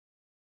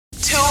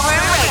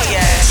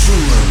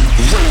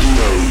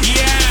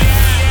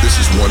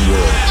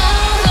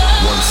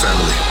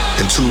family,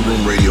 and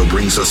Toolroom Radio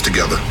brings us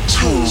together.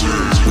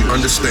 We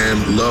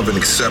understand, love, and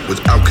accept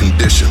without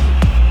condition.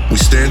 We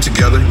stand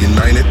together,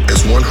 united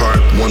as one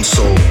heart, one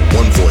soul,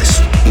 one voice,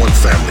 one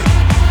family.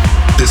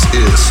 This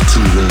is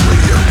Toolroom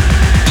Radio.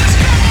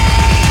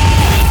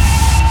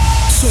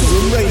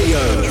 Toolroom Radio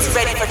is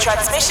ready for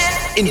transmission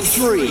in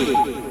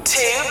 3,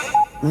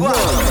 2, 1.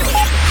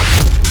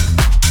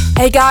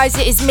 Hey guys,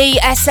 it is me,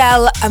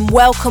 ESSEL, and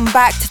welcome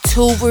back to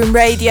Toolroom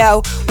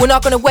Radio. We're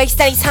not going to waste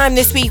any time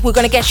this week. We're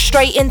going to get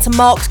straight into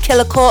Mark's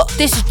killer cut.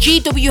 This is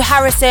GW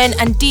Harrison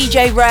and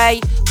DJ Ray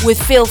with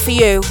Feel For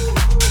You.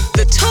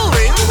 The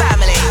Toolroom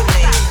family.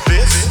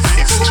 This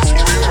is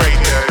Toolroom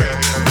Radio.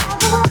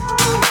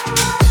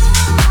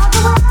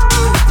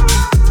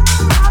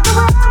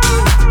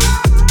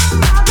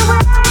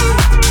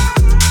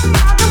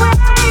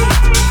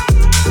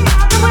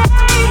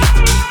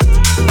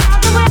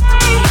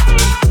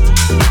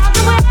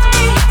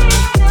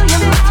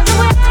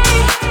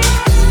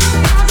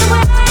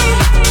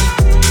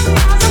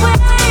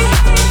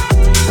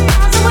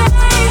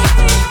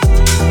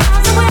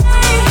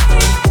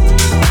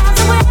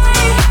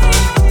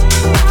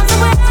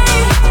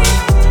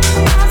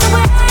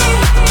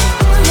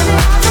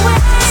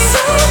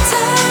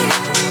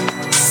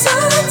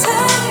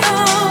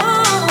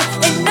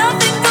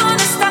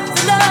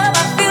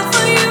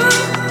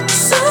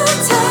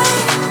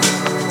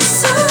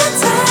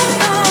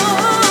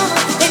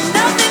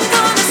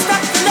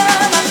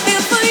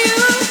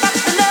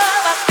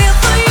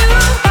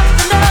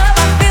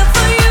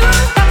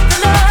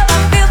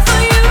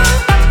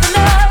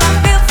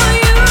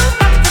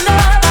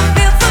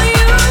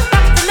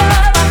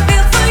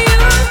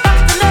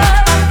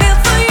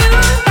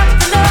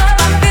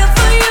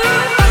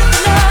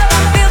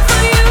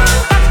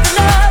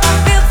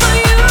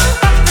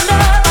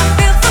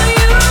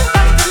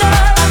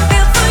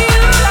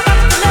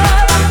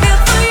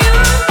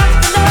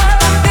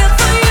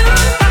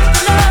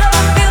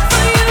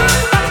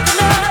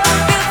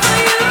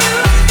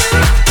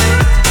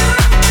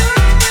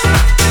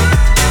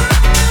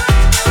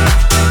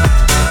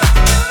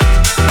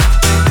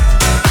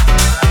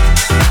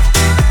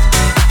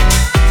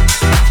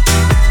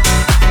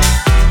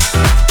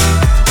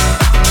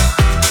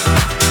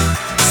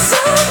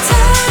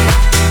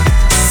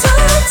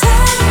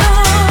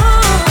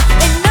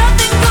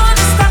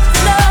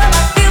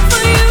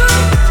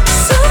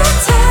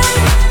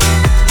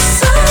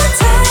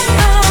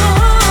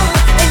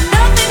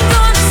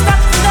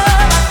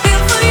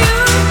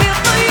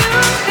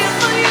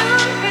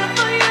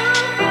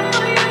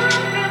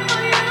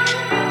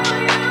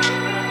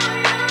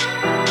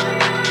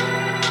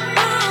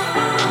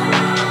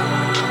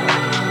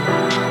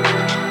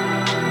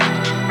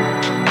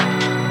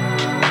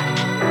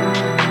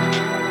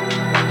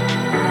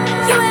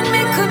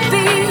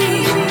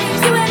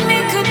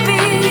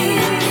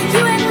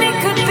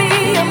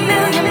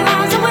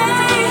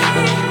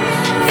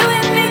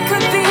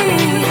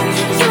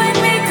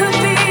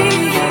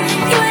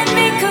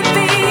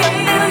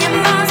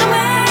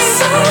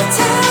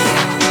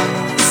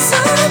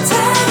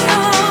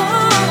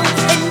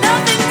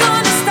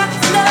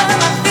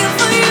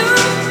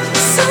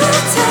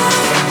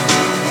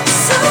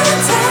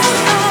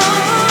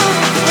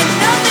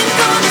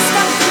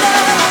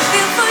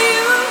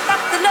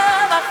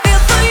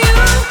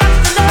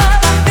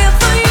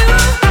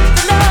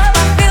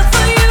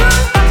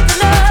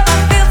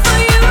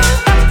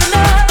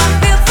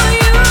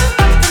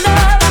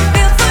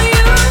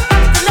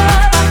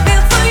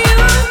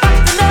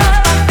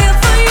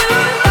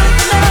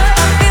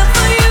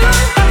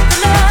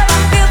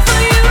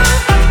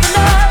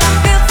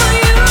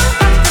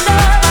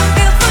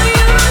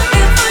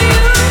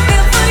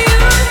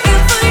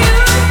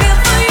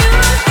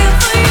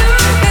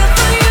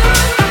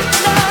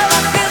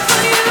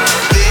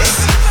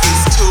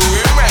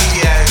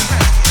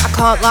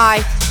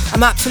 Lie,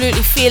 I'm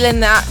absolutely feeling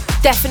that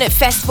definite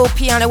festival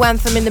piano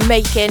anthem in the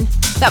making.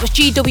 That was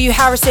GW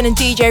Harrison and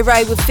DJ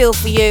Ray with Feel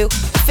For You,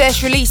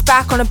 first release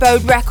back on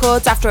ABODE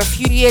Records after a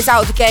few years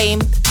out of the game.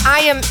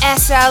 I am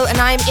ESSEL and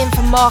I am in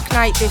for Mark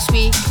Night this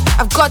week.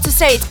 I've got to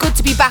say it's good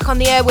to be back on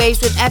the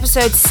airwaves with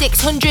episode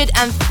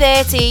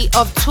 630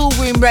 of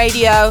Toolroom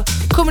Radio.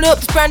 Coming up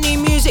is brand new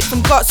music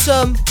from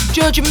GotSome,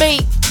 Georgia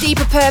Meek,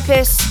 Deeper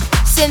Purpose,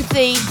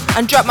 CINTHIE,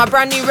 and drop my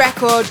brand new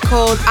record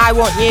called I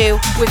Want You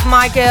with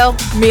my girl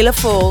Mila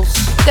Falls.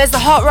 There's the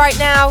hot right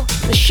now,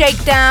 the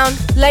Shakedown,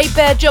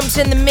 Ladebare jumps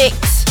in the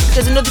mix.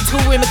 There's another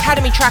Toolroom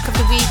Academy track of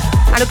the week,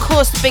 and of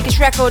course the biggest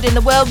record in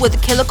the world with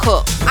a killer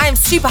cut. I am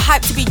super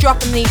hyped to be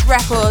dropping these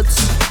records.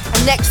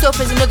 And next up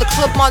is another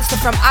club monster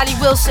from Ali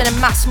Wilson and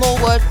Matt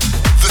Smallwood.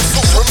 The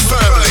Toolroom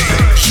family,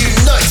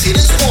 united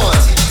as one.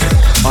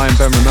 I'm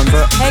Ben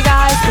Remember. Hey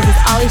guys, this is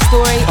Ali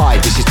Story. Hi,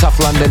 this is Tough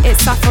London.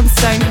 It's Stephan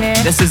Stone here.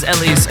 This is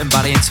Elise and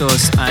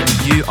Barrientos, and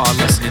you are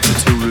listening to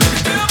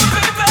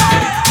Toolroom.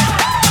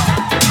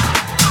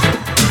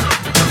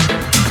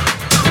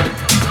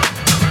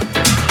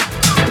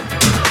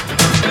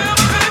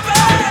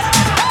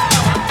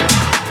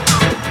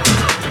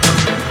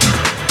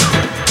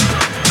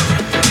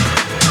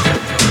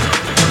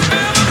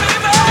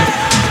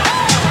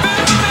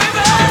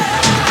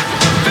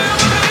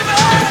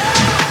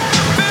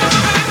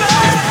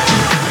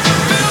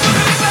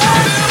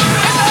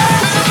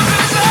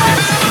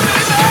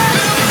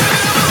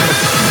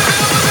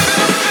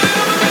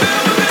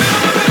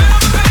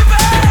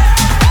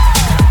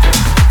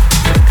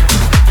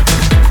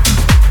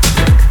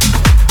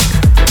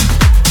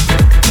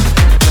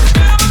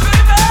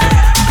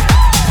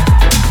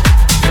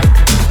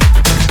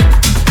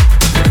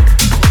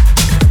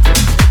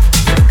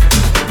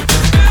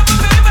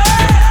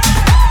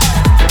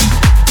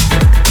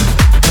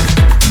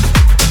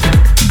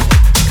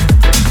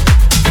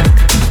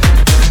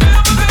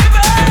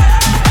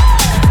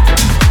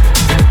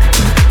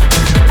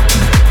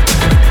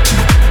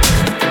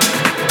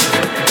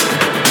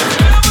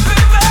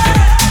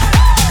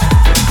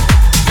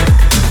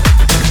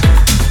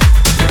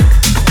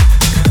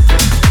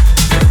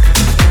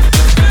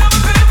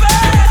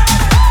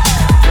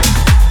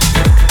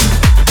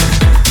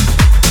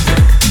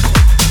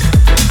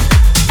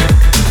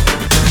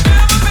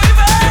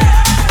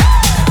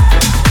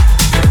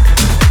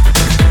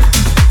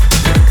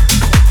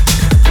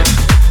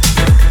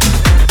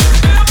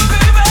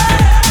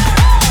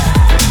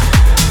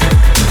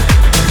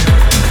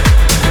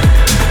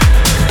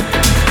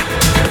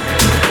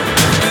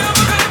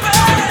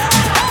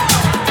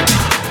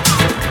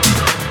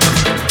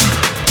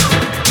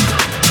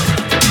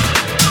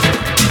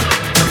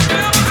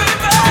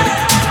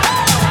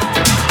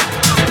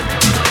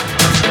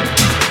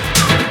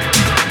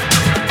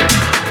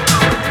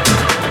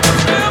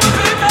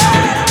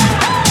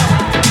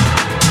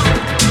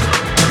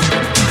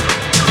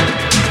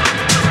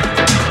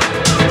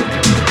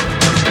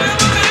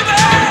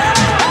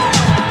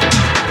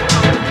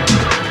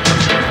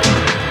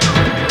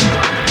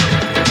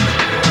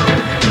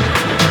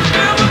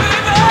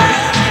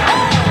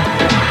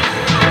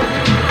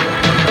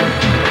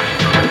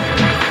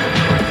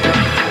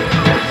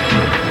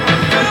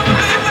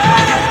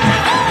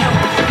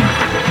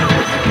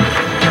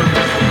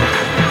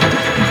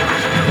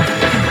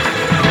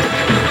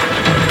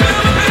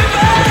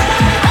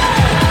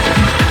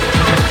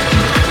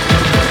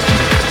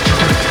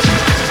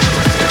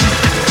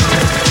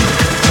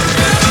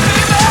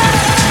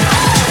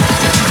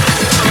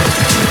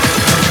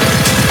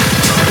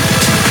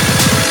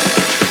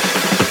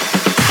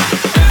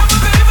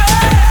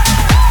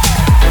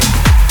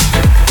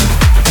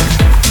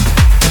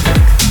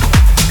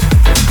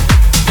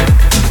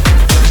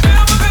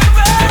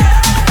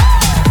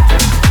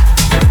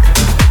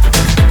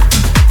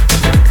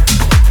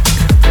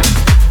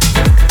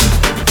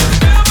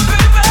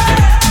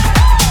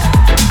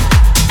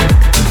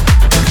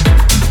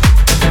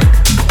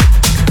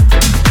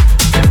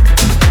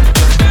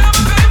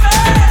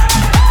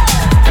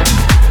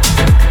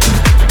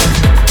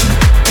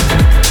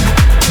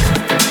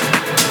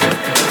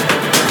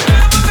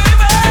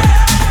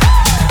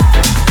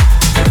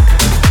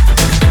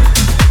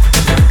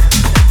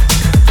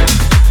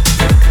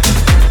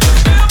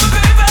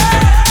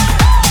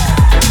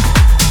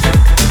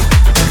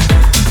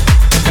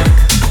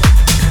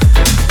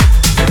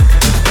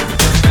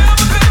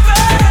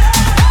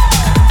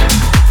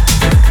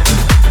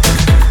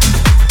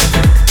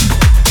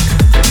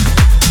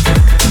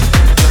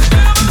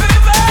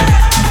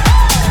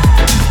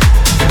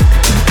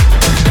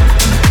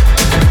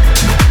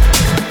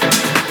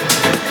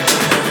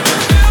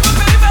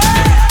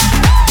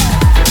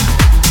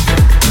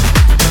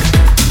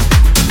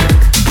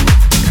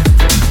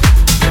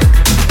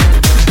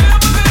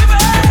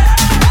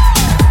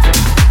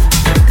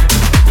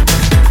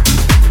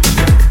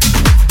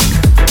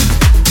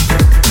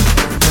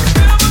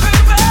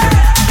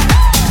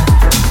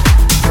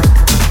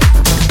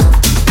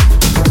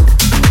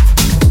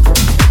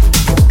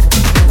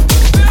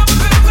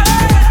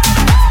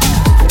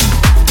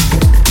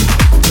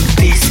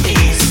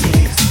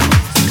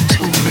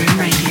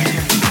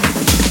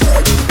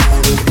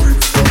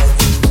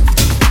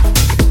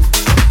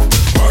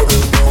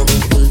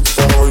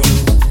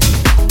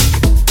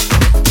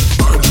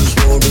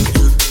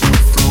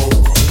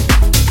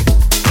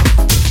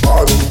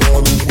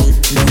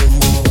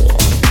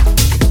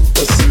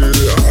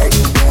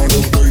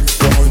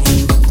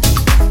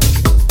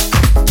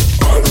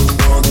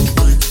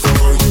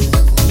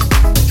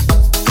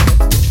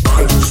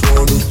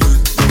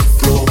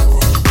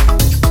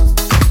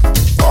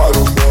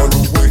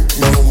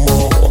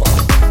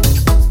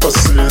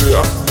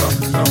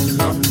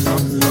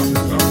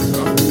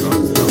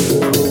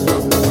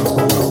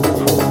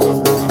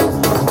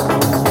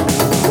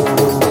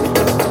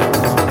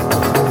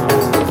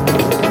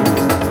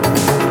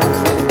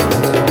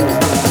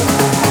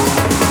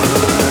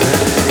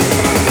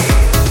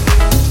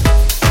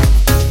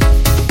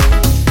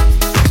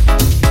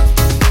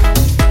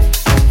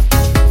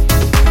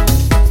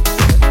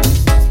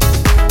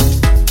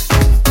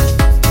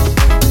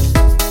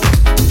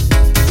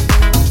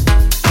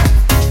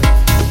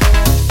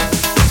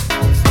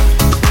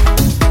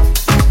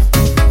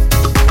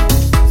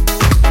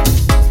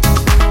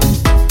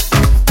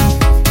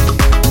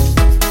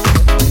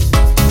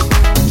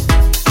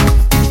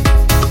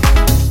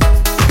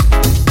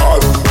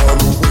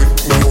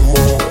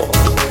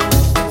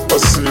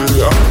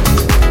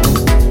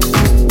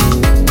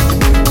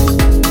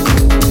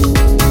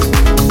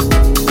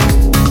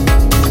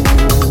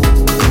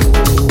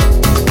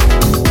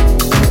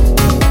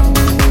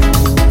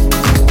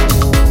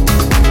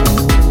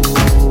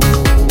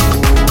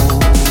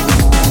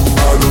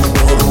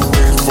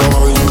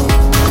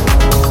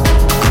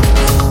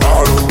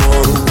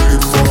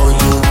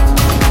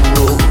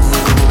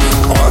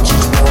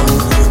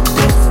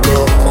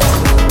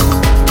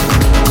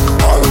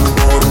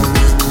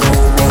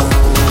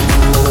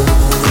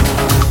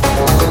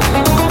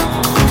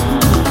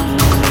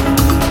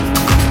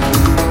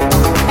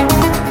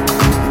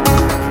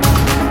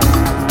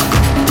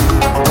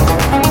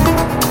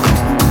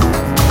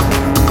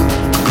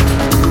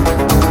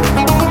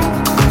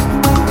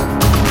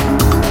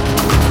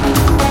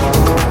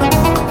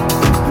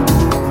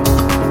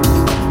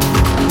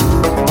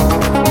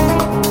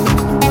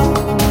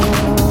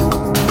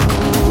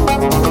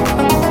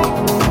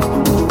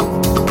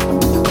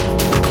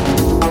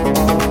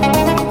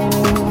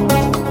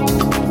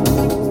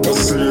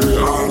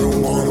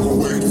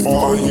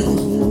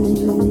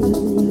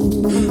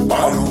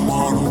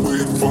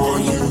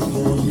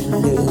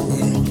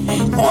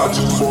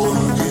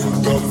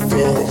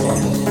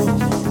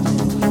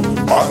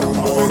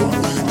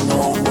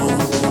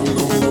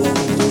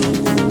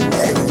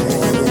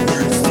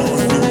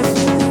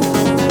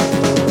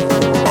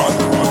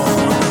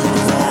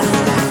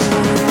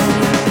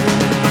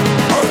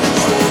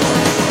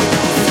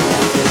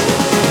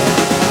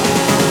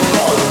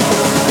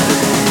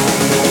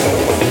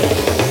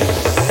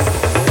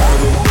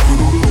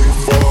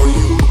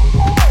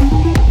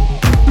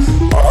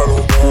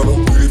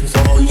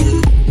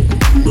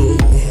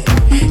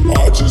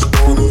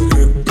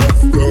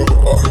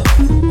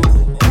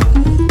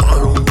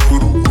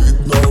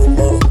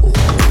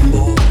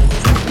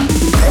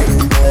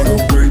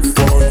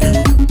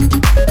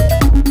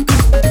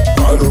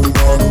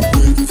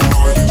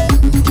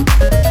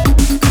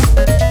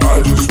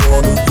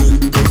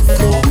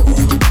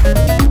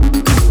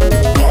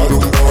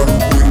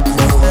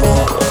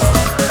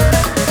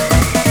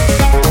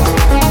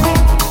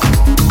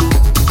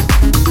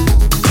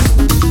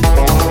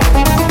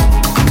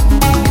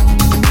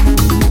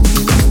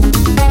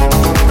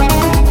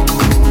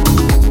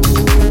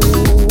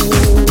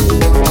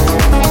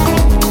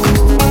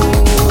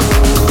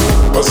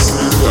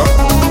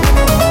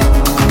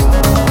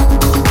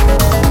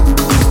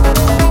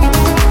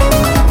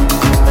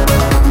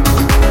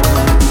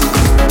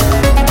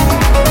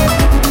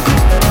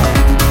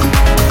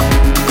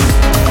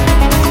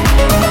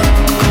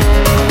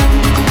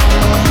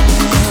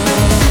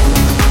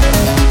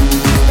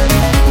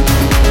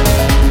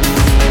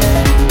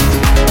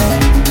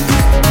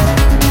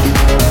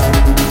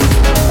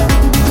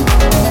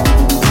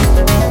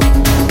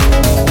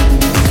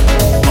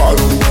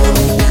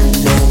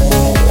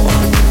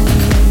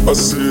 I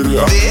said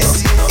yeah.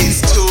 This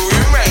is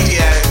Toolroom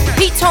Radio.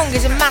 Pete Tong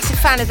is a massive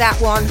fan of that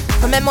one,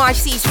 from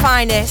NYC's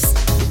finest.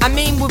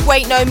 AMÉMÉ with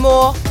Wait No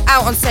More,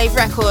 out on Save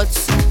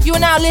Records. You are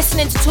now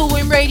listening to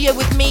Toolroom Radio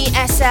with me,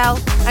 ESSEL,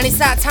 and it's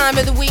that time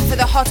of the week for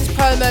the hottest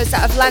promos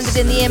that have landed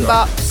in the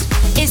inbox.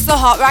 It's the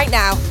Hot Right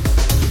Now.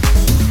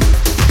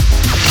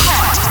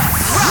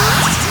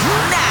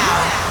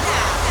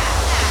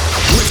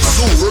 With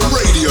Toolroom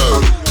Radio.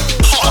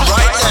 Hot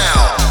Right Now.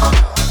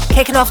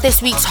 Kicking off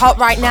this week's Hot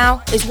Right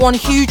Now is one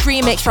huge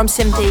remix from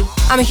CINTHIE.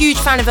 I'm a huge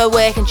fan of her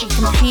work and she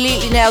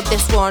completely nailed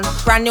this one.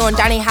 Brand new on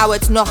Danny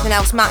Howard's Nothing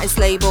Else Matters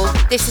label.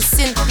 This is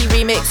CINTHIE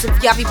remix of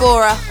Javi,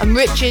 Bora and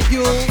Richard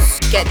Jules.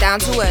 Get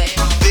down to work.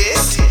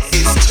 This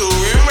is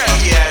Toolroom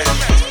Radio.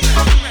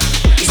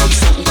 Is it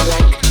something you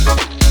like?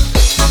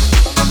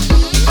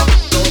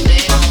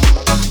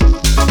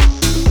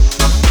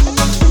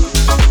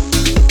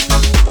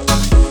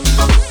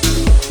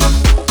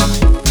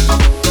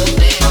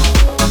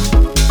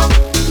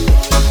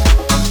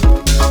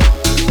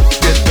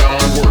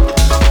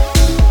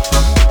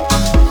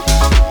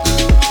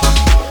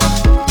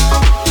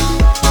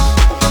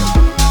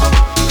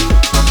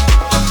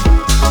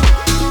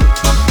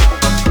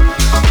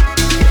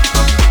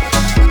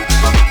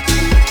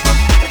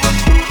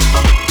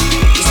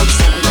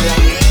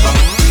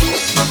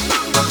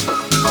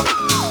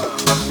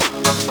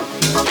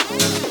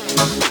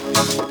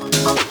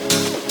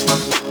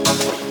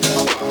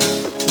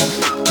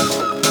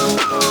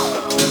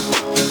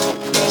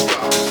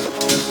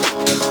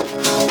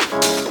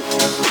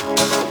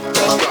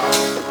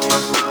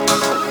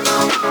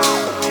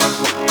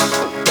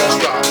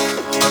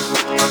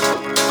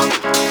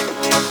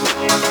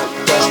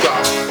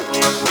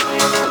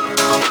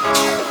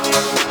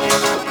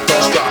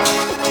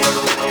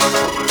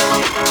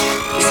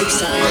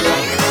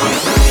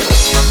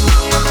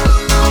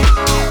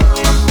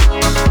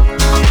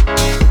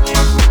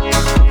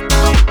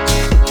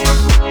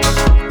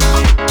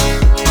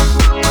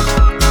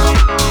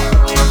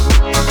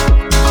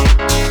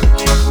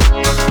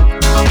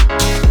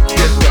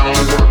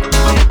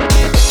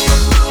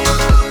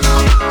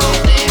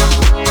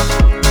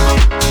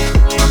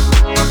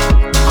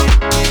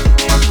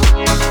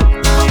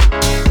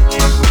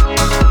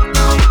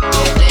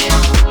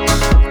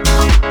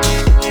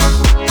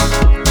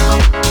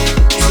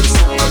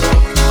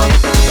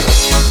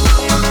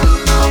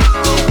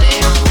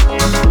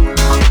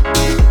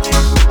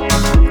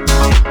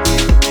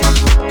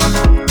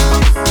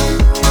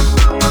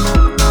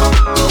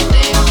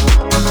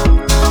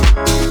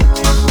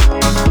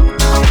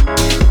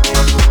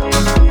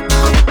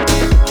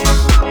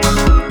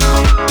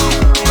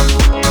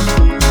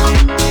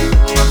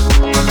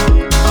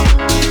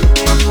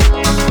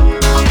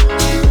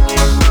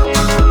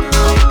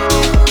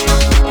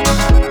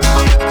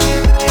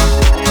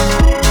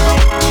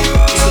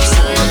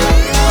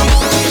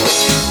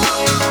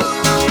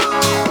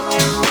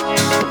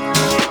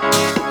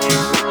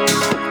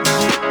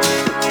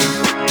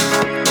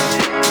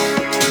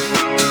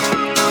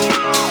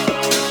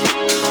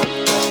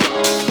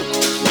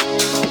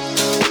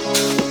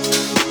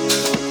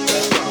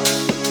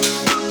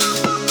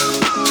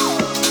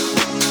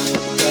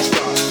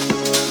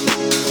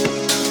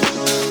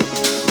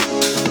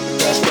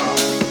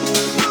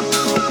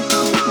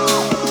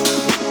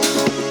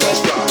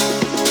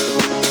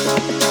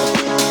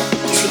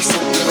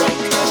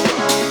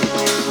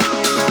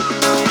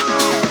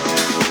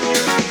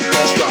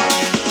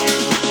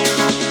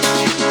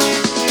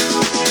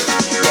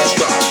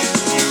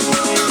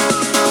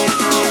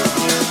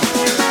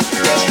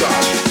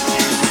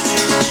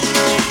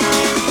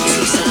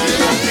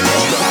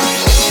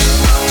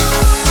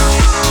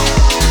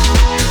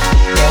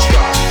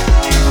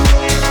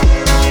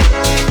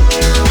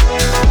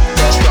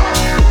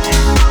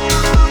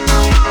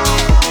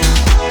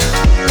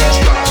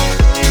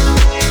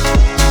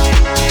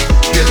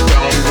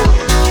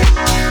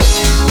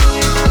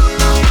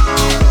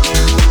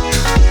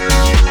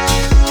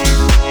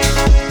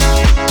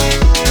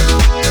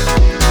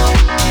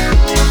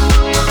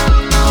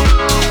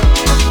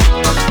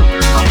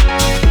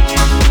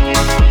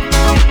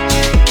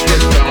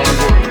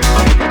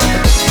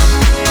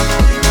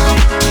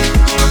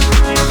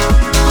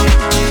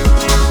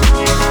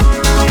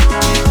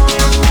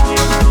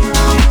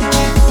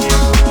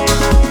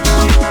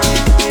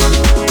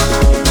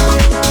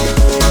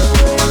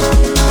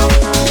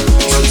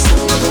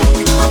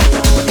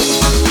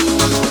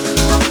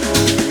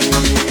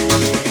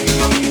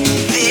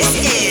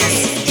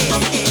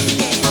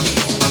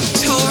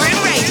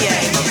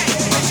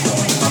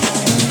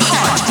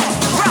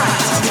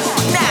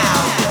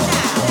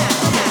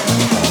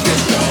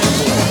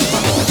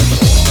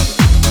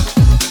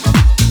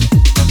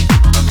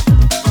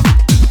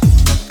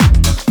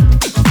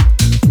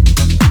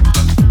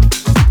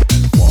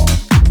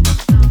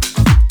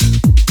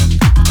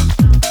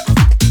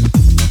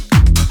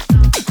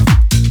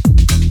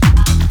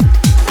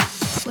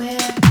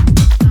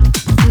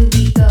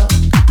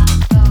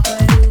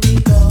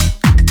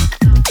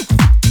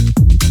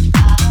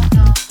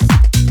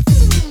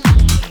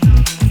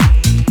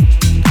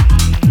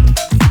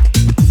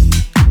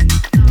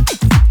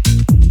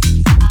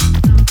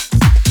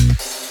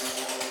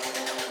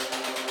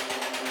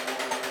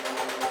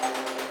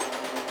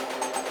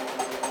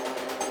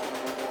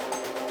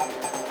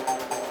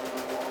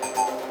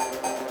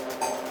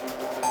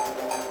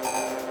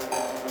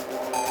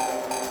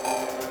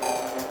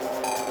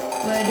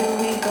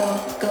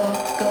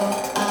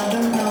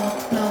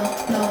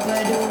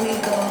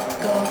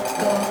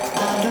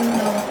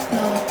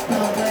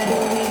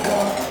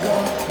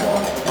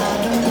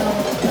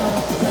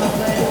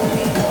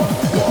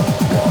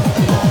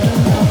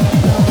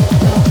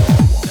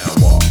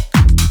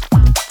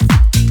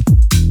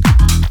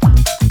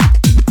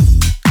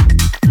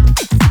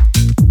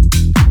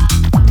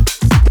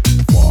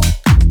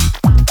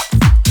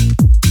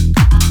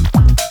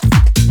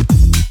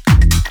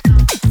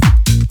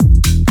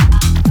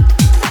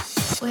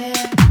 Where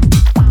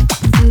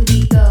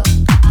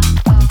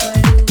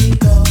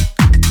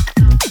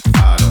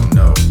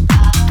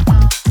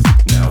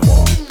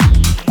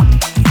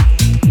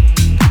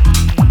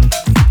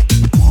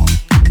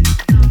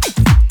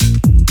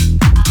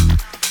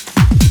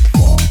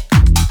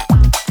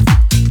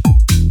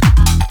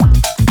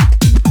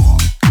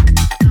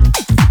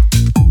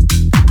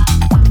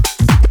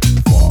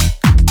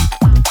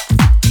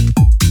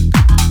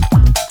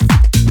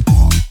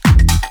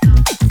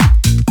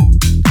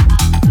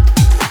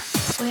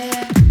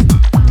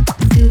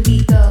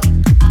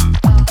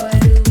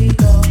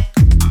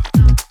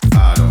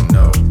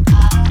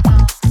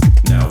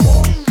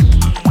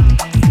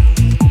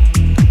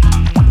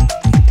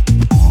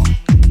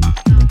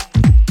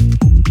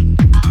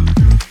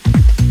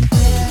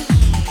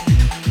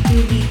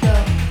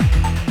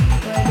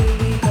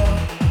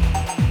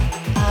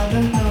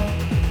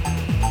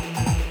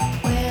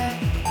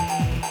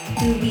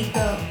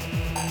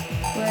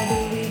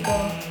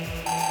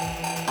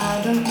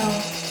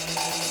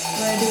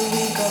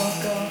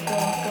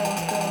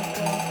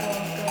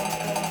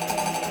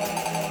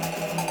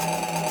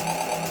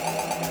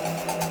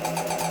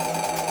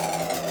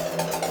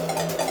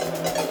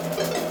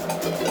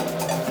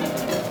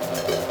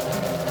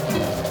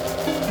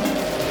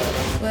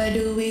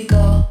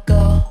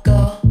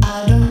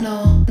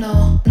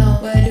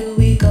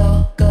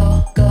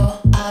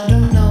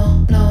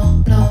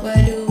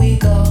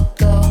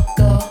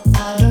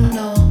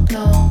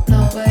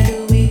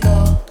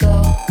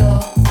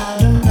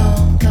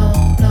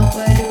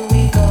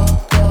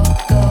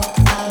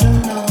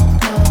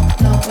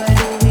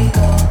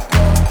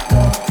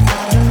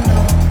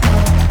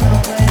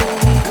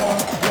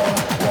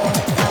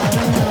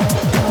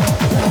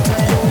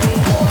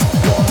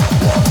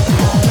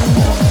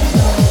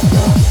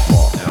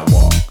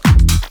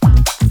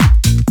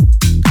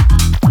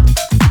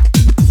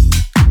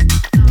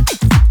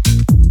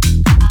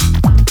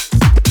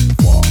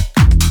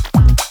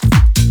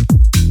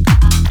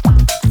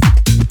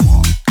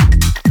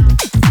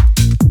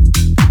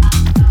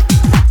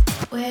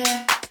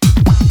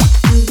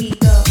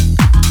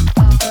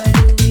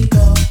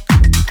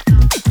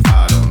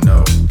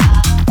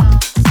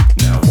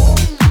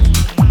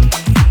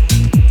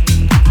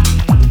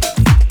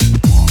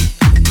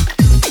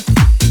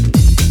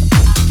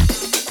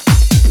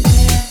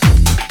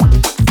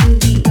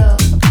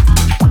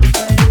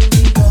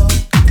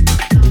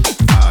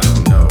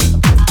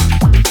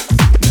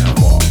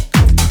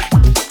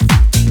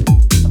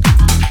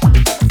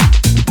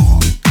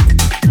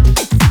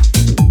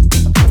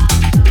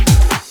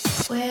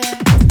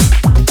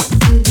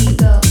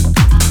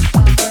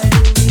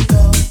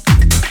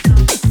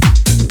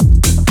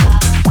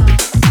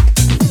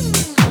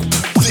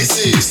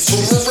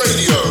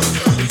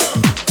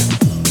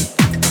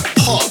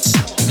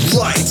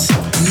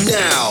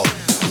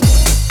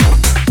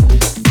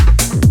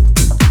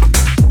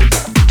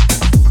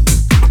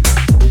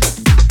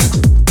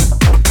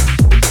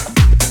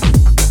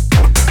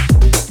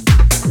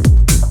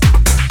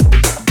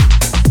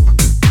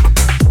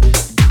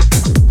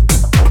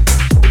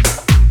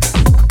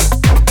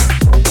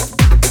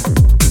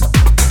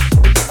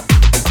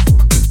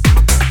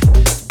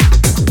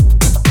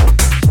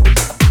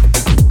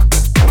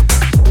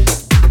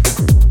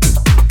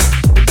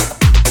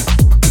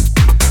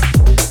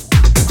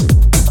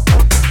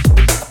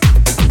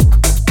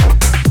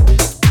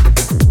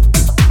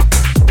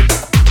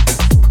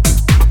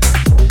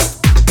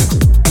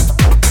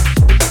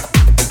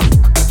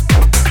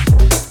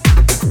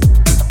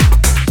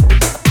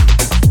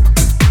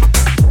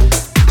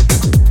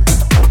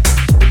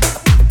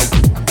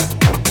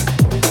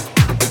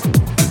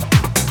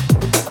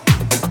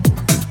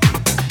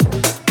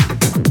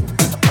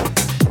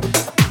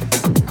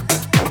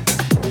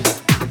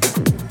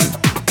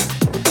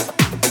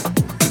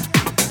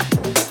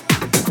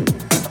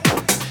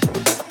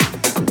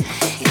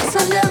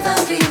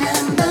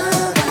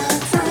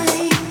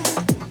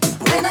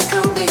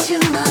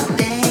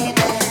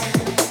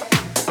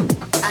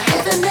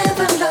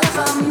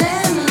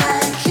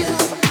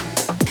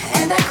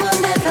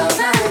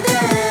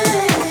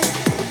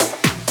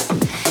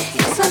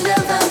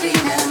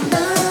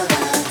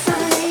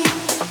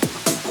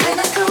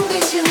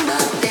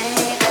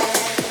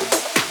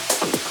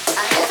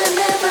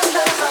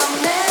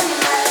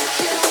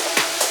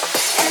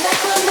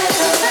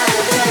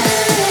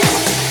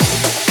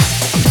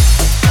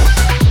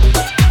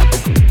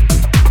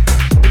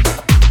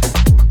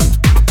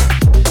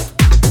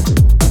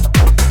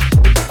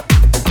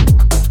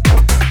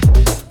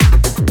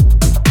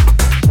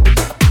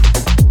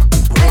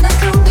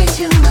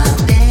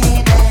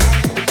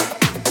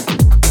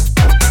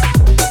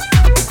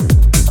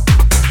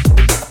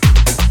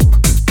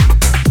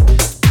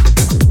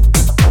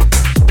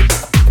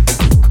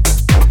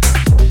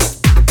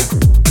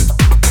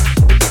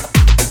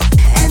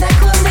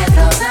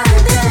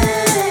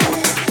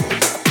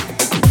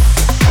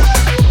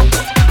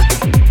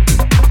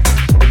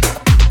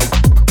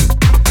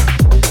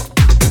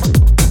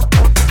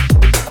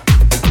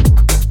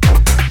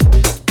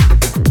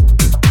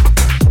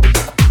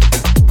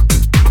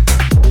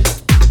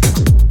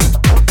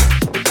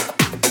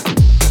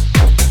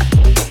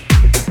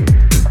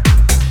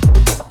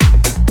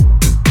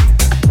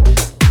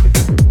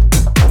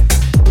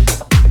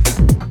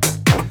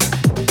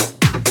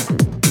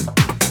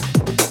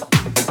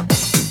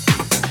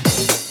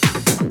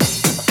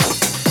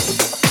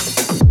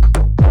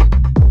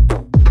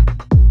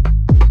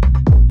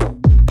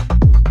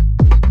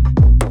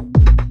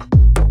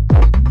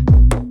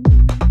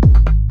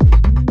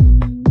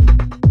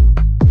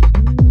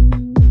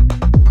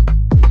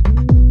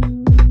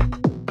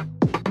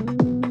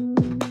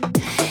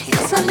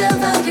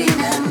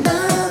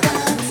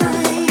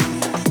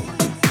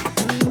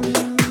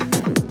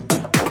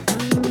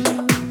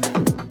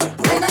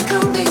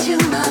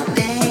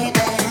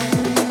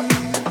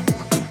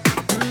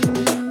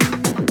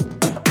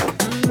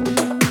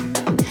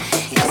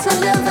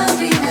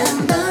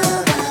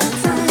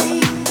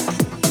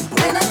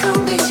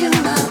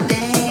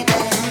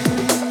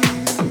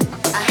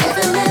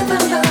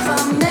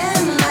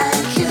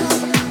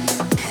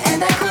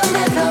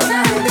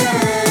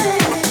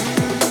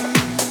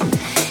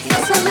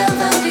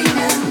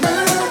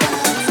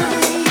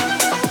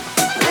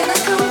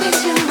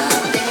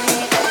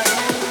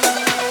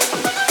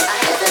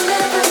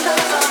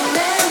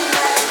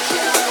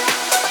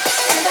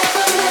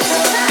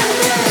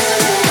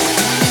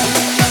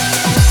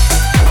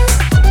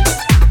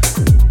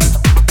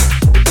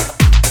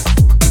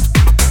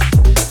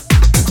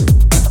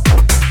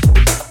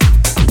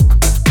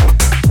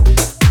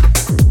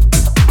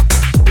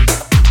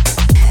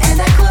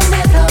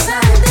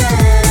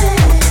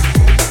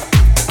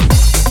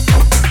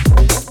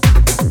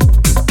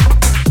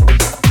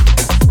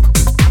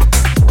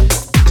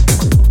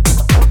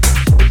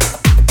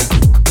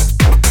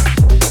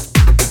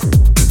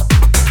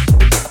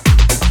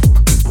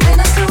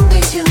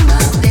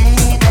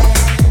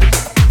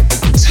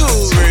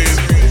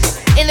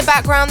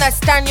That's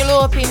Daniel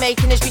Orpi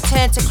making his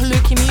return to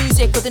Kaluki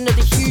Music with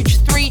another huge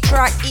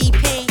 3-track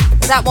EP.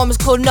 That one was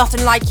called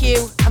Nothing Like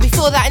You. And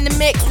before that in the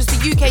mix was the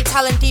UK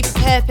talent Deeper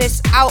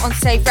Purpose out on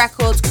Safe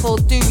Records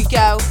called Do We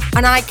Go.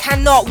 And I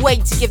cannot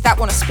wait to give that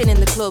one a spin in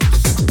the clubs.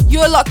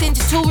 You're locked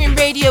into Toolroom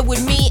Radio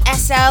with me,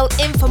 ESSEL,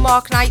 in for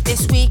Mark Knight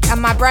this week,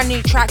 and my brand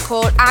new track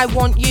called I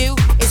Want You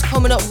is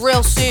coming up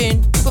real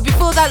soon. But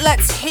before that,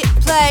 let's hit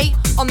play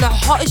on the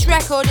hottest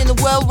record in the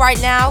world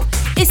right now.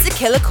 It's the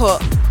Killer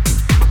Cut.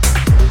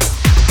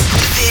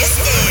 This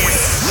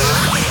is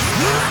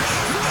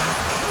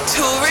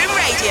Toolroom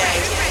Radio.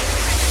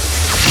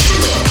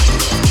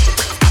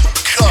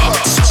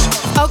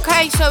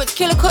 Okay, so it's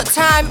Killer Cut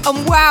time,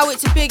 and wow,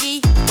 it's a biggie.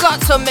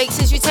 GotSome makes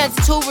his return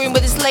to Toolroom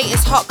with his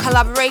latest hot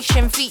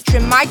collaboration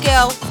featuring my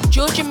girl,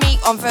 Georgia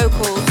Meek on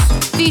vocals.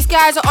 These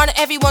guys are on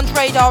everyone's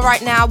radar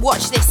right now,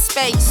 watch this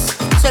space.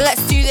 So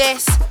let's do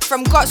this.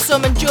 From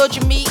GotSome and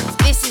Georgia Meek,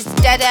 this is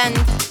Dead End,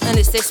 and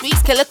it's this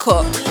week's Killer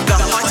Cut. The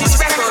hottest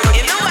record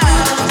in the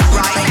world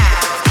right now.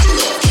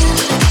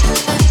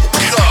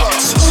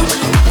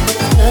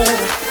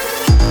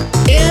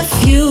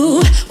 If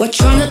you were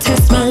trying to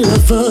test my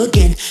love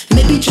again,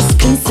 maybe just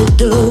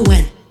consider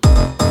when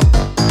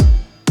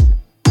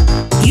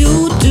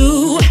you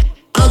do.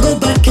 I'll go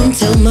back and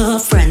tell my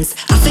friends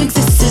I think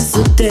this is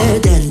a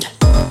dead end.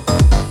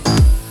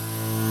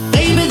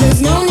 Baby,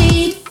 there's no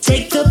need,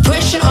 take the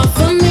pressure off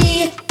of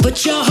me.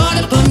 Put your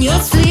heart up on your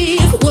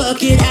sleeve,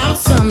 work it out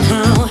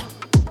somehow.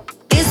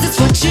 Is this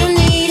what you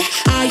need?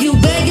 Are you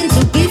begging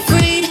to be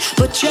freed?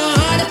 Put your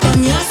heart up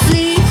on your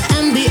sleeve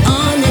and be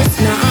honest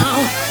now.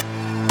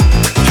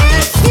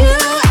 If you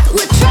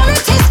were trying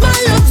to taste my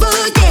love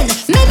again,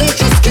 maybe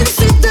just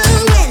consider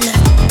when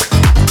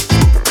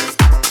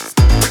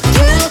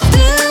you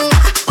do.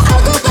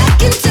 I'll go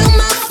back and tell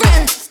my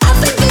friends I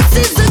think this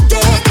is a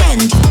dead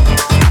end.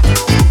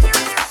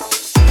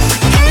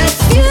 If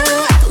you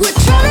were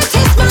trying to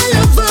taste my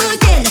love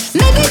again,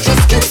 maybe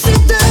just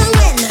consider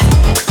when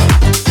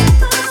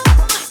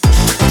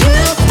you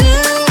do.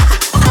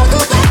 I'll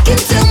go back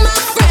and tell my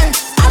friends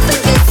I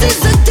think this is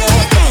a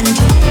dead end.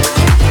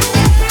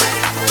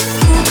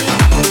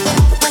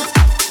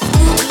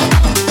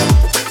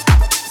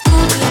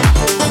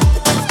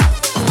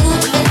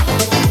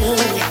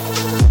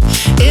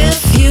 If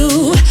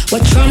you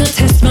were trying to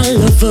test my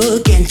love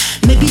again,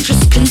 maybe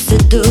just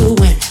consider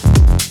when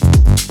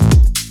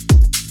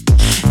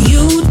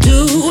you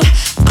do.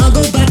 I'll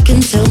go back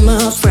and tell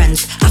my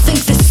friends I think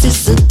this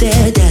is a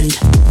dead end.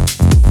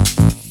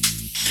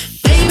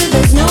 Baby,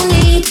 there's no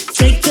need,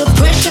 take the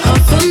pressure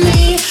off of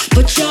me.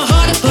 Put your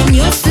heart up on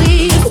your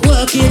sleeve,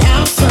 work it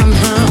out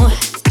somehow.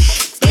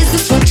 Is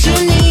this what you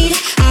need?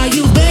 Are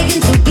you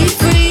begging to be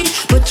freed?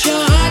 Put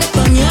your heart up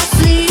on your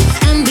sleeve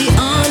and be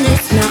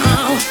honest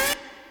now.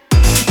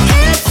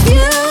 If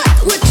you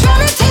were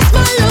trying to taste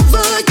my love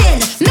again,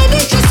 maybe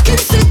just consider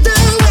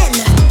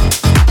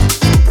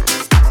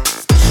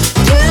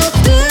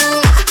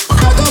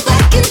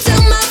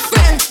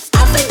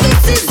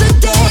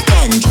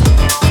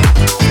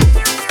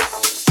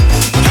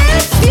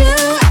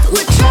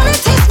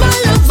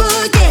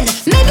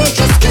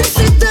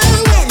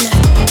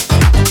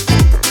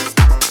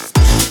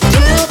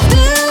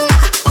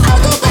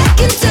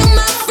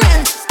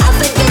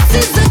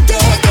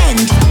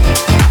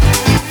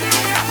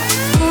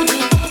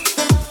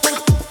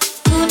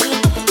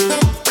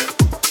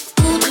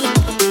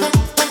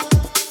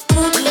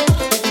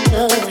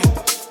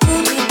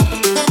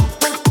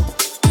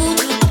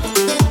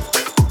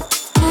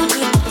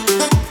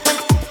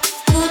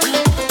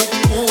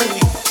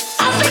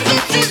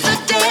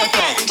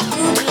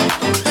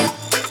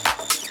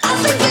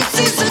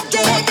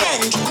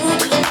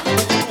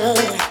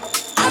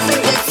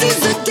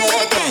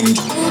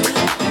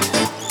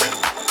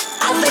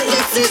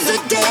this is a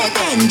dead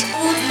end.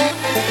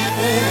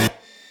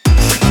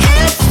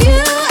 If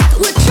you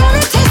were trying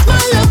to test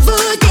my love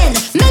again,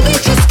 maybe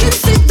just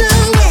consider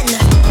when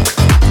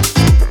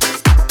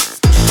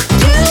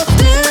you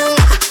do.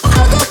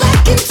 I'll go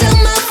back and tell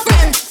my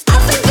friends I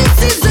think this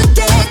is a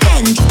dead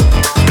end.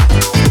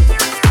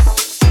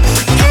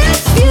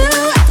 If you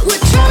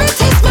were trying to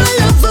test my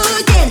love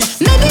again,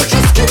 maybe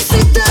just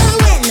consider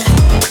when you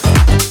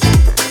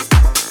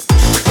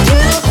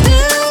do.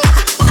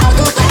 I'll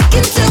go back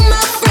and tell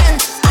my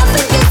friends I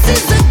think this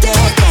is a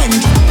dead end.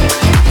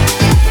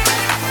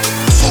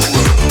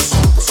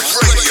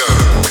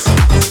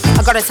 I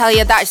gotta tell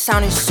you, that is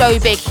sounding so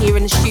big here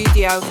in the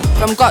studio.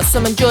 From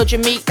GotSome and Georgia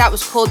Meek, that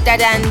was called Dead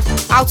End.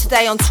 Out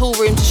today on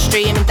Toolroom to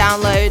stream and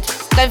download.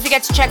 Don't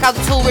forget to check out the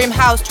Toolroom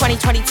House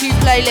 2022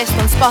 playlist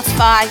on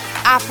Spotify,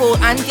 Apple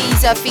and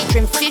Deezer,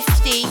 featuring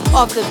 50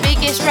 of the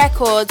biggest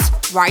records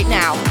right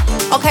now.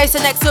 Okay, so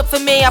next up for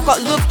me, I've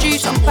got Love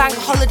Juice on Bank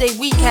Holiday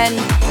Weekend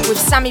with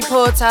Sammy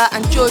Porter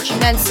and Georgie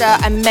Mensa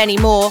and many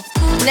more.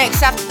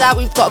 Next after that,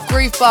 we've got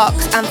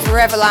Groovebox and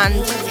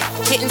Foreverland.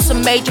 Hitting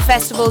some major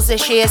festivals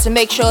this year, so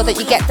make sure that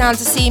you get down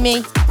to see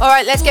me.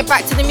 Alright, let's get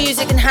back to the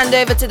music and hand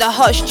over to the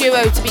hottest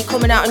duo to be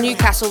coming out of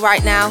Newcastle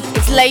right now.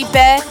 It's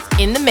Ladebare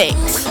in the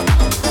mix.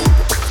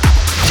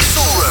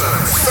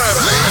 Toolroom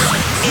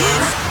Family.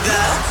 In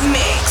the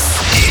mix.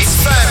 It's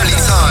family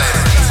time.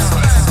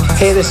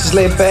 Hey, this is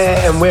Ladebare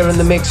and we're in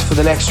the mix for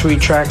the next 3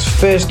 tracks.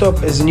 First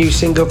up is a new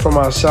single from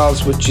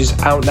ourselves, which is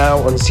out now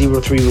on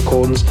Zerothree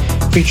Recordings,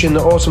 featuring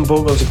the awesome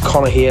vocals of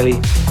Connor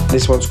Haley.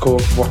 This one's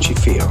called What You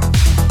Feel.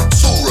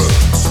 Toolroom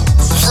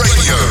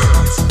Radio.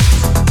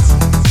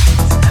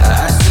 I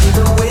see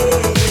the way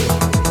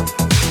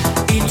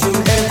each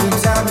and every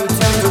time you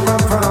tend to run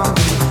from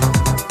me.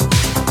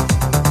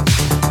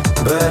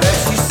 But as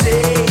she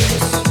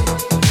says,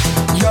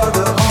 you're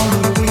the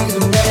only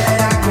reason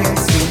that I can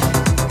see.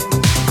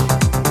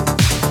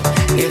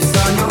 It's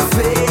on your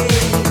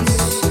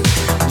face,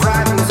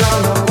 writings on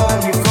the wall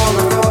before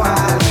your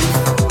eyes.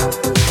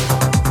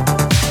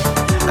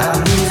 I'm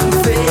losing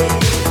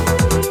faith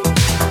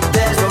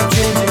that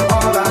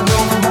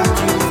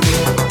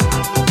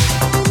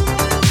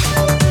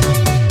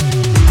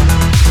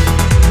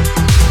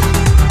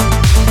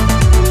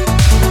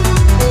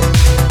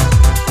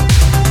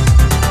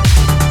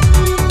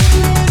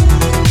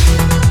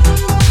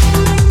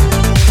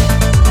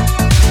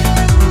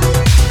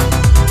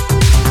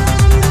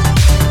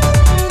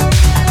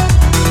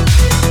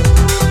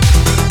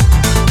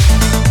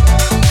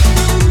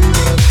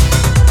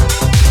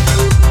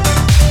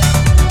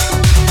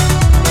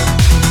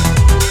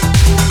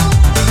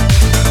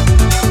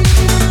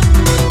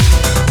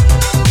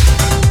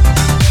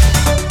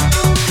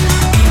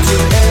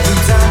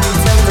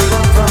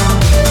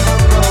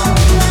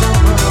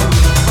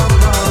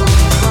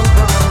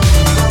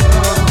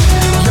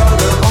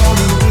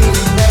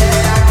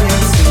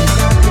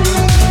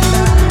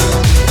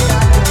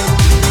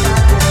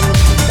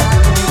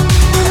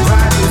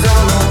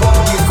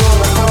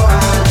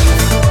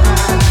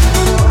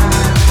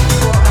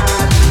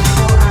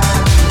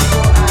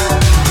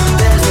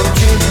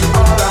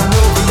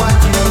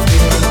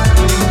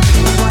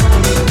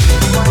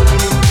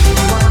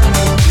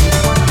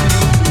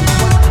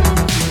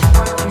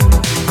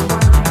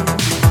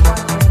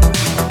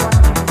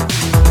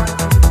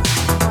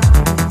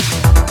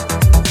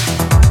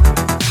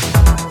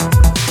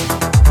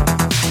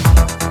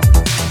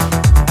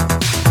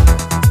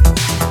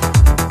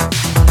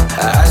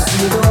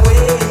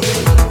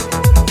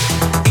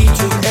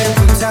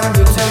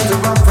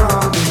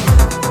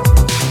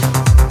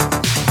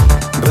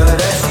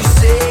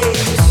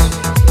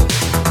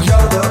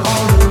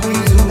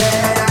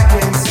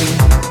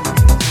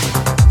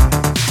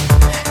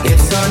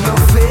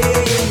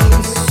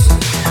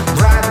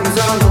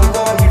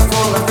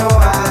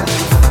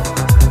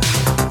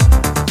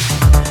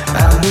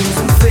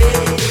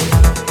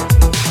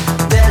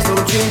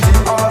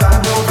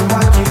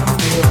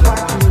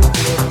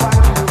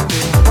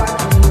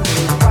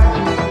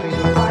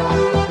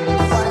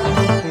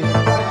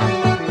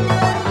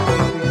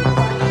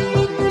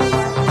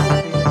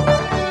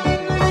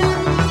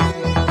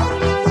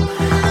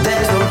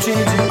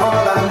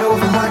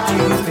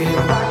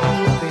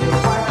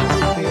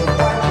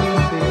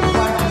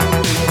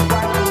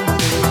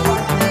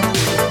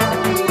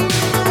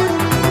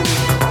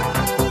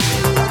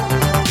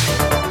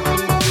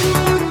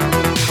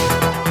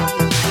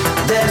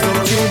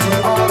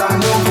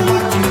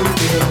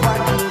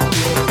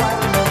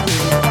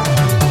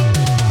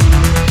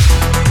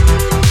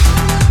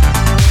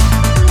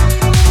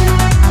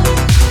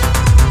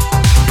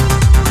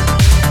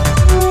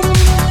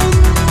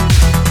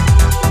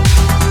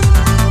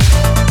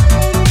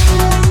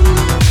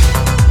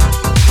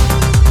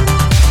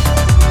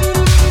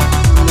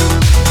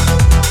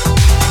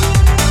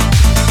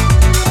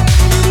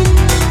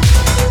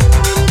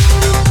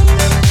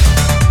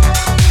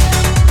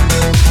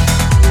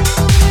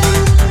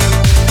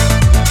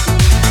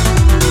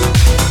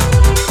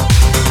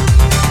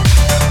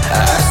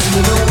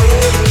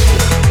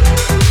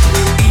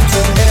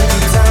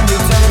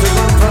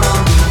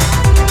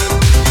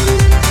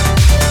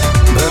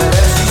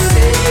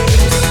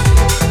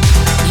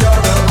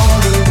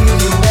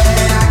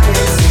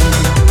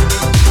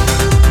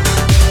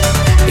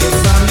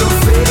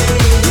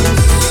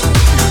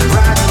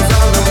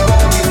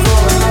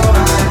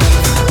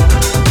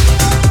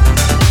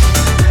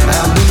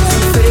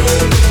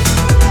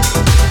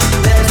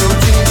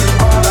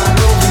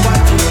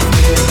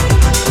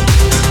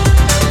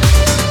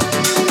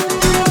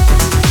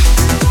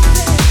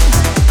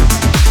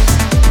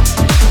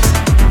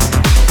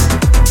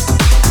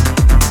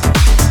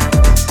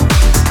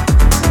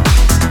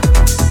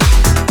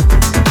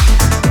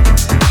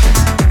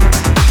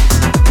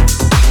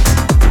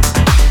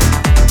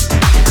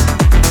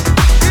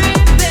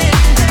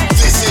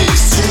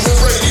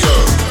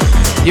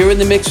You're in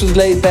the mix with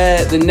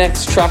Ladebare. The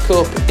next track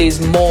up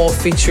is Maur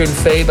featuring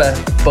Faber,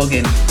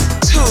 Buggin'.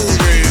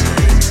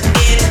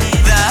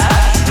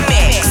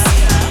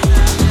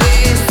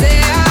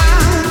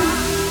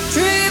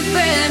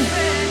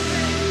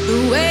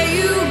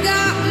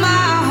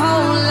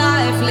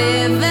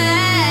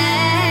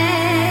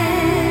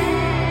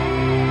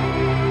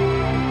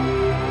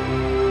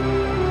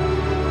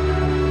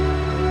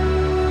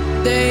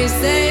 They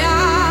say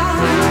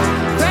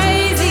I'm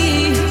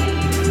crazy,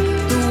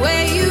 the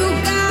way you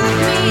got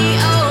me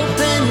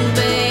open,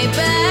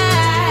 baby.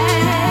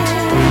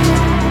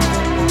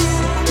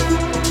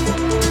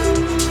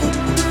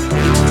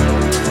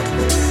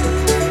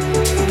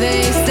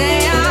 They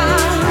say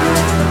I'm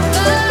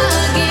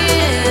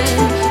bugging,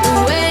 the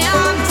way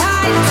I'm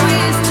tight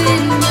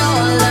twisting your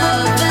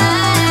loving.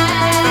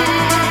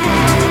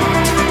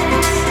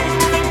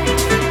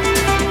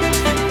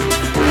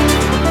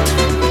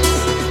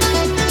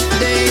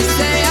 They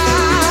say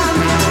I'm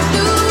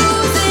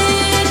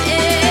losing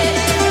it.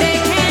 They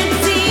can't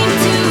seem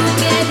to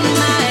get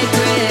my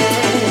grip,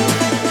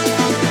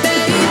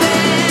 baby.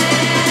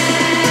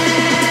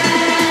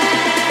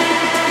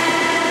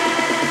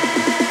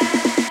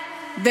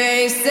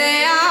 They say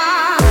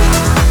I'm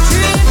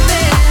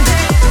tripping.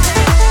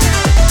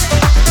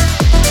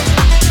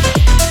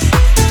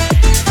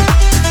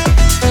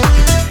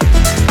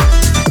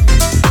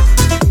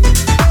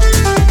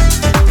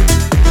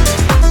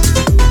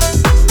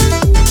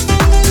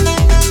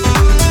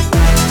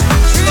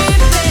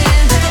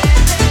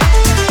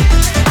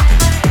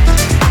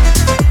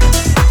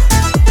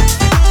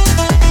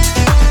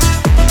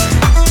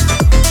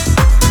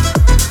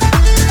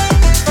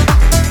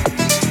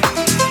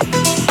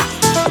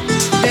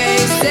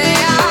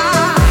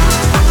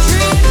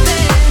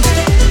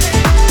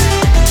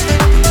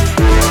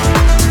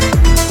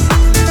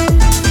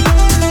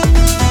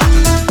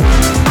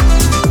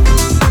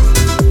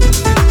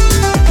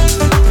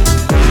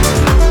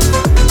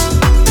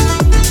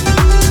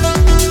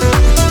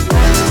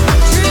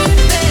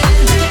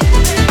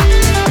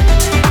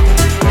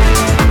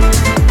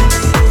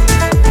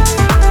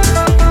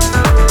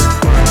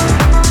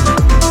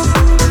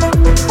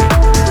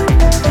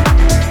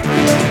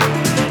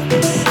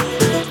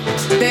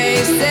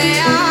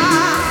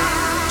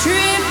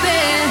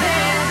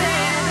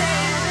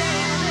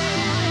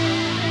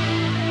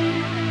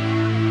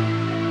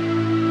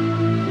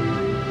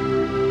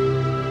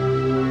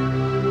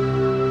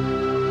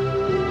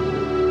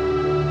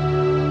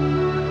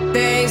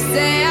 They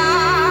say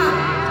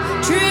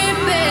I'm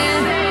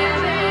tripping.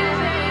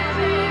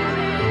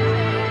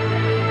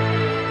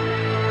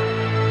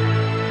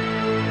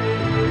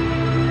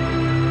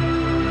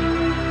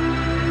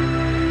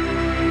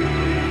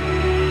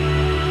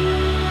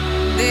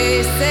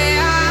 They say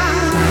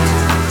I'm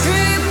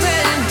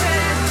tripping,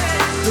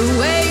 the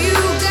way you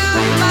got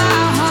my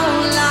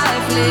whole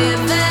life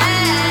living.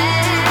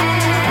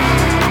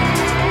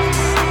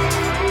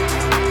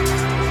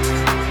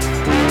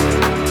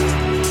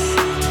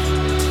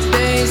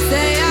 They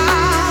say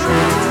I'm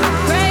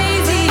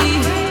crazy,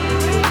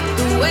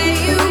 the way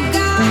you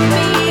got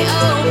me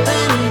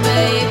open,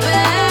 baby.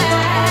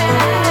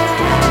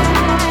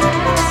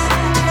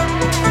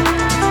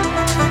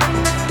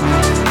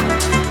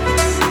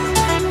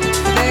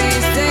 They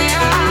say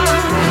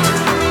I'm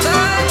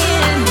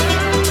bugging,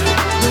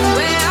 the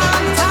way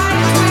I'm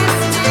tight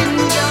twisting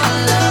your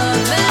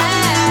loving.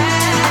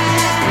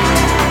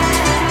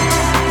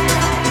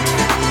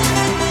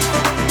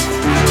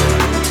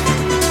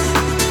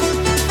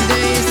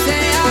 They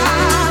say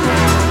I'm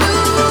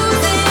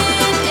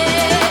losing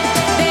it.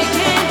 They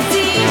can't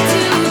seem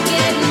to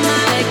get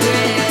my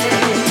grip,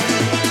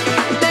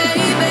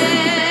 baby.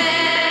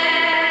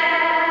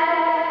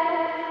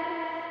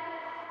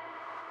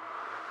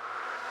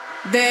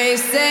 They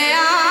say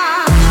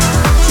I'm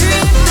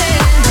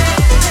tripping.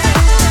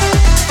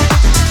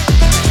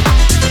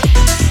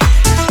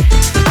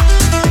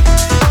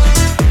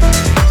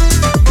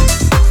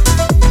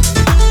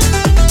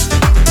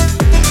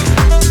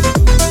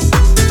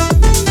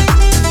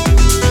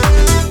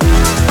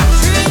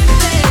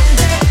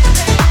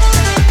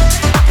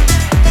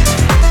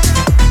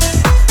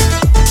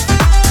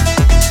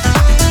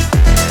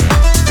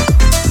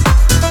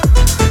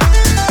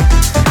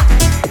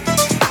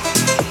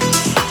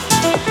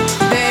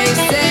 They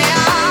say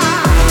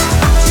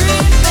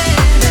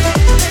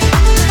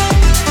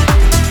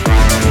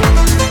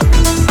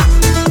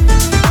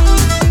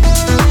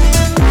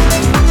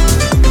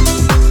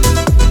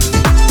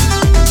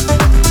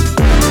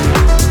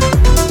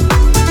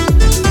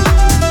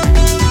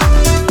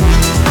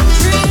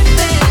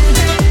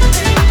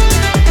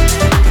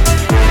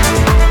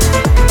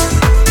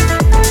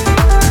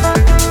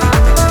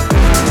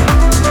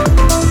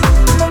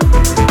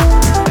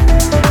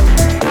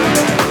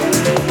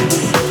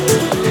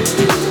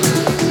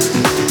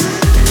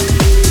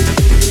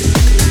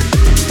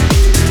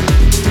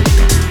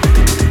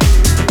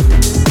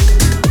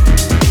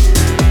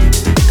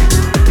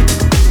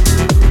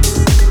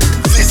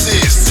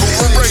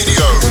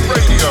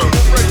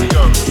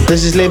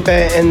This is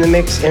Ladebare in the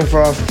mix, and for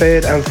our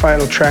third and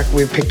final track,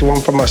 we picked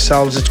one from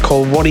ourselves. It's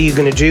called What Are You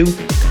Gonna Do?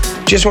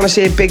 Just want to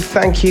say a big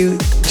thank you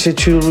to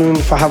Toolroom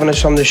for having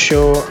us on the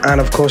show, and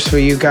of course for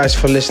you guys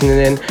for listening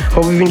in.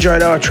 Hope you've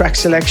enjoyed our track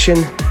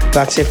selection.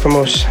 That's it from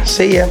us.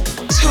 See ya.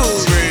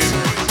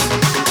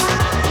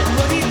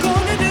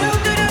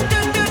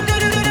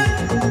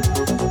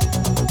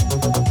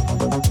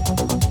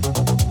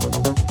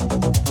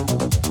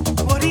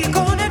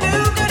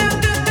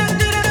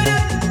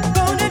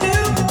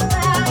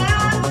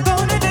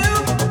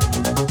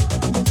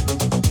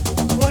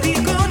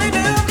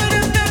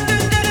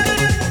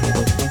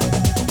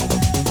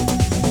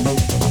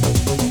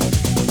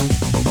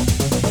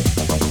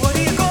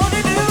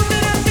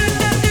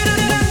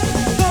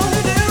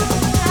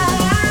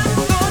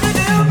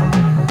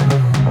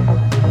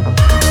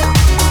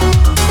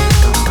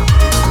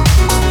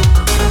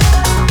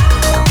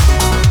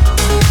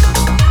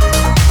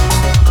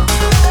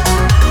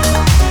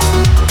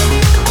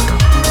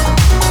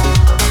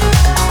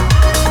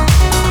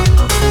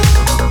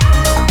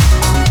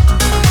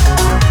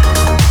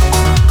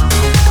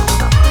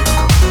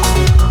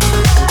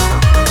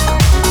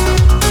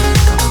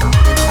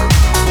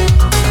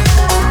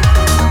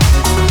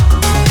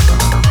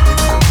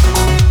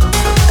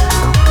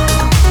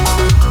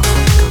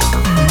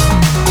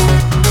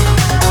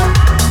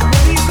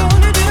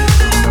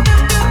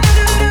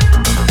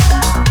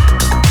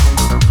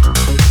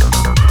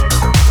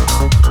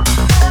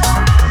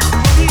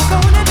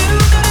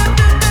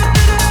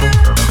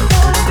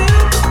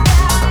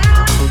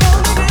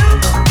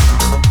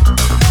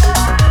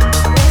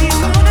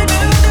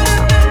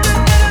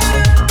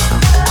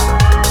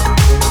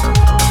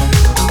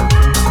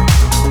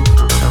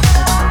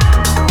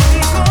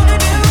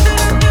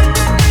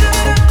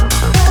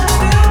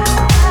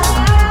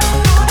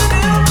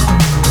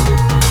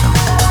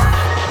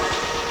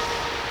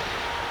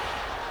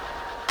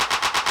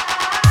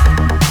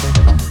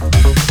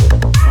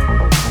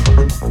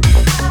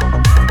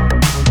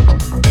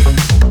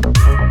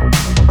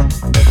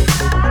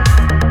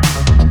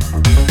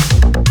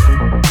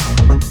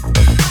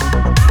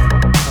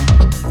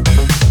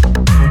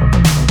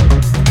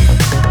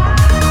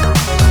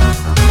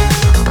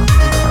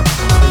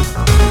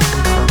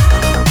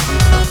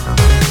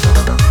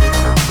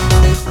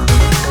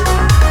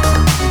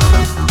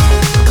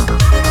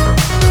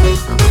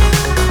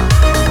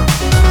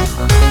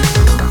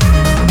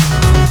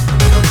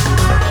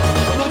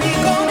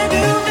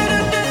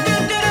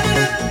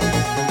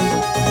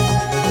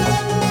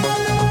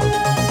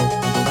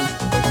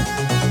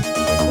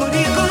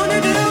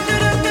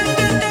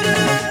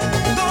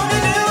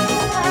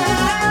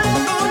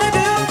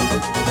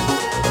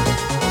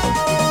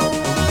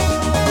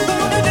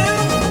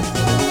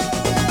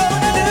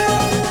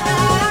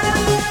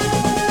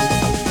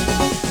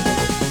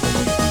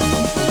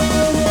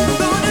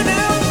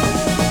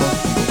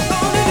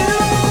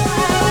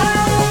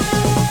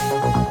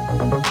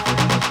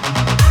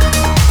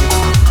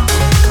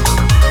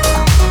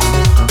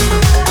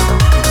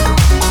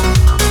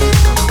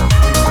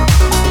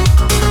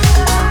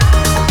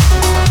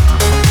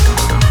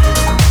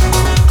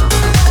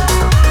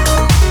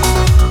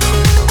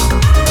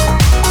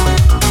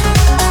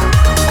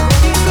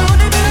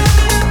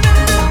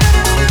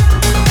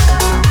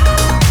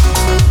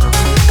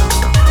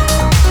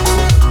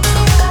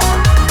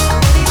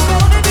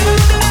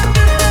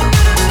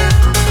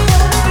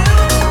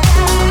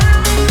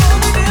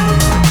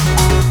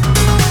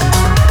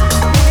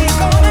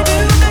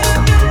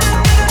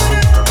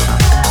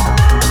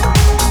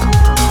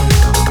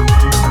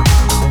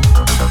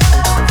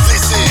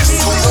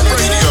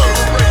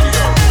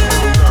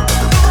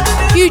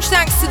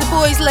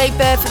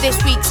 Ladebare for this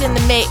week's In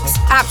The Mix.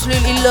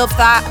 Absolutely love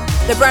that.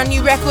 The brand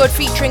new record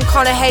featuring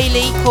Connor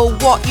Haley called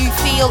What You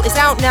Feel is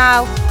out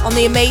now on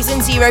the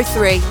amazing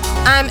Zerothree.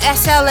 I'm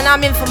ESSEL and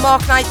I'm in for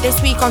Mark Knight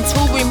this week on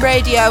Toolroom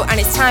Radio, and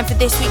it's time for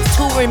this week's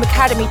Toolroom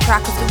Academy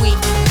track of the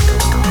week.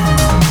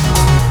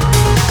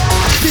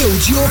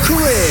 Build your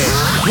career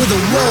with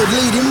a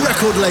world-leading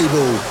record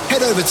label.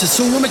 Head over to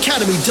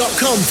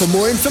toolroomacademy.com for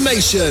more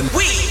information.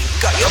 We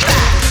got your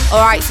back.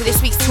 Alright, so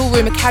this week's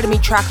Toolroom Academy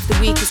track of the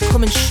week is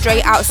coming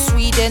straight out of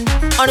Sweden.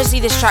 Honestly,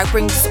 this track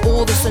brings us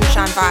all the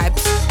sunshine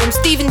vibes. From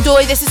Stephen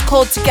Doy, this is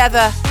called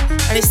Together,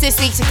 and it's this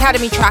week's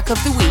Academy track of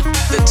the week.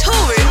 The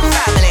Toolroom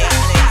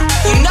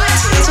family,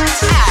 united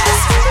as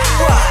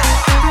one.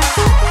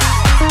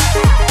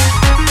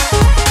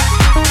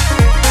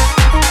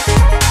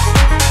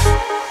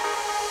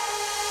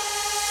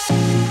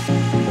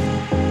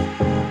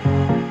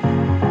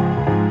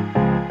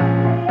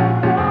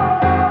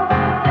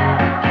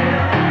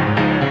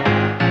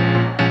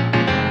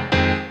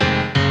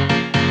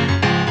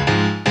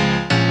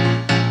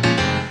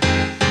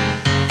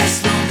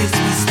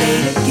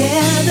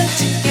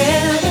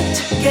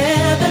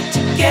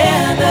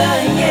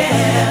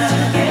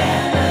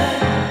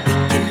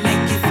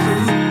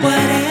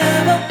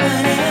 Whatever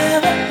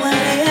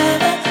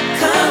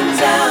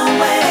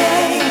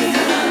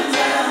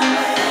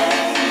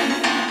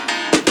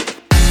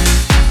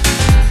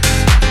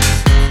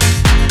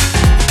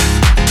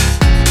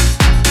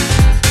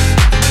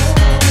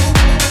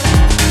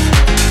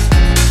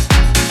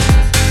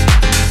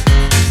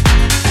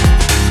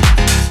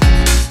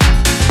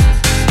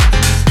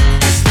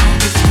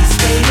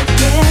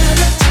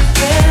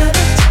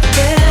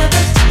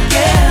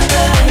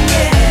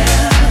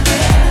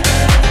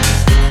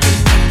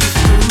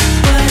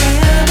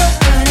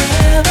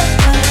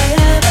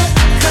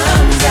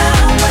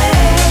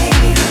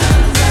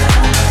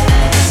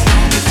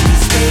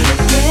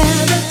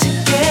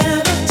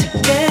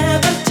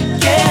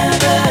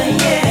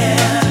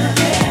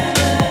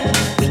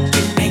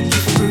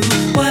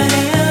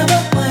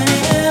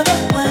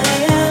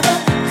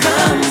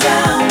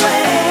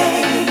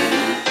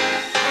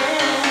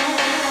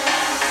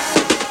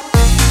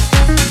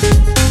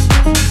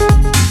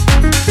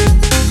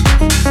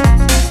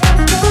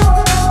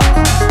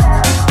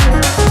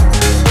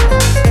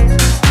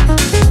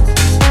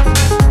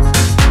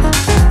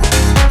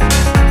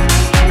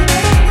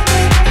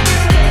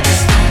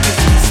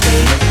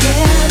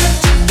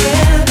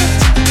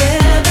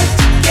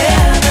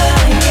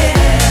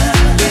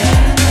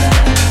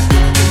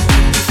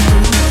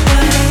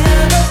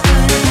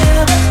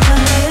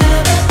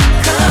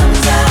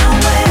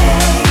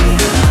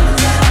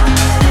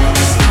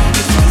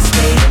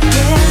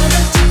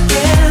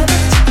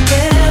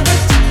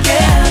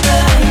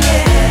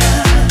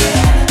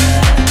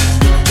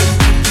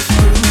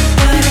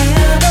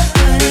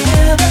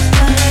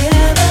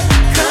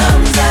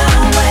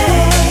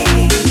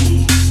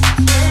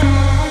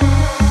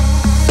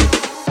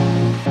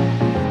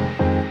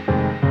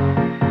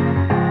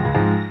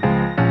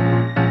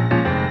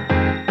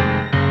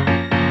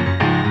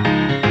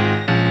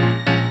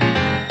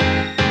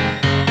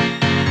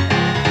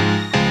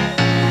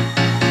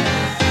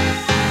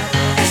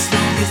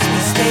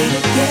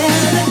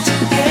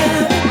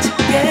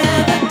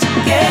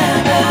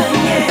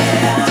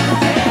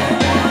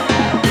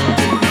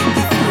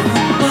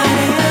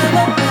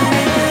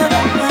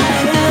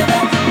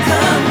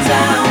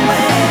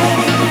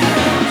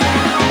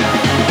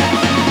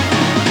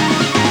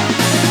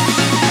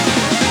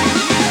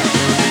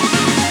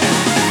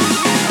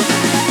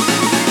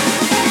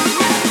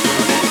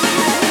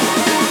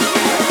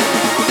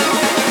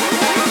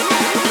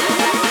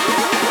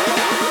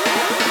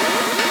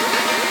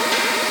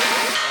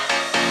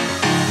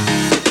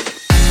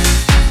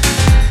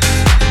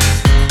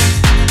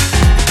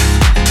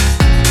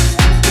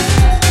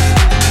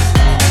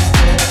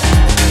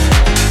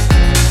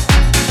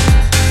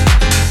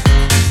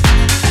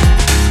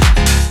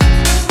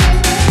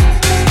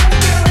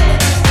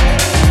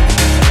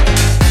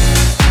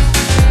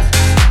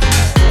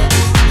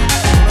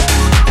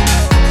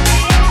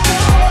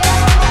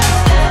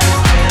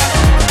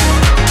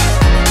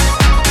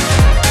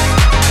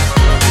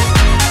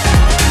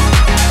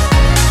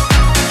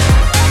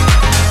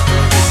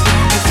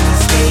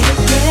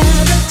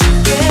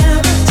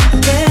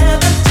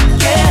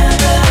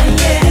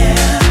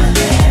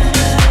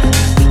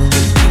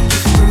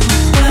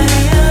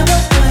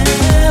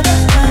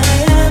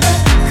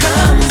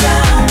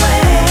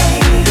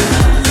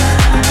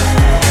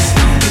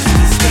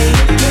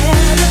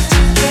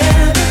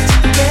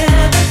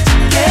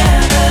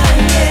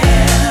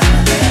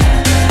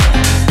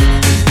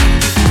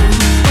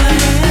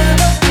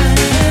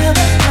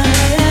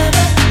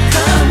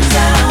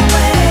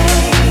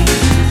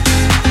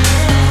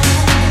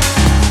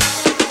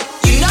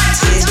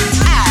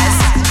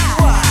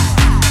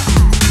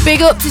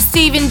Big up to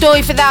Stephen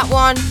Doy for that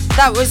one.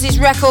 That was his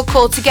record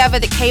called Together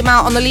that came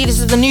out on the Leaders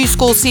of the New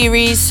School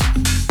series.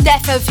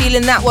 Defo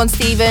feeling that one,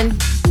 Stephen.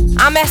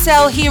 I'm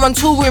ESSEL here on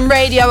Toolroom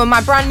Radio, and my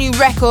brand new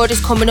record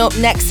is coming up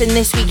next in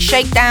this week's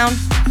Shakedown.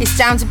 It's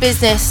down to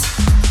business.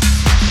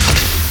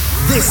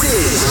 This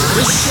is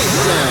the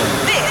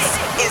Shakedown. This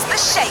is the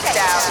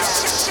Shakedown.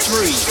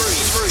 3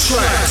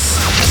 tracks.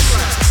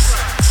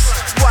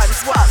 One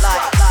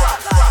spotlight.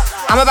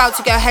 I'm about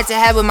to go head to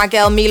head with my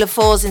girl Mila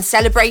Falls in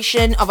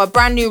celebration of a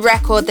brand new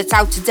record that's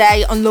out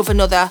today on Love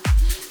Another,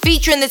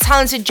 featuring the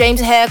talented James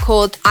Hurr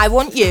called I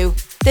Want You.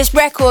 This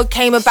record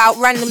came about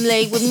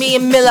randomly with me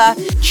and Mila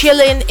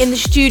chilling in the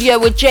studio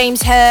with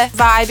James Hurr,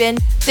 vibing.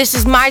 This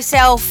is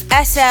myself,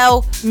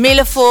 ESSEL,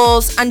 Mila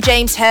Falls and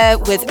James Hurr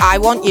with I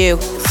Want You.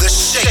 The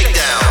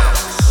Shakedown.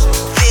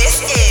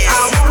 This is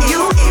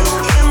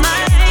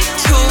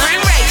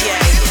Toolroom Radio.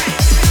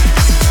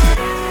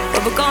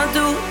 But we're going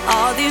through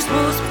all these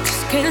rules, we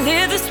just can't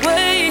live this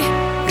way.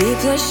 Me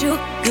plus you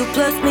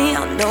plus me, I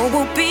know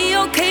we'll be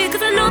okay.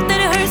 Cause I know that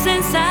it hurts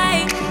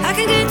inside. I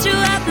can get you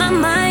out my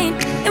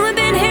mind, and we've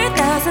been here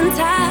 1,000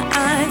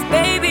 times,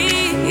 baby.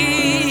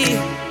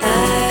 I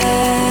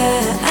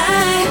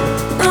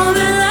know I'm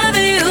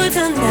loving you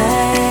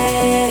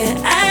tonight.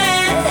 I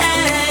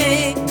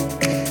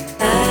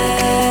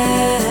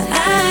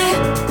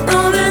know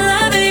I'm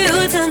loving you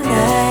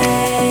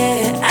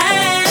tonight.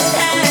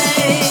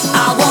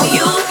 I want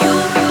you.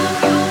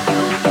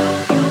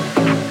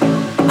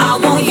 I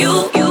want you.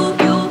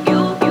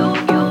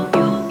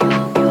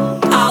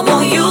 I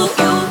want you.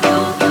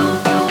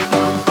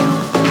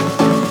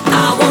 I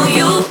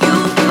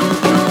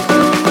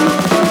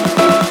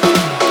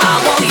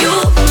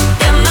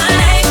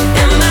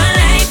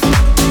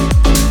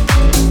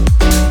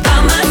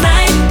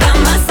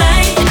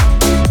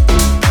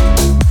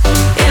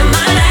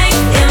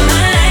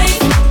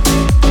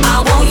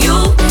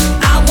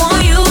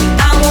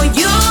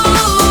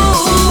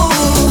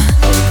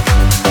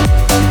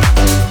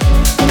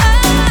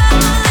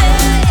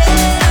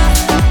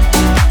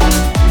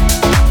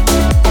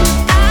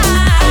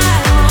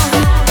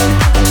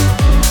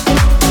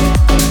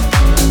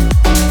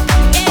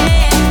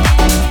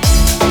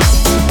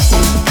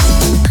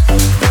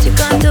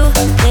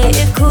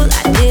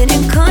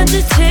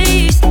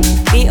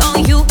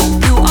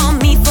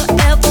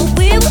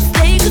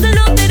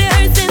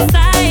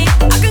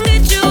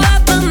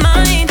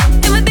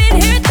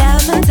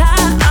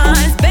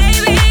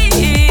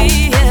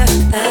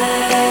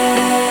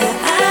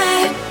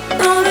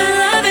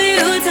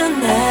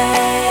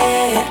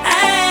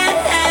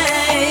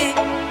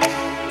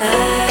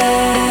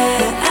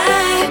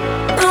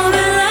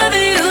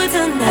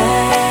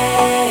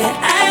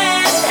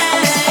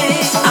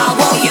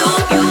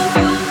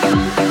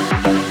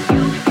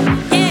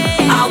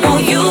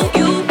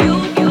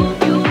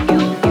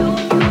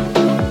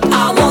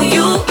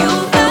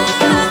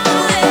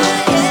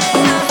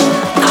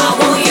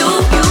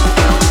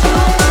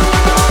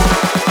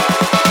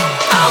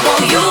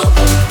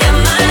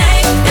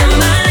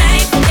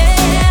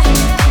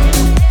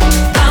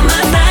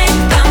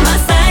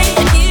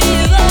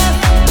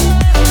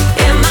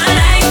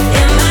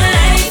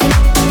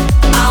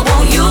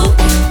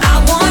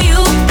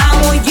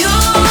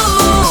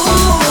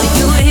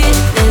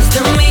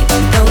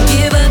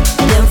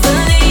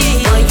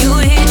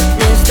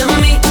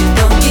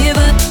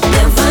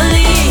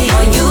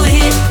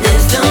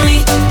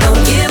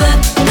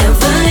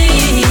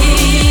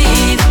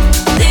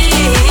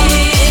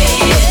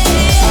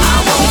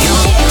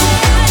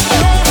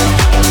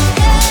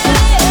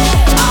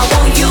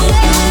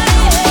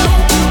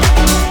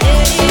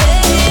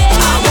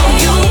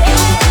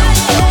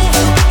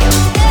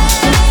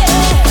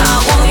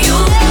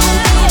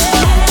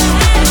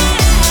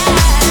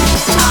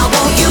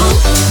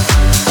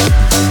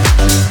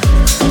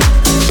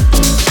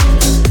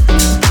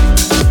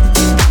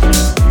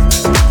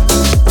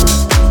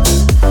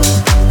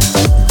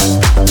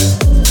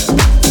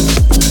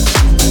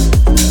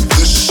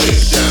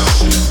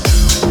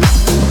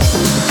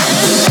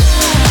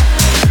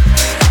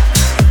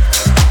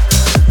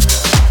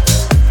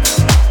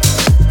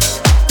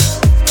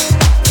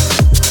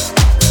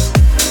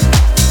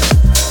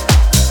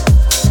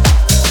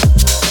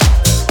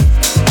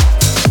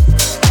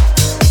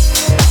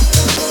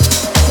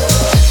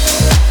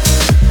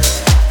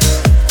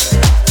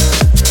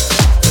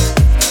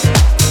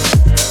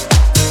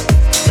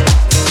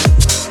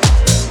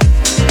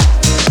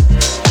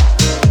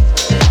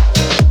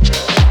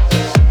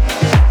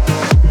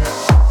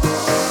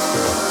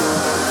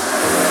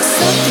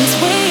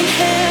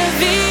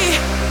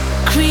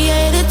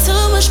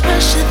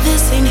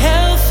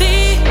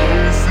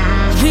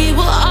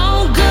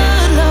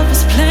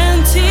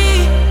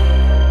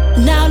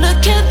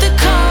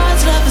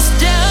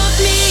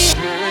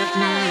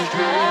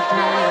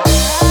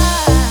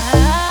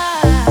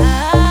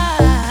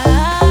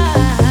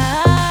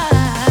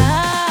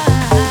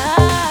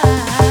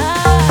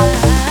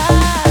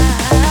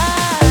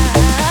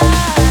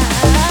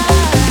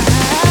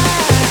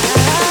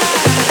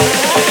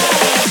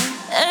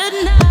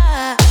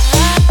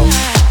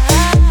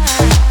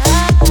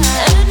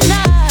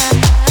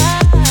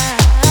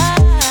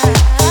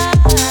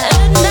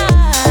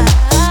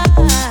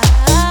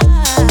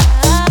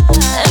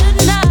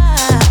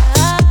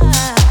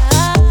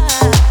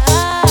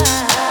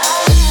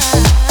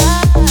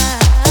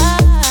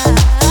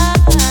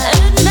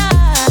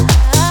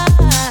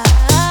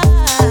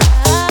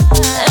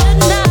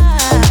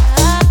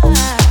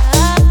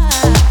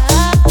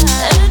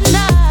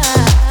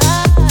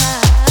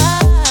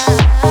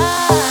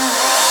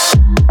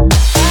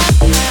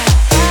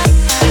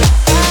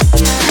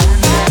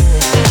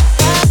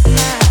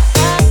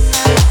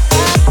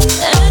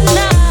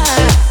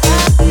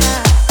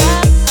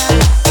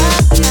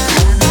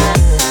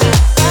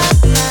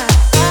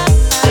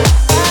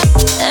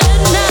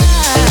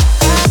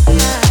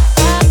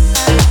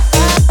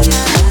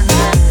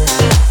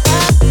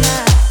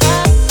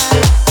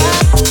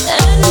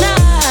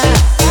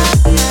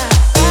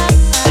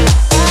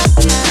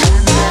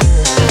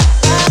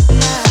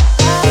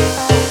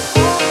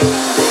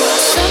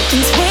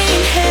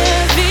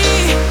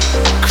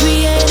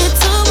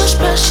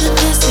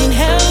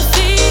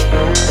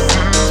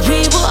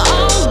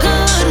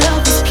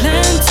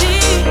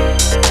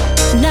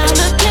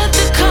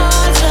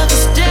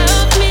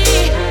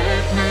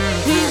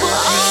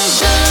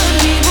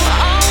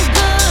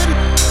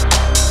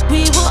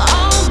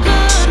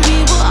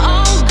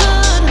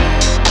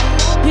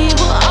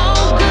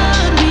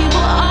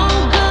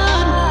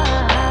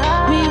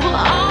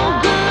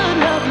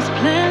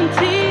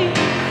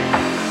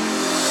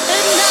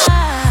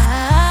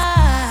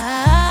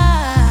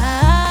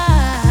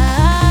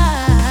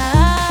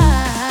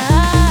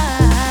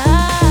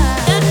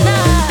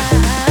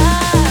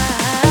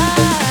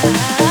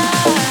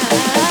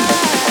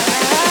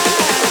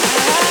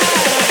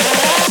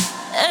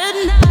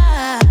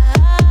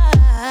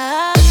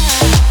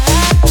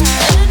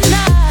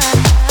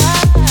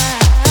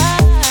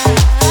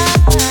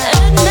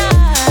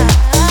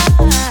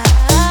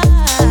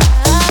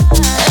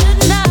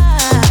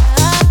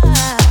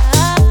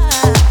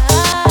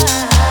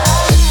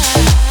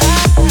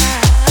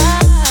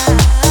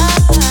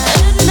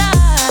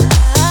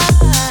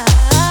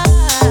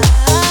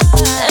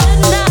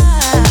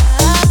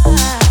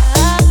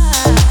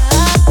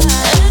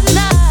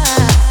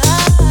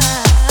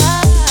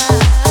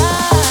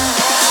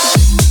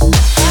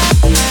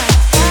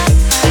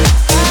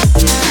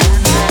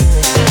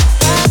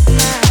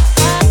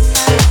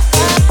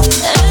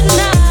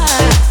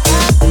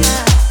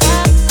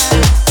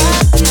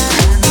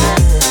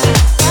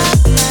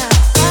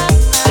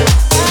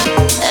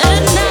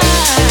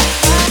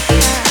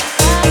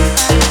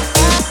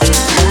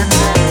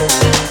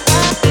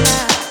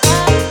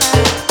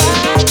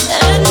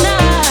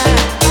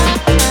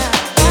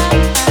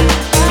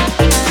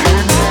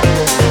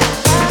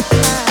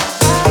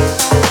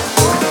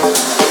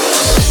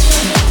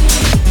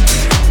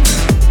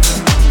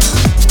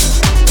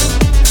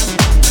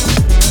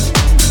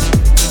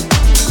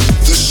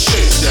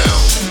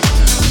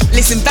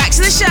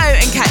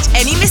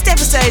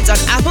downloads on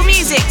Apple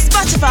Music,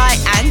 Spotify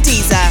and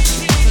Deezer.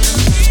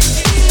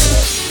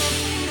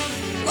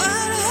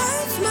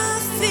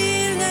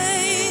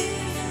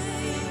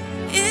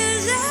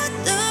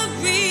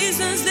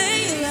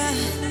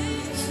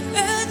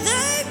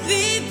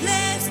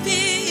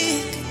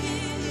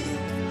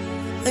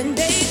 And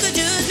they could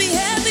just be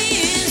happy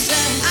inside.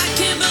 I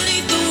can't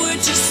believe the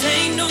words you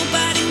say.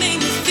 Nobody made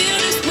me feel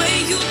this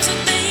way. You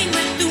took the aim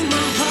right through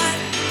my heart,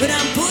 but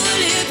I'm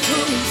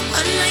bulletproof.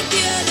 Unlike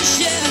the other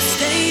shit, I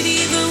stayed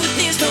even when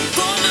things don't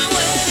go my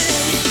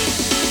way.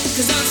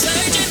 'Cause I'm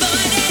searching for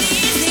that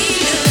easy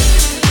love.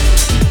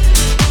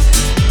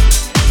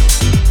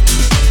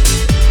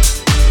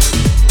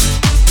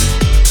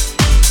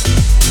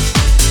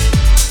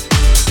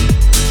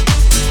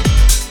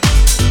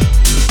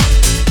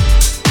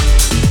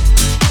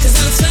 'Cause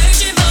I'm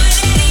searching for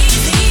that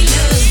easy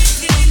love.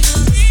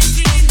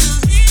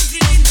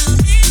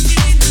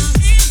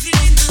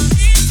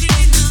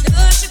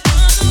 Love should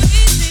come so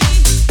easy.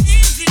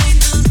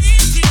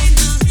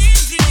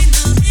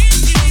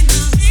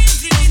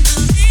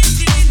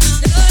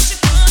 Love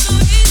should come so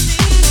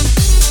easy.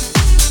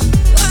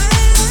 Why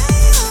lay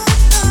your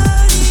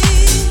body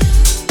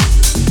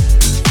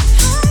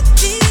hide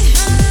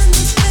behind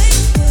this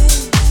fake wall?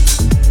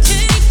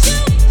 Can't you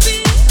be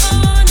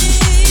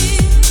honest?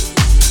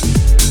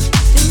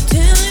 And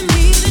telling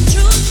me the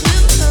truth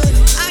will hurt.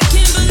 I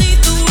can't believe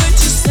the words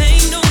you say.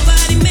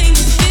 Nobody made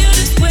me feel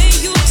this way.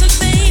 You took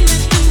the aim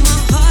right through my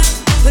heart,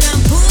 but I'm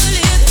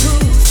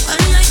bulletproof.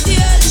 Unlike the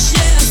other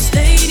shit, I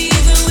stayed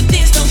even when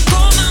things don't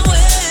go my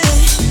way.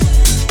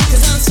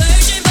 'Cause I'm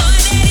searching for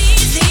that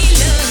easy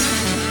love.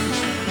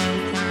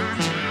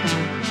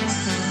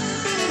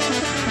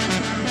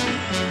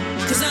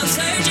 'Cause I'm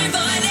searching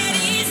for that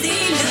easy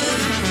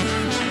love.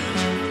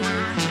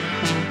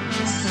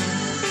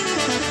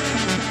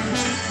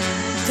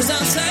 'Cause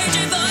I'm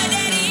searching for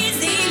that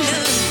easy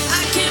love.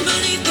 I can't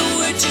believe the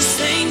words you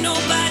say.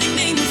 Nobody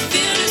made me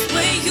feel this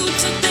way. You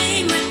took the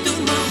aim right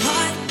through my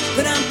heart,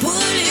 but I'm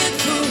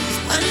bulletproof.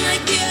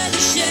 Unlike the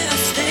other shit, I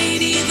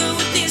stayed even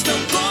when things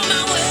don't go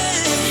my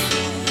way.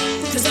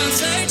 'Cause I'm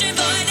searching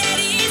for that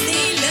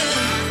easy love.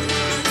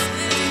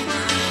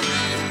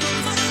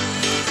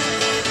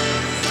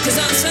 'Cause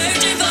I'm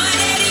searching for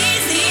that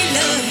easy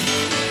love.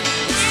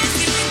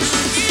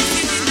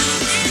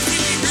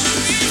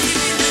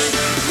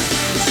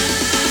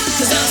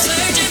 'Cause I'm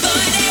searching for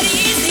that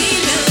easy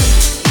love.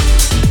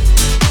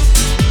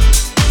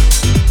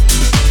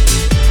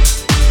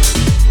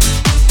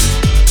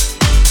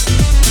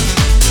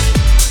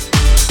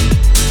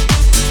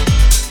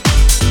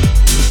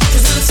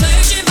 'Cause I'm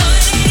searching for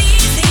that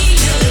easy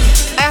love.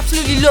 I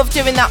absolutely love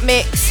doing that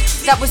mix.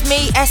 That was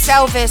me,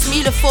 ESSEL vs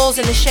Mila Falls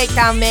in the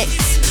Shakedown mix.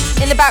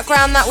 In the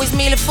background, that was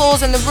Mila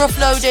Falls and the Ruff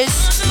Loaders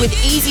with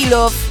Easy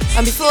Love.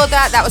 And before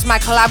that, that was my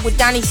collab with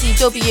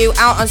DaniCW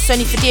out on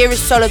Sonny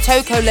Fadira's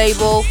Solotoko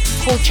label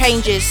called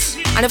Changes.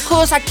 And of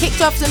course, I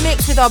kicked off the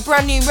mix with our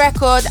brand new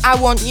record, I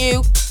Want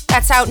You.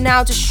 That's out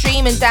now to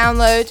stream and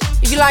download.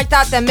 If you like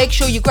that, then make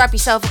sure you grab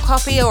yourself a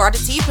copy or add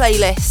it to your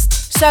playlist.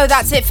 So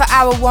that's it for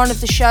hour one of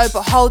the show,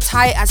 but hold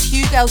tight as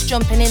HUGEL's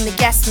jumping in the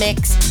guest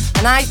mix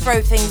and I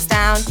throw things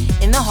down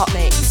in the hot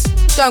mix.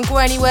 Don't go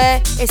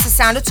anywhere, it's the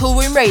sound of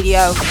Toolroom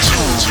Radio.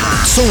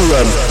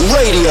 Toolroom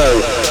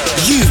Radio.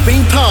 You've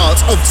been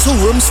part of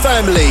Toolroom's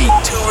family.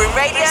 Toolroom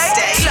Radio,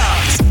 stay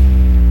locked.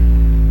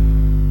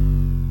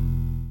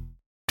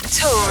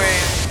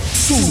 Toolroom.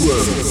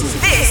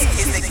 This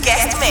is the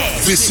guest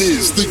mix. This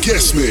is the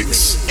guest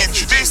mix.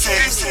 Introducing.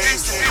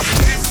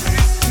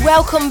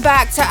 Welcome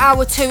back to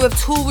hour two of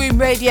Toolroom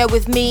Radio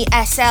with me,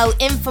 ESSEL,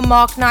 in for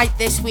Mark Knight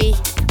this week.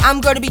 I'm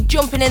going to be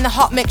jumping in the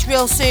hot mix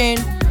real soon.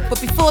 But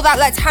before that,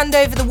 let's hand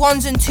over the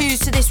ones and twos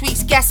to this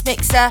week's guest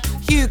mixer,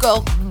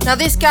 HUGEL. Now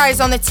this guy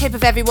is on the tip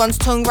of everyone's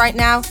tongue right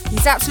now.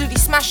 He's absolutely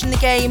smashing the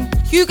game.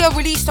 HUGEL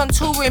released on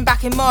Toolroom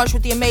back in March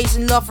with the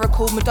amazing Lover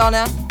called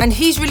Madonna. And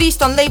he's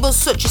released on labels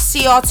such as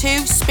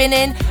CR2,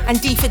 Spinnin' and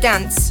D for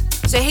Dance.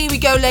 So here we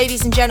go,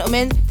 ladies and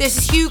gentlemen. This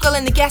is HUGEL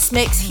in the guest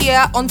mix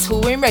here on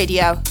Toolroom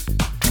Radio.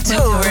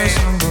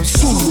 Toolroom.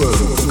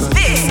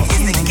 This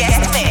is the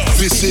guest mix.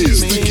 This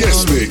is the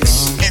guest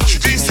mix.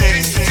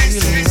 Introducing.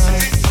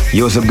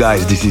 Yo, what's up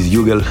guys, this is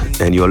HUGEL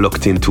and you're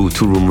locked into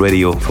Toolroom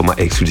Radio for my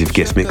exclusive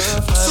guest mix.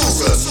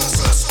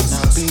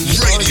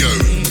 Radio.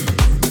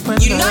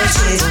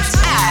 United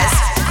as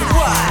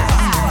one.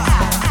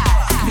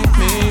 Keep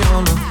me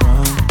on the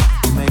run,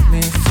 make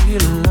me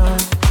feel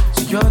alive.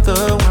 So you're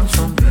the one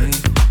for me,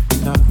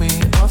 knock me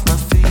off my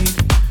feet.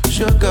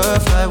 Sugar,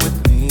 fly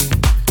with me,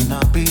 and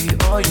I'll be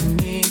all you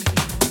need.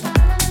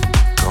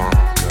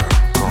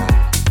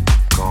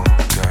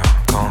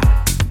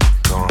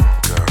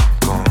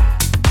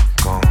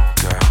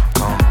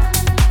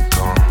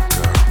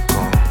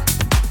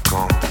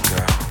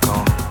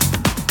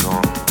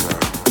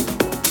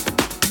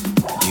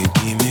 You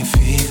give me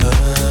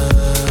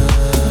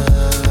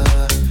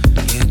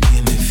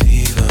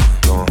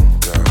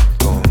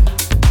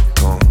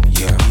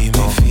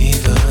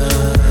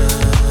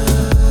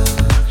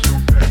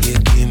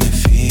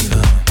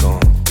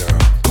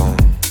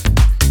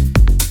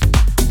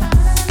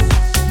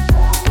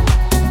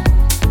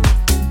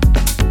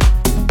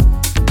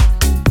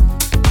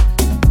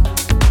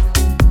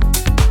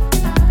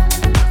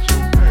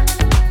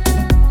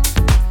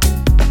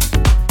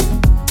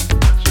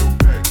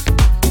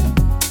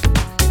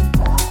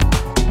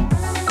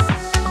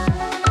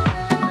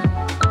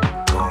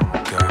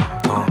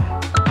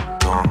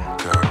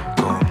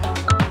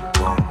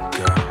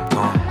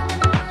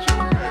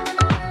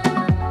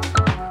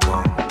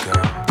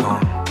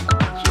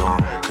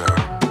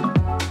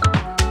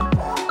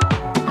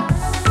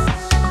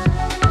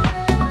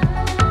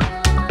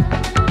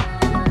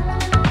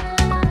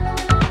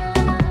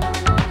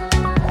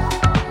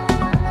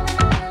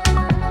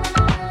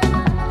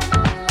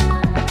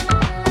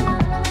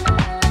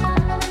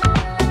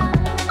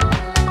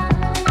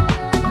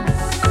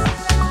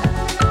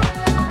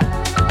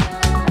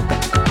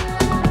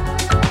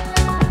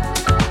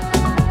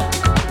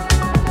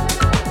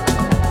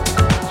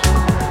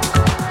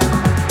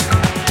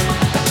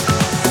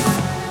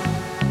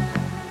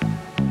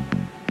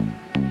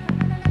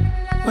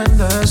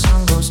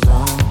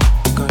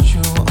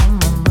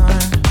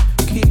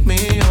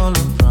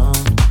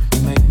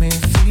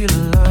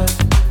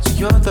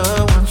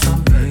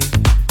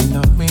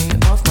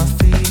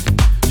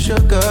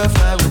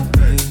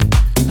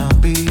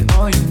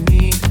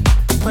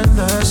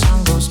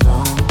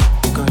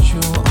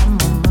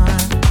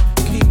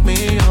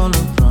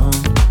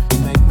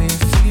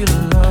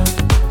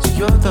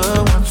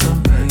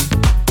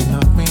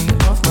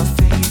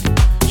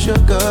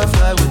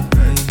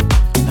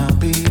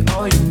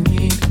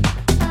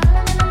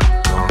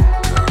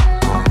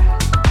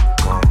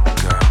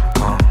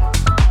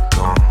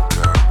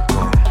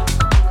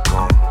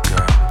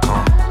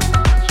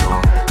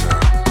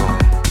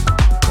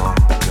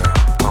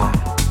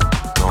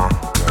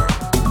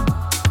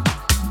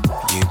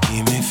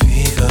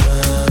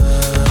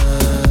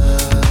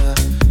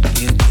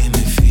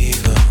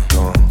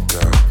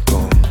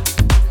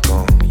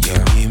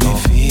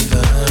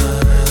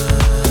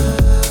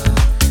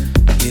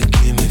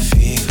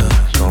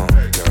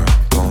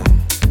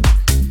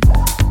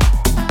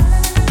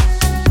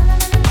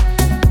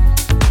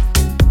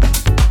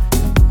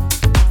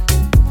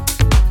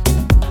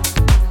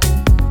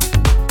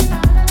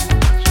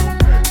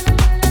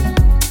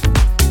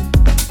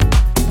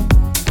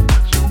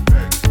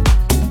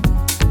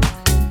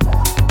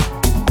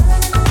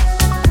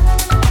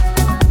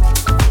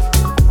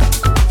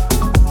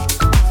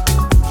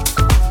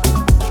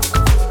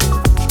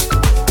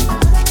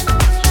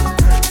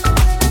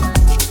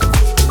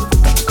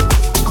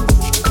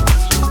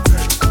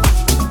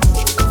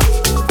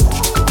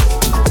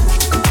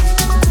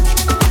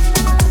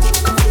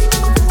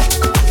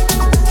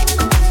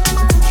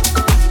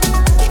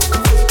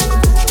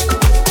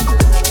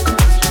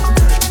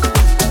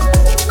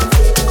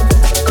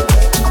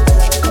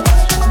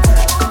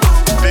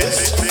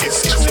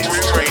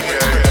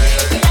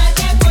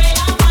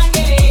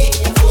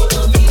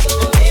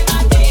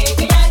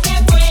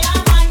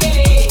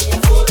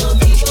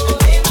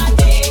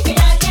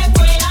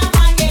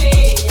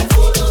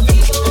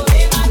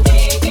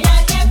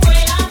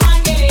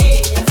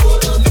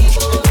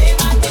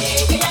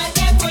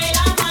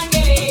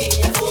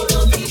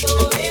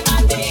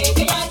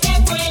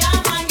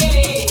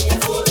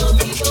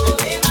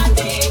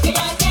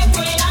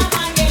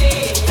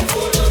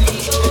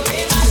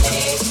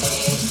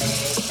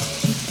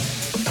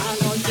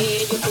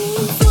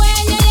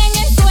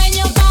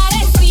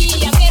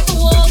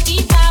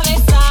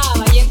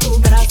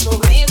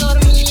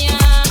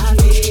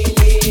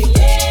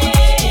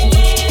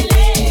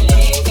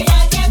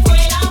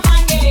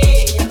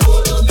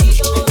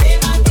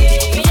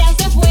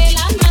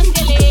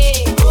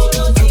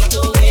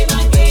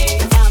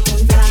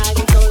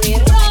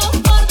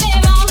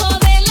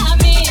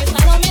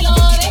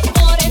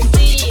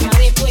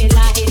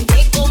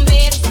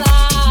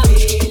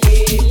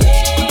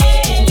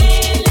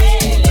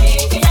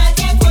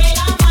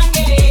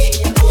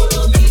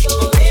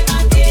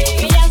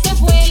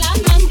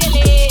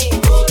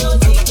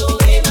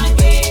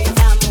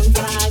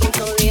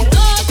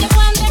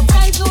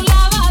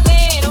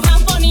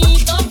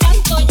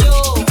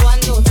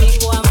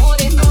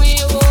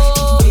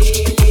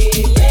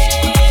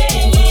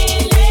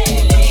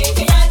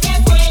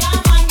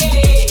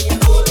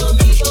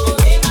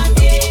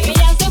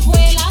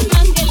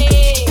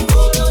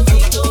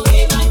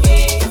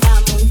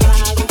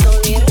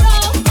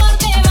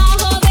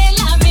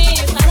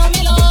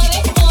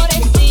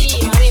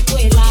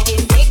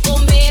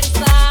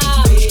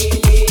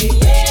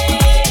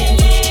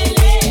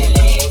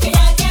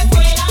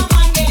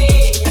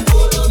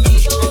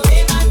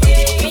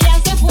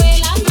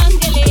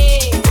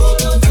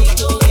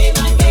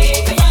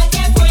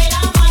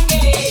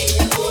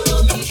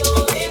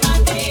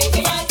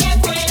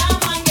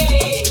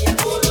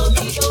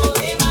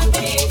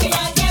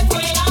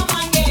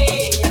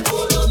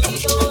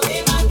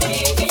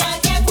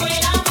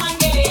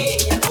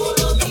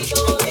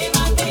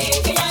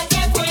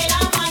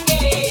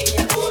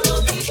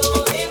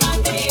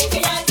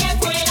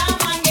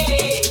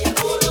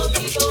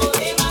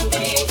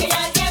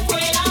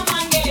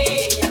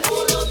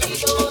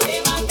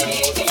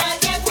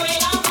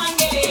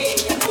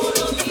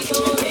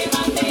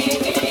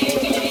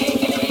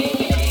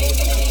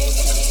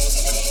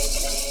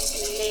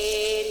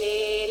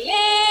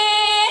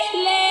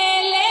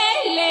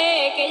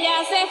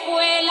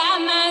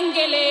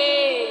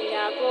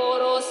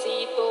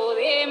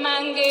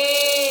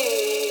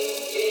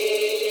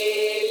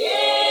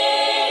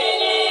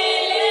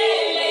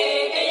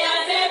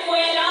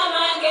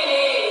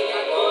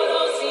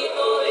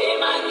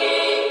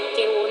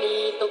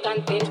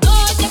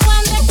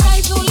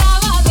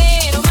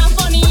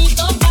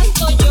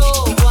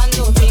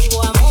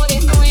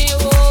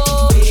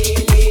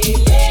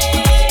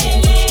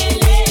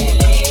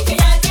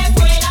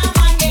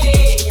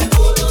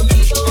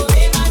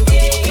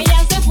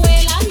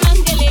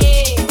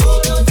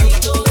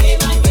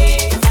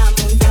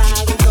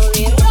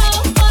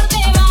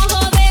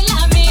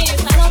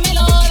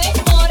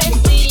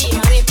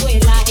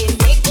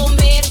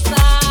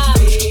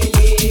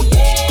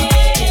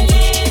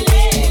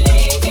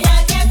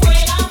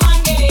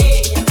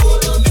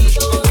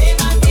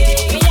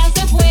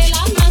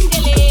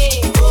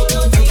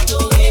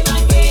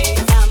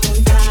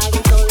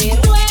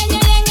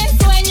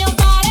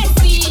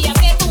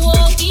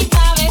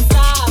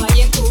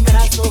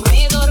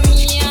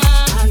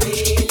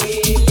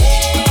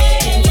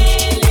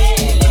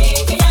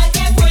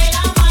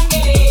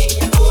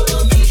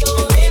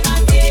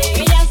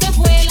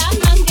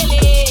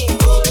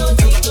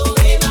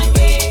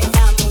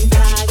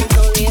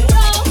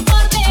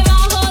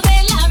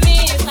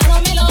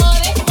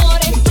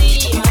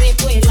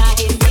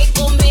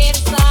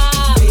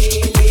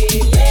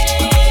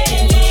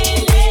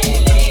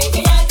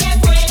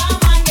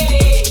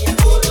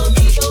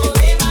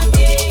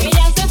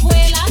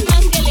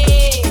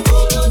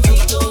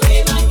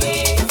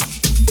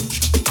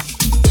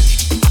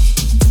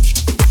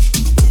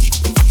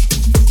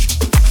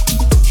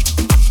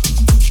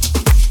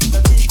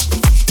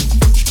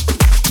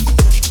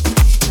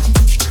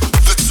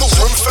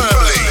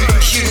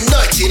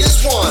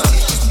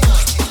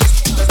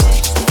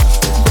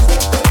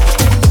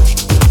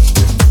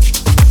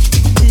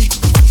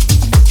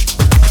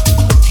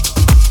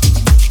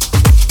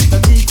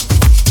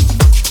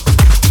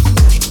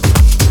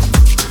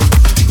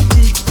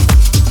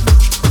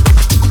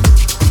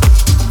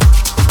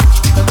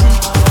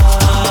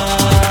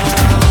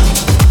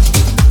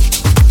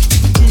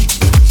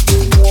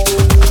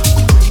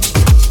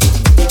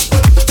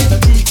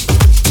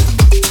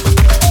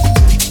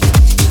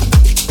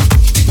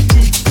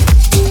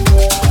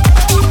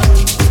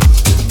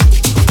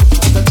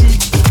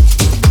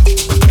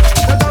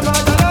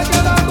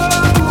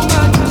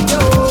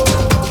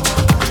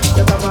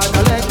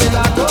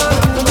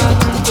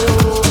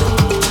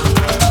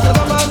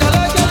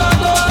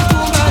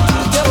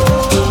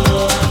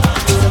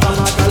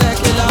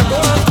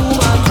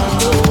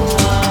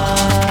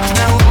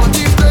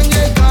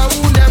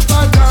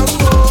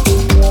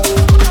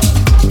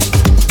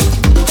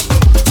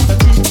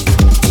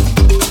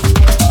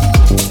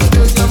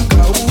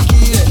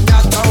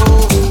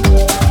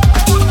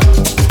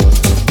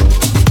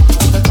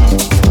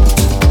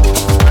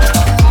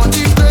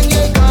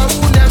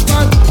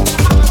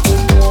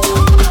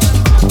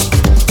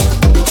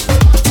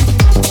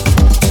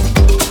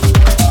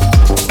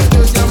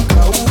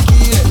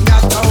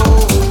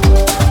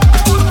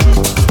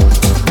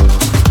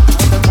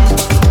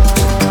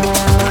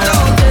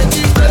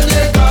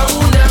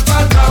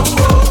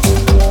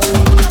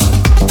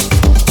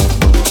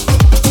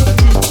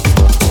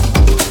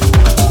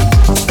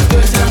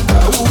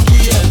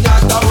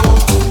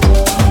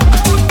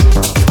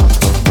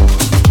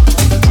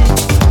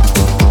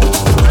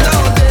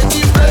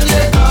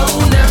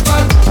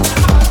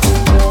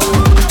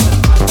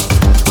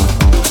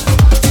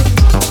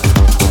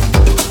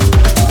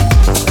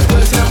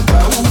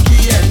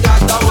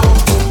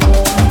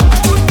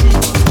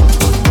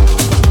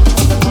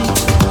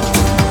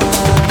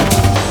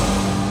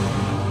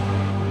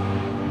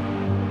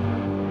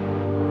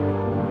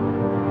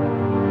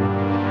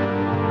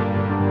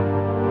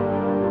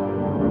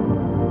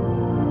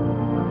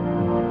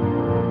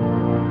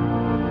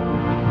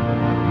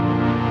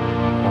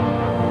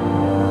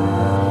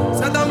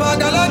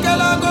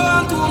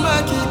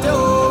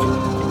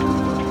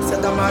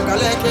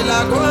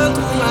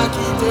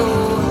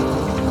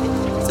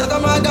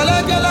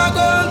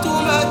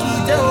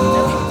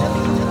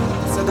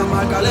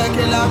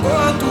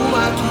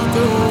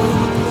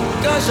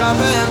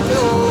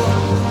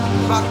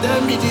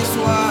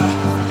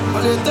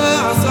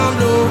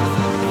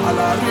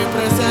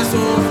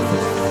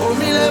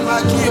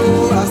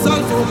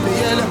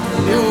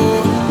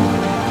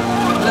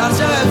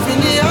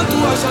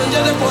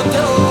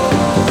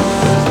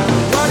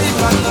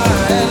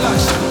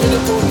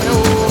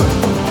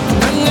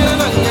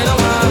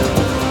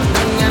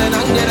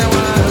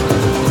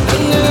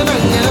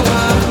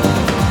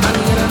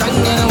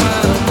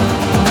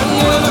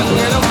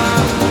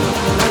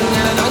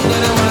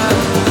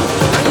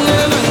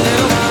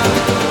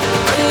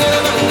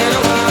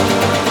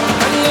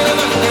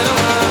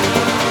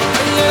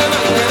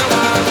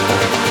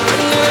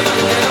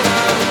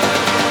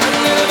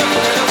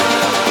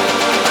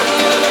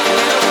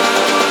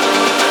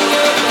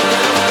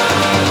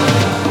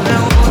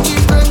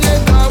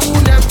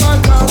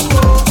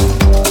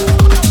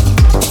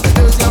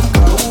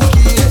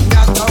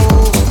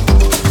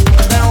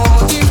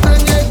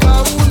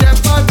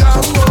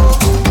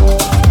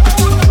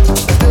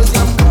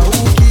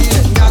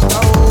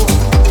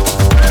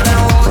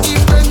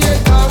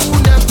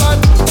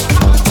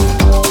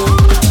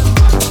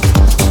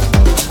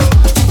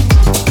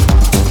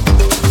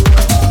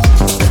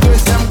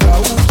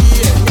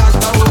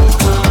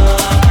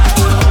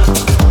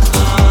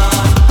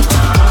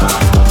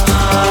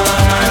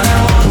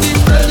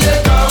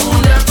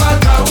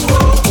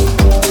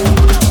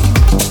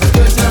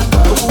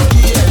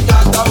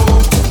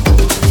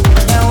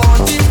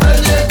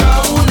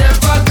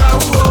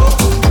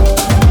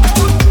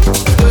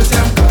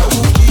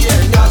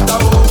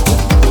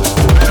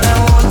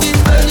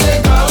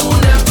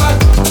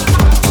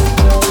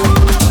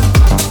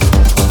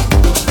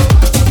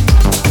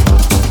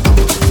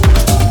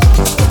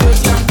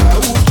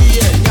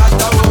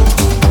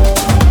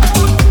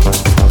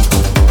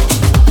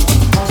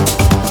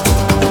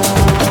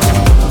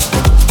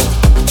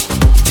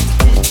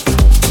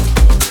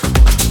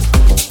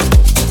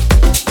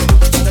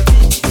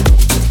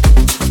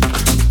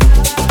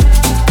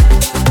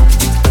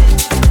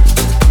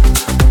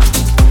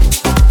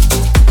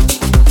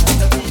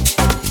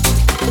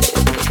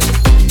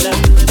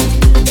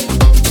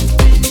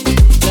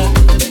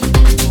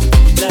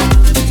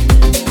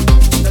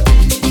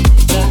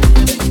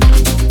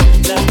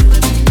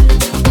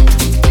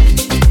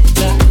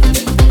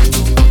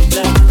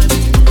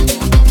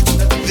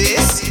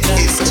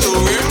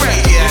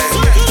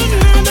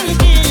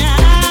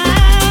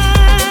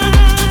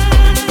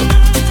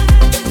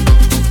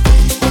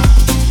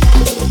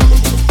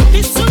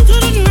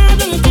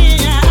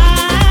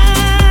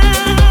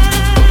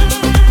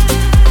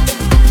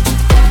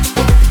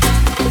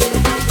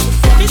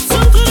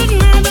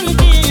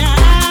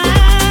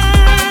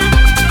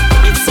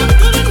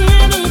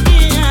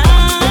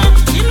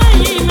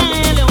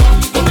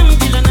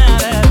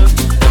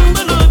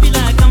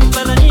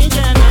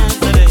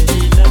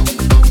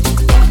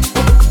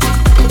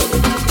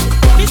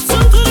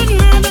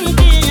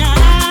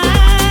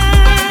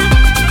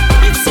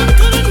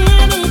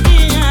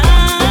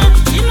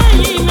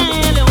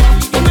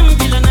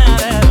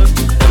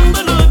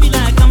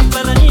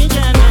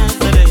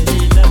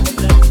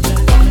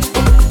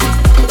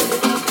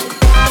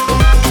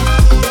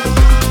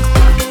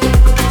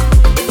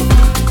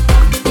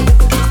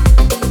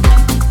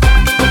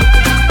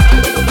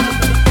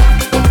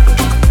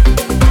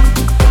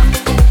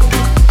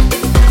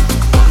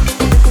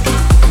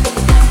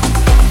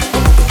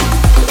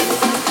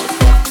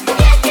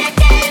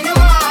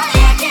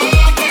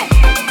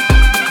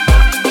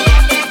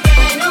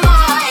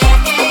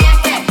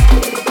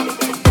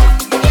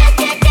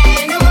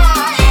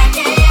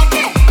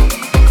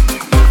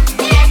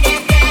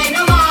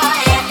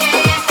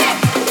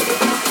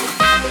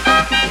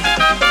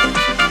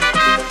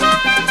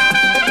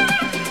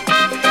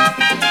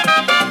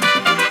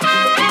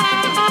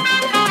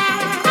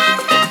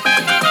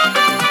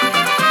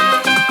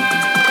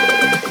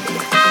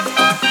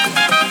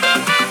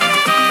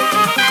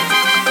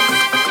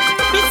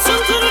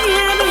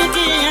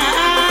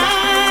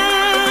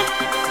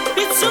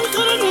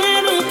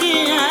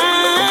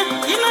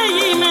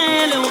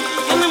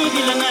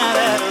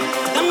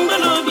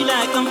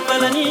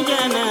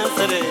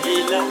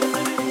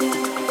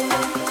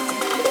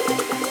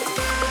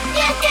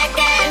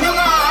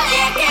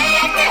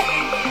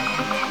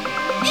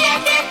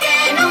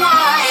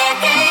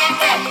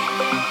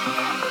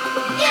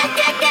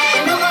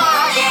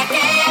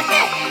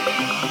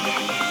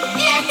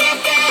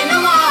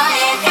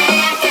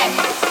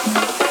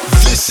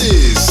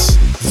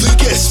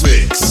Guest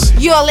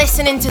Mix. You're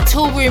listening to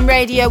Toolroom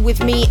Radio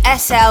with me,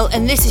 ESSEL,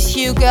 and this is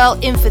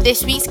HUGEL in for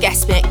this week's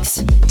Guest Mix.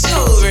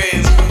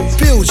 Toolroom.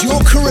 Build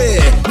your career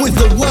with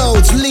the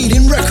world's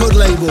leading record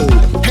label.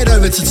 Head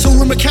over to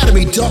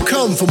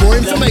toolroomacademy.com for more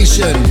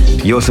information.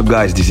 Yo, what's up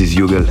guys, this is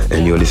HUGEL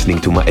and you're listening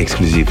to my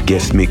exclusive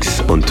guest mix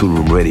on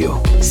Toolroom Radio.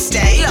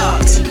 Stay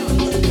locked.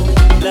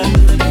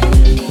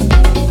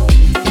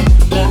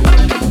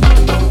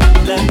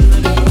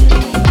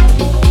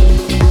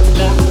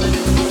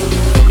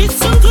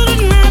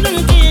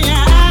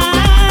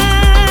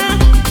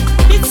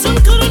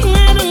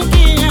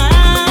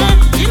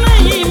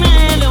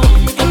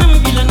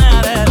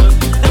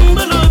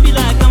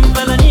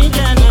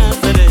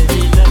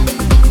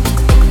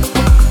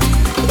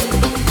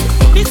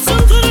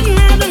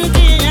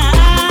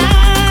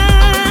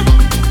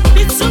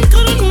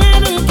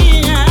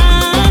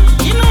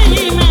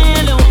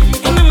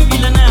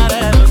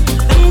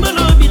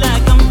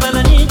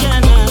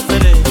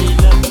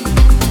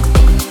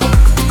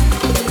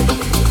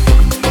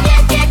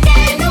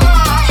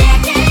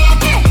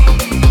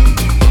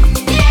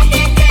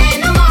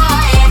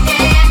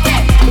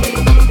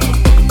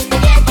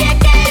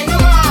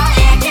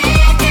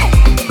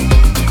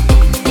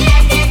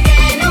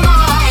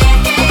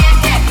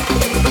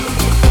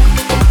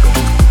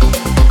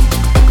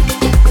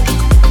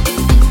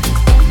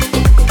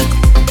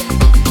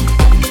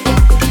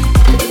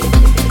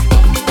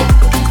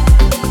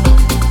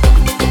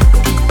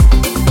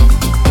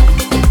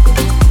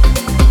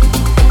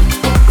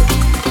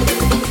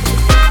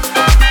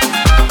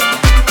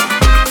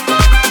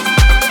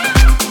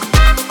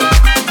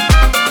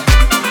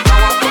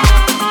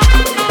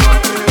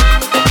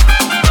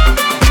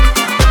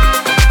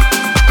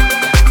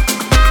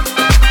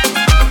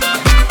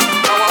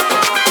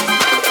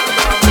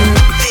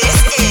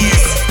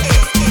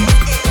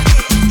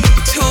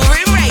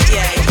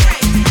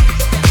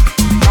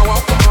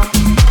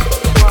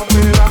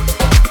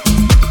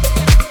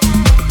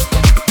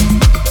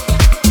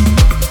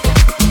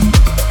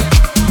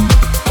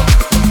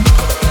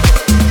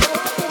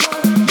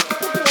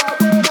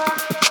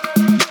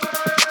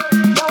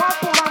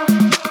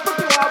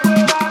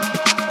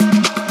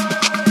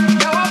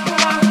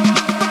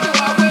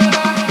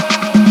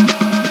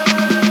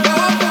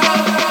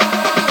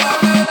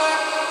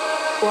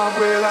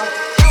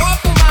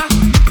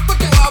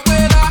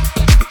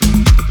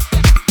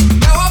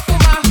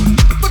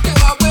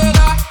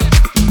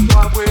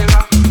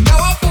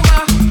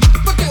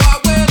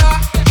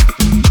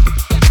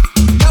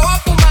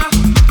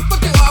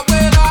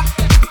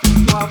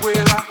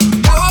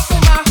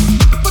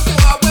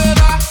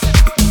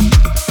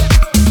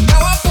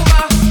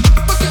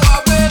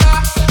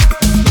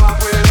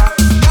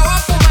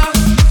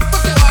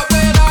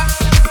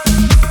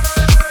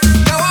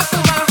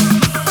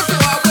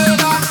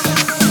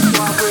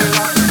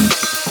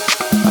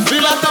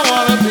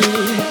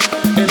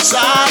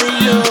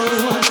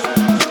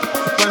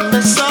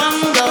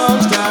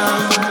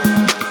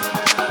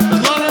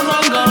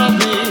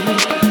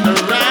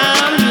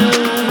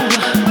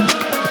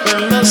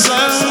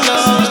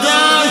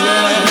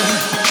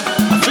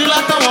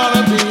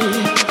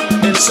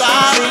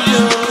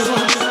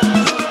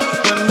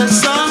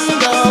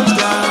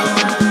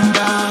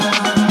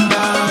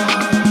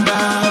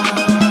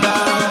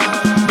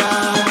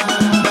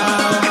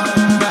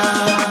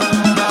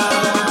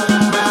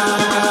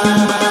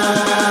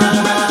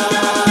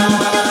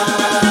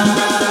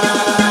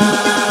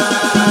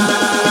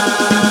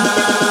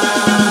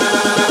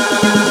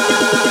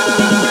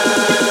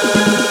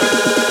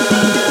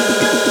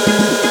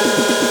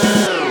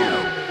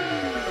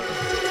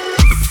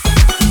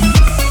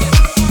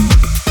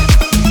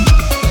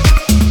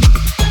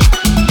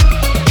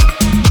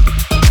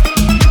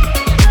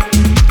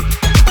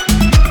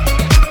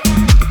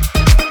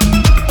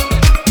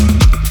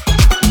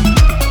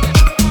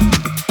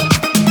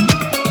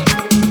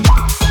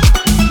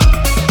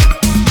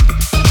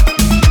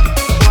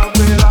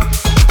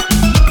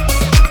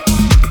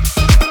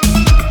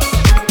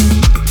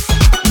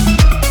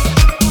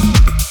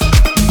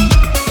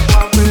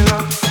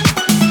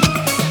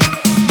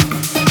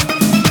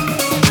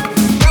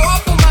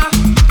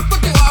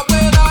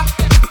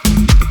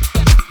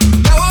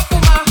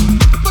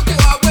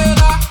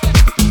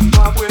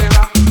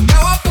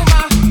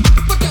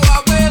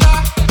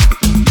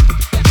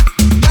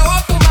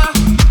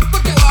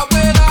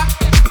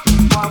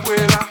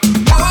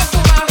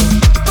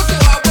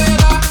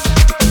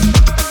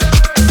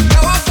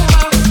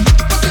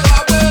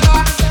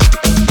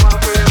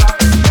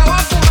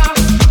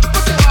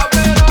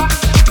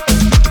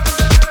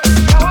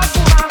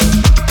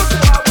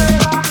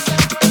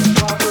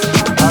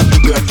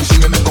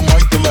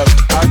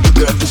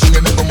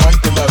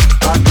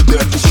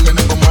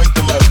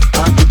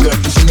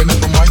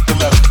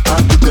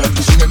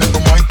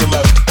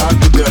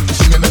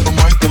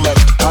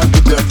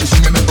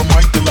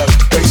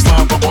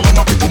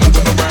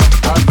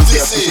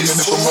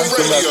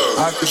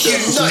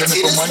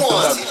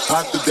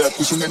 hot to death.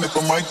 We swinging it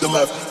from right to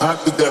left, hot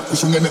to death. We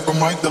swinging it from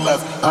right to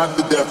left, hot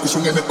to death. We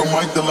swinging it from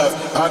right to left,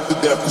 hot to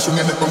death. We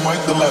swinging it from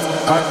right to left,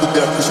 hot to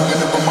death. We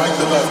swinging it from right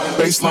to left.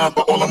 Baseline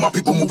for all of my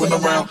people moving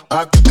around,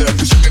 hot to death.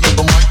 We swinging it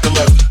from right to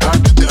left,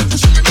 hot to death. We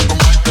swinging it from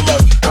right to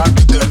left, hot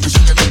to death. We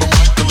swinging it from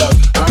right to left,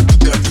 hot to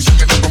death. We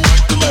swinging it from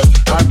right to left,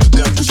 hot to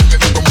death. We swinging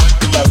it from right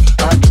to left,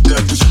 hot to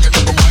death. We swinging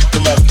it from right to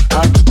left,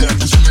 hot to death.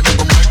 We swinging it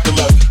from right to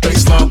left.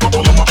 Baseline for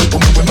all of my people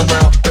moving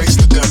around, base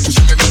to death. We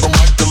swinging it from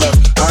right to left,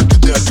 hot to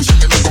death. We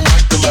swinging it from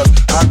right to left,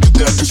 hot to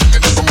death. We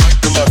swinging it from right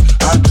to left,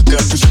 hot to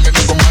death. We swinging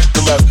it from right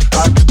to left,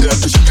 hot to death.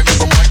 We swinging it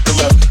from right to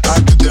left,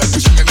 hot to death. We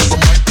swinging it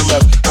from right to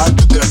left, hot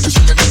to death. We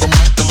swinging it from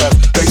right to left.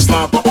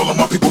 Baseline for all of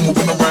my people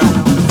moving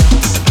around.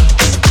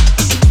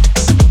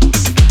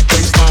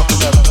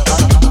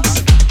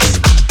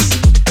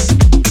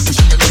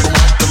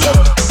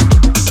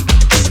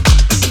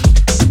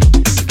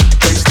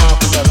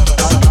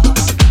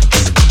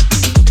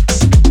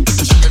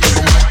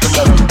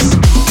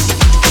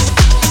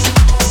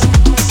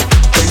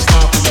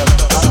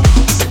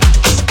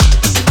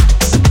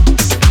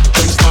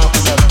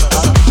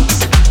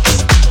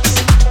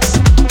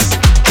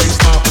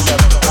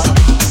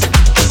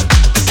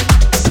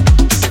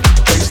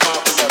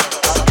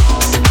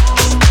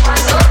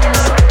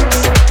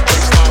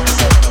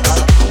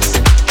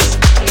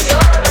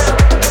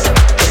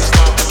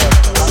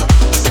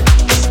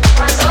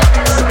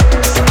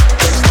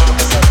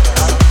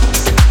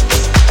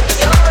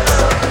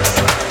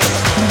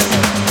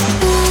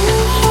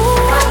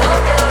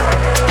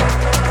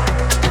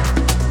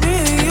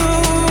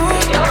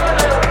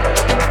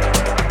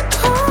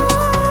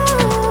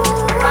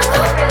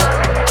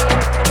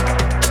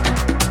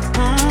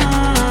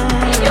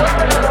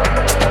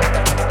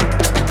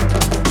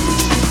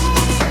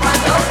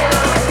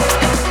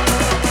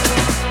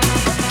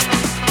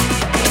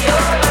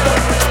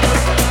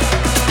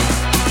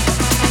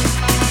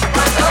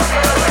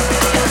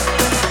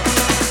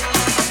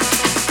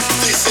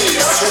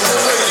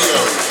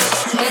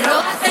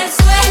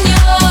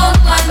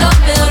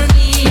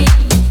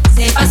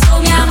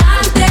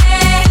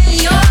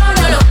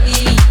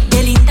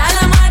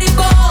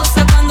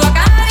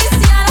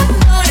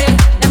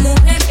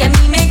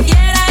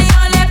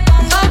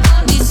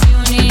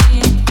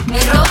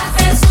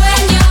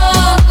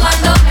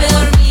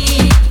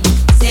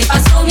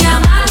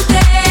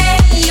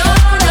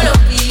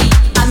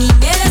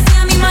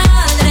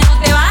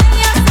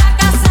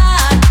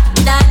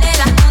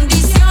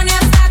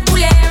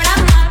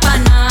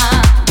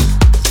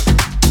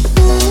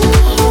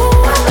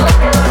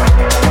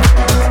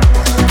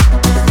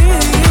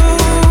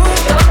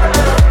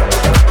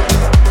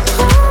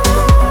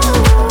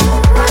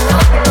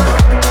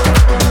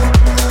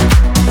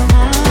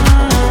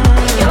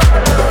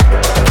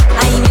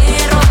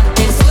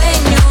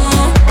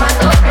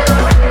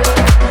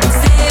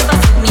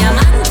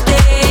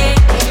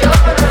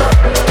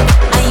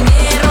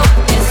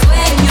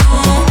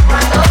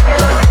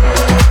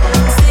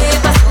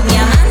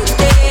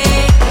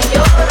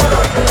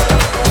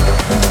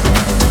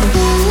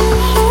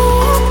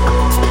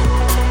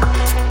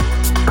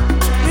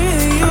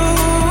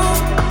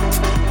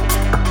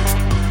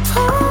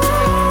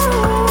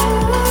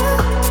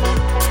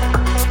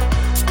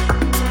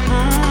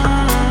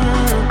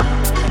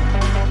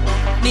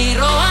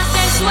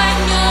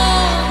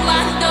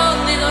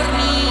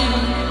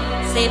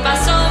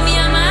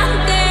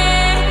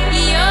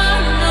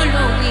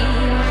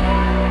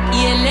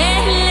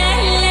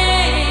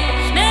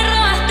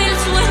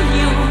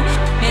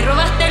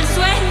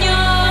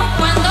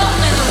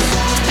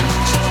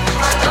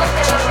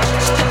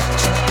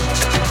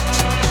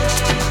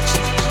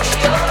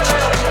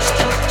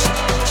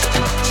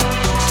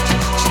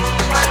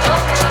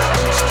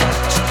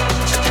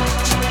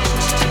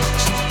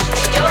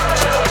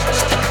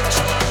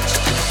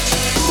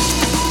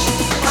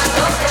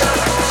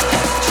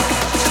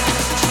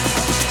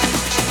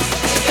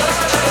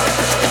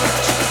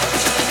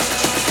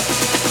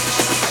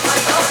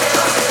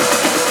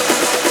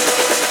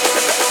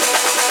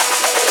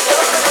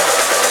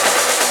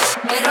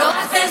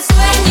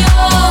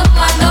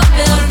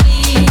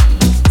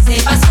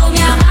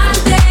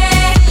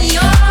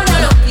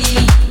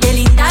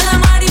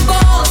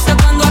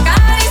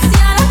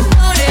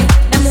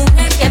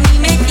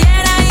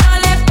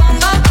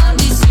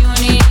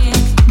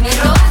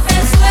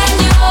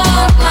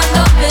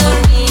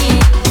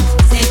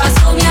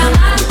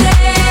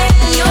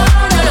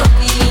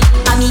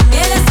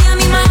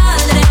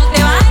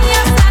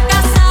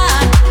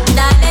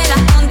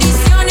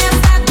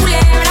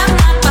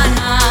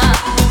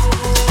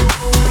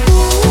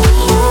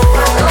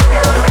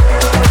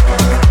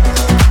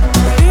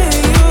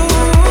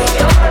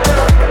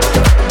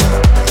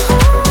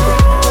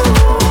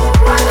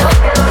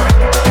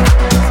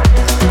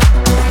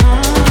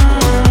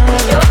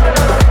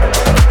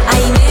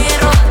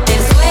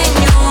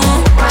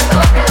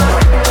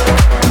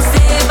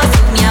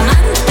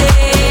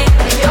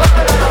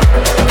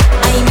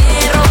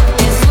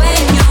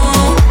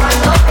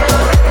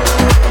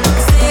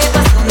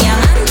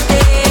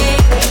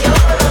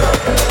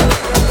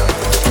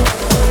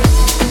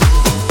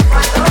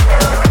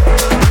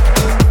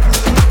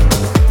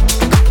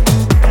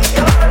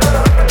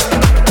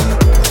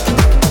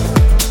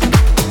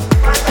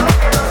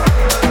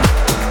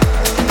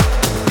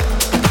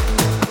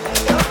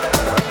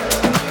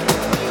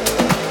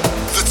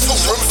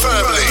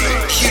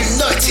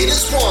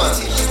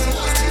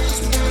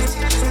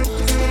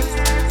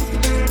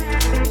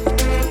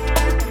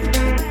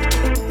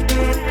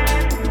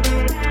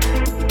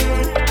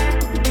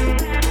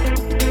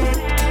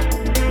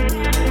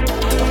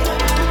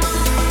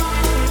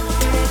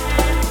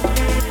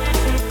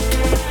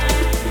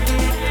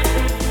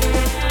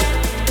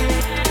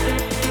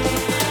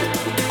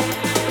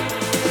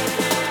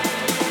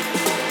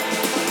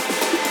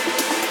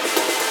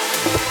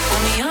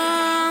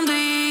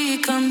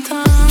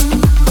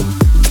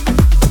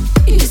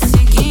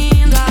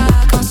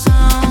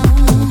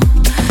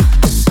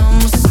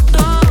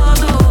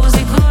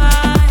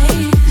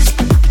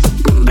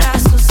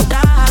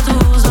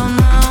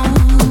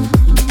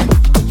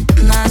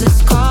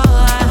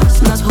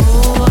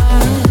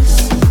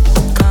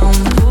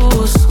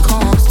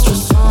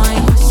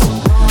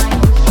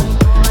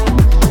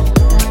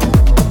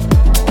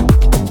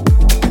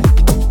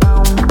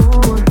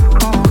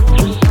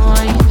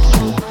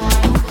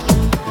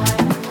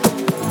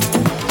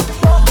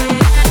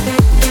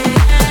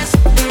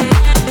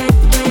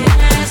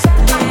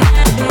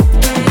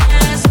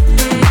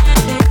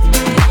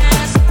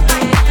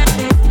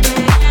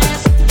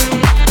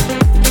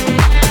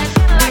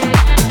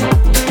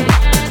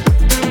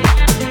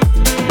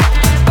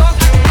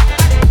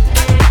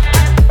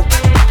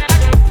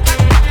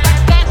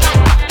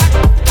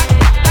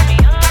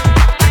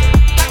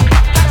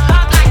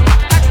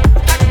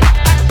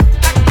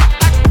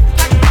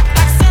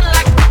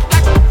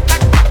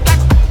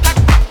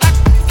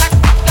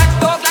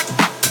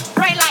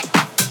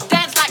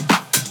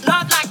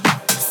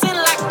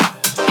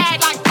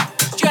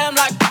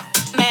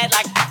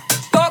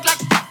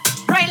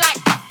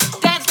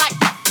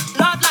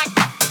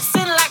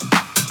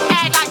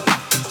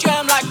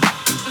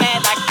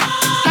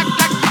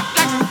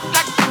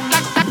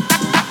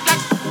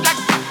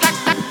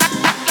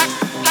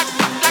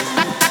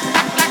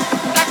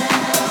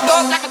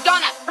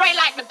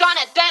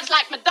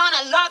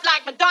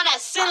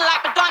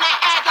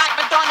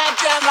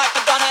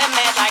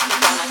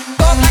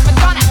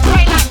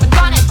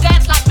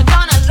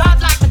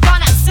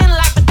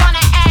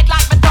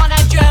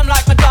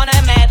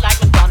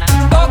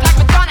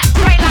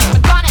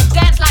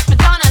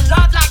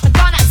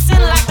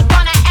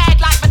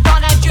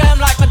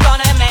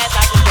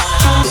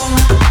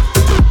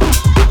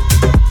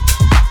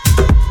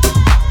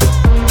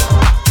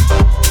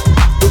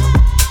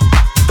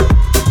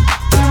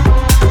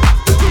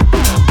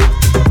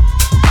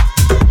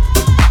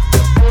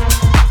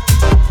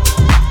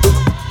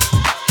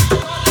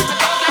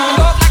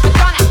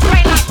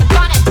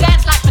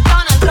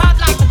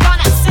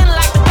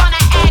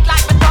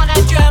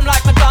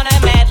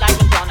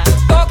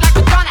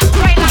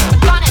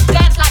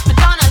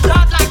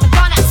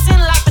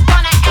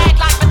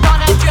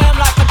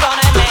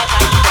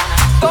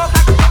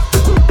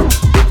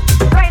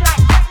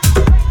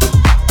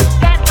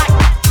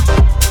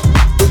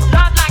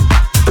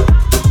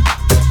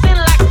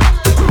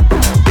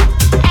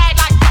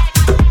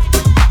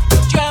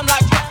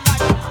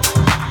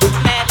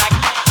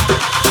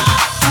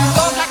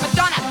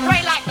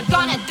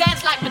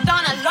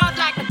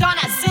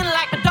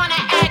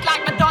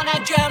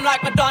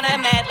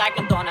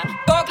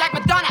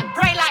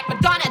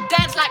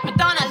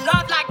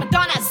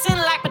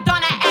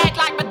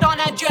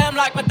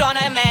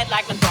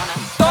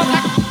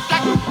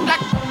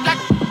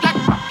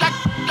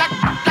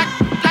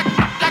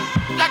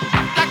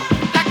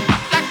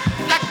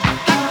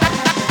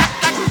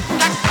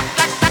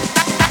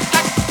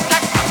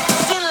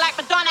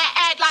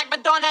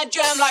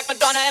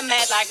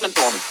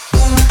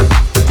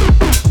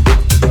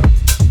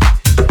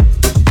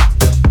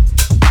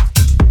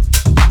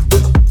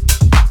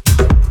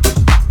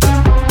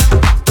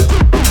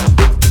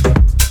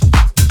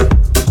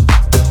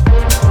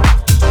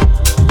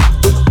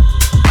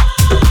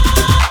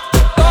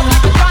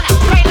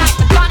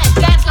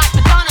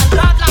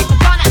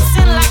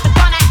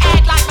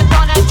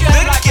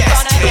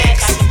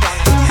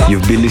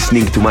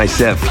 Listening to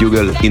myself,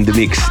 HUGEL, in the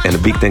mix, and a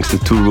big thanks to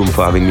Toolroom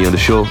for having me on the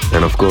show,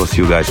 and of course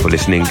you guys for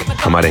listening.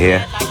 I'm out of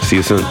here. See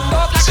you soon.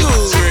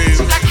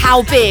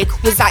 How big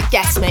was that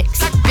guest mix?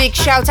 Big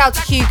shout out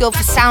to HUGEL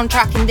for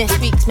soundtracking this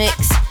week's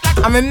mix.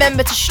 And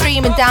remember to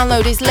stream and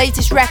download his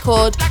latest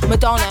record,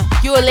 Madonna.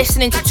 You are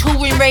listening to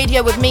Toolroom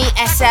Radio with me,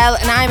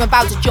 ESSEL, and I am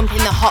about to jump in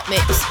the hot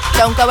mix.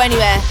 Don't go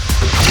anywhere.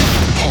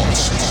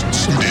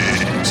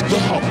 The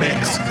hot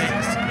mix.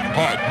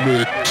 Hot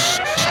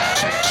mix.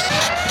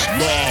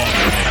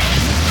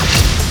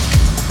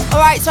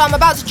 Alright, so I'm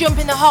about to jump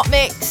in the hot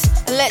mix,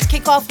 and let's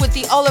kick off with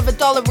the Oliver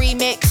Dollar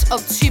remix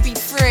of To Be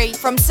Free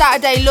from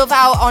Saturday Love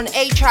Out on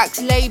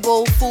A-Track's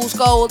label, Fool's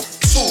Gold.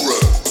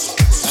 Toolroom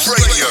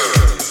Radio.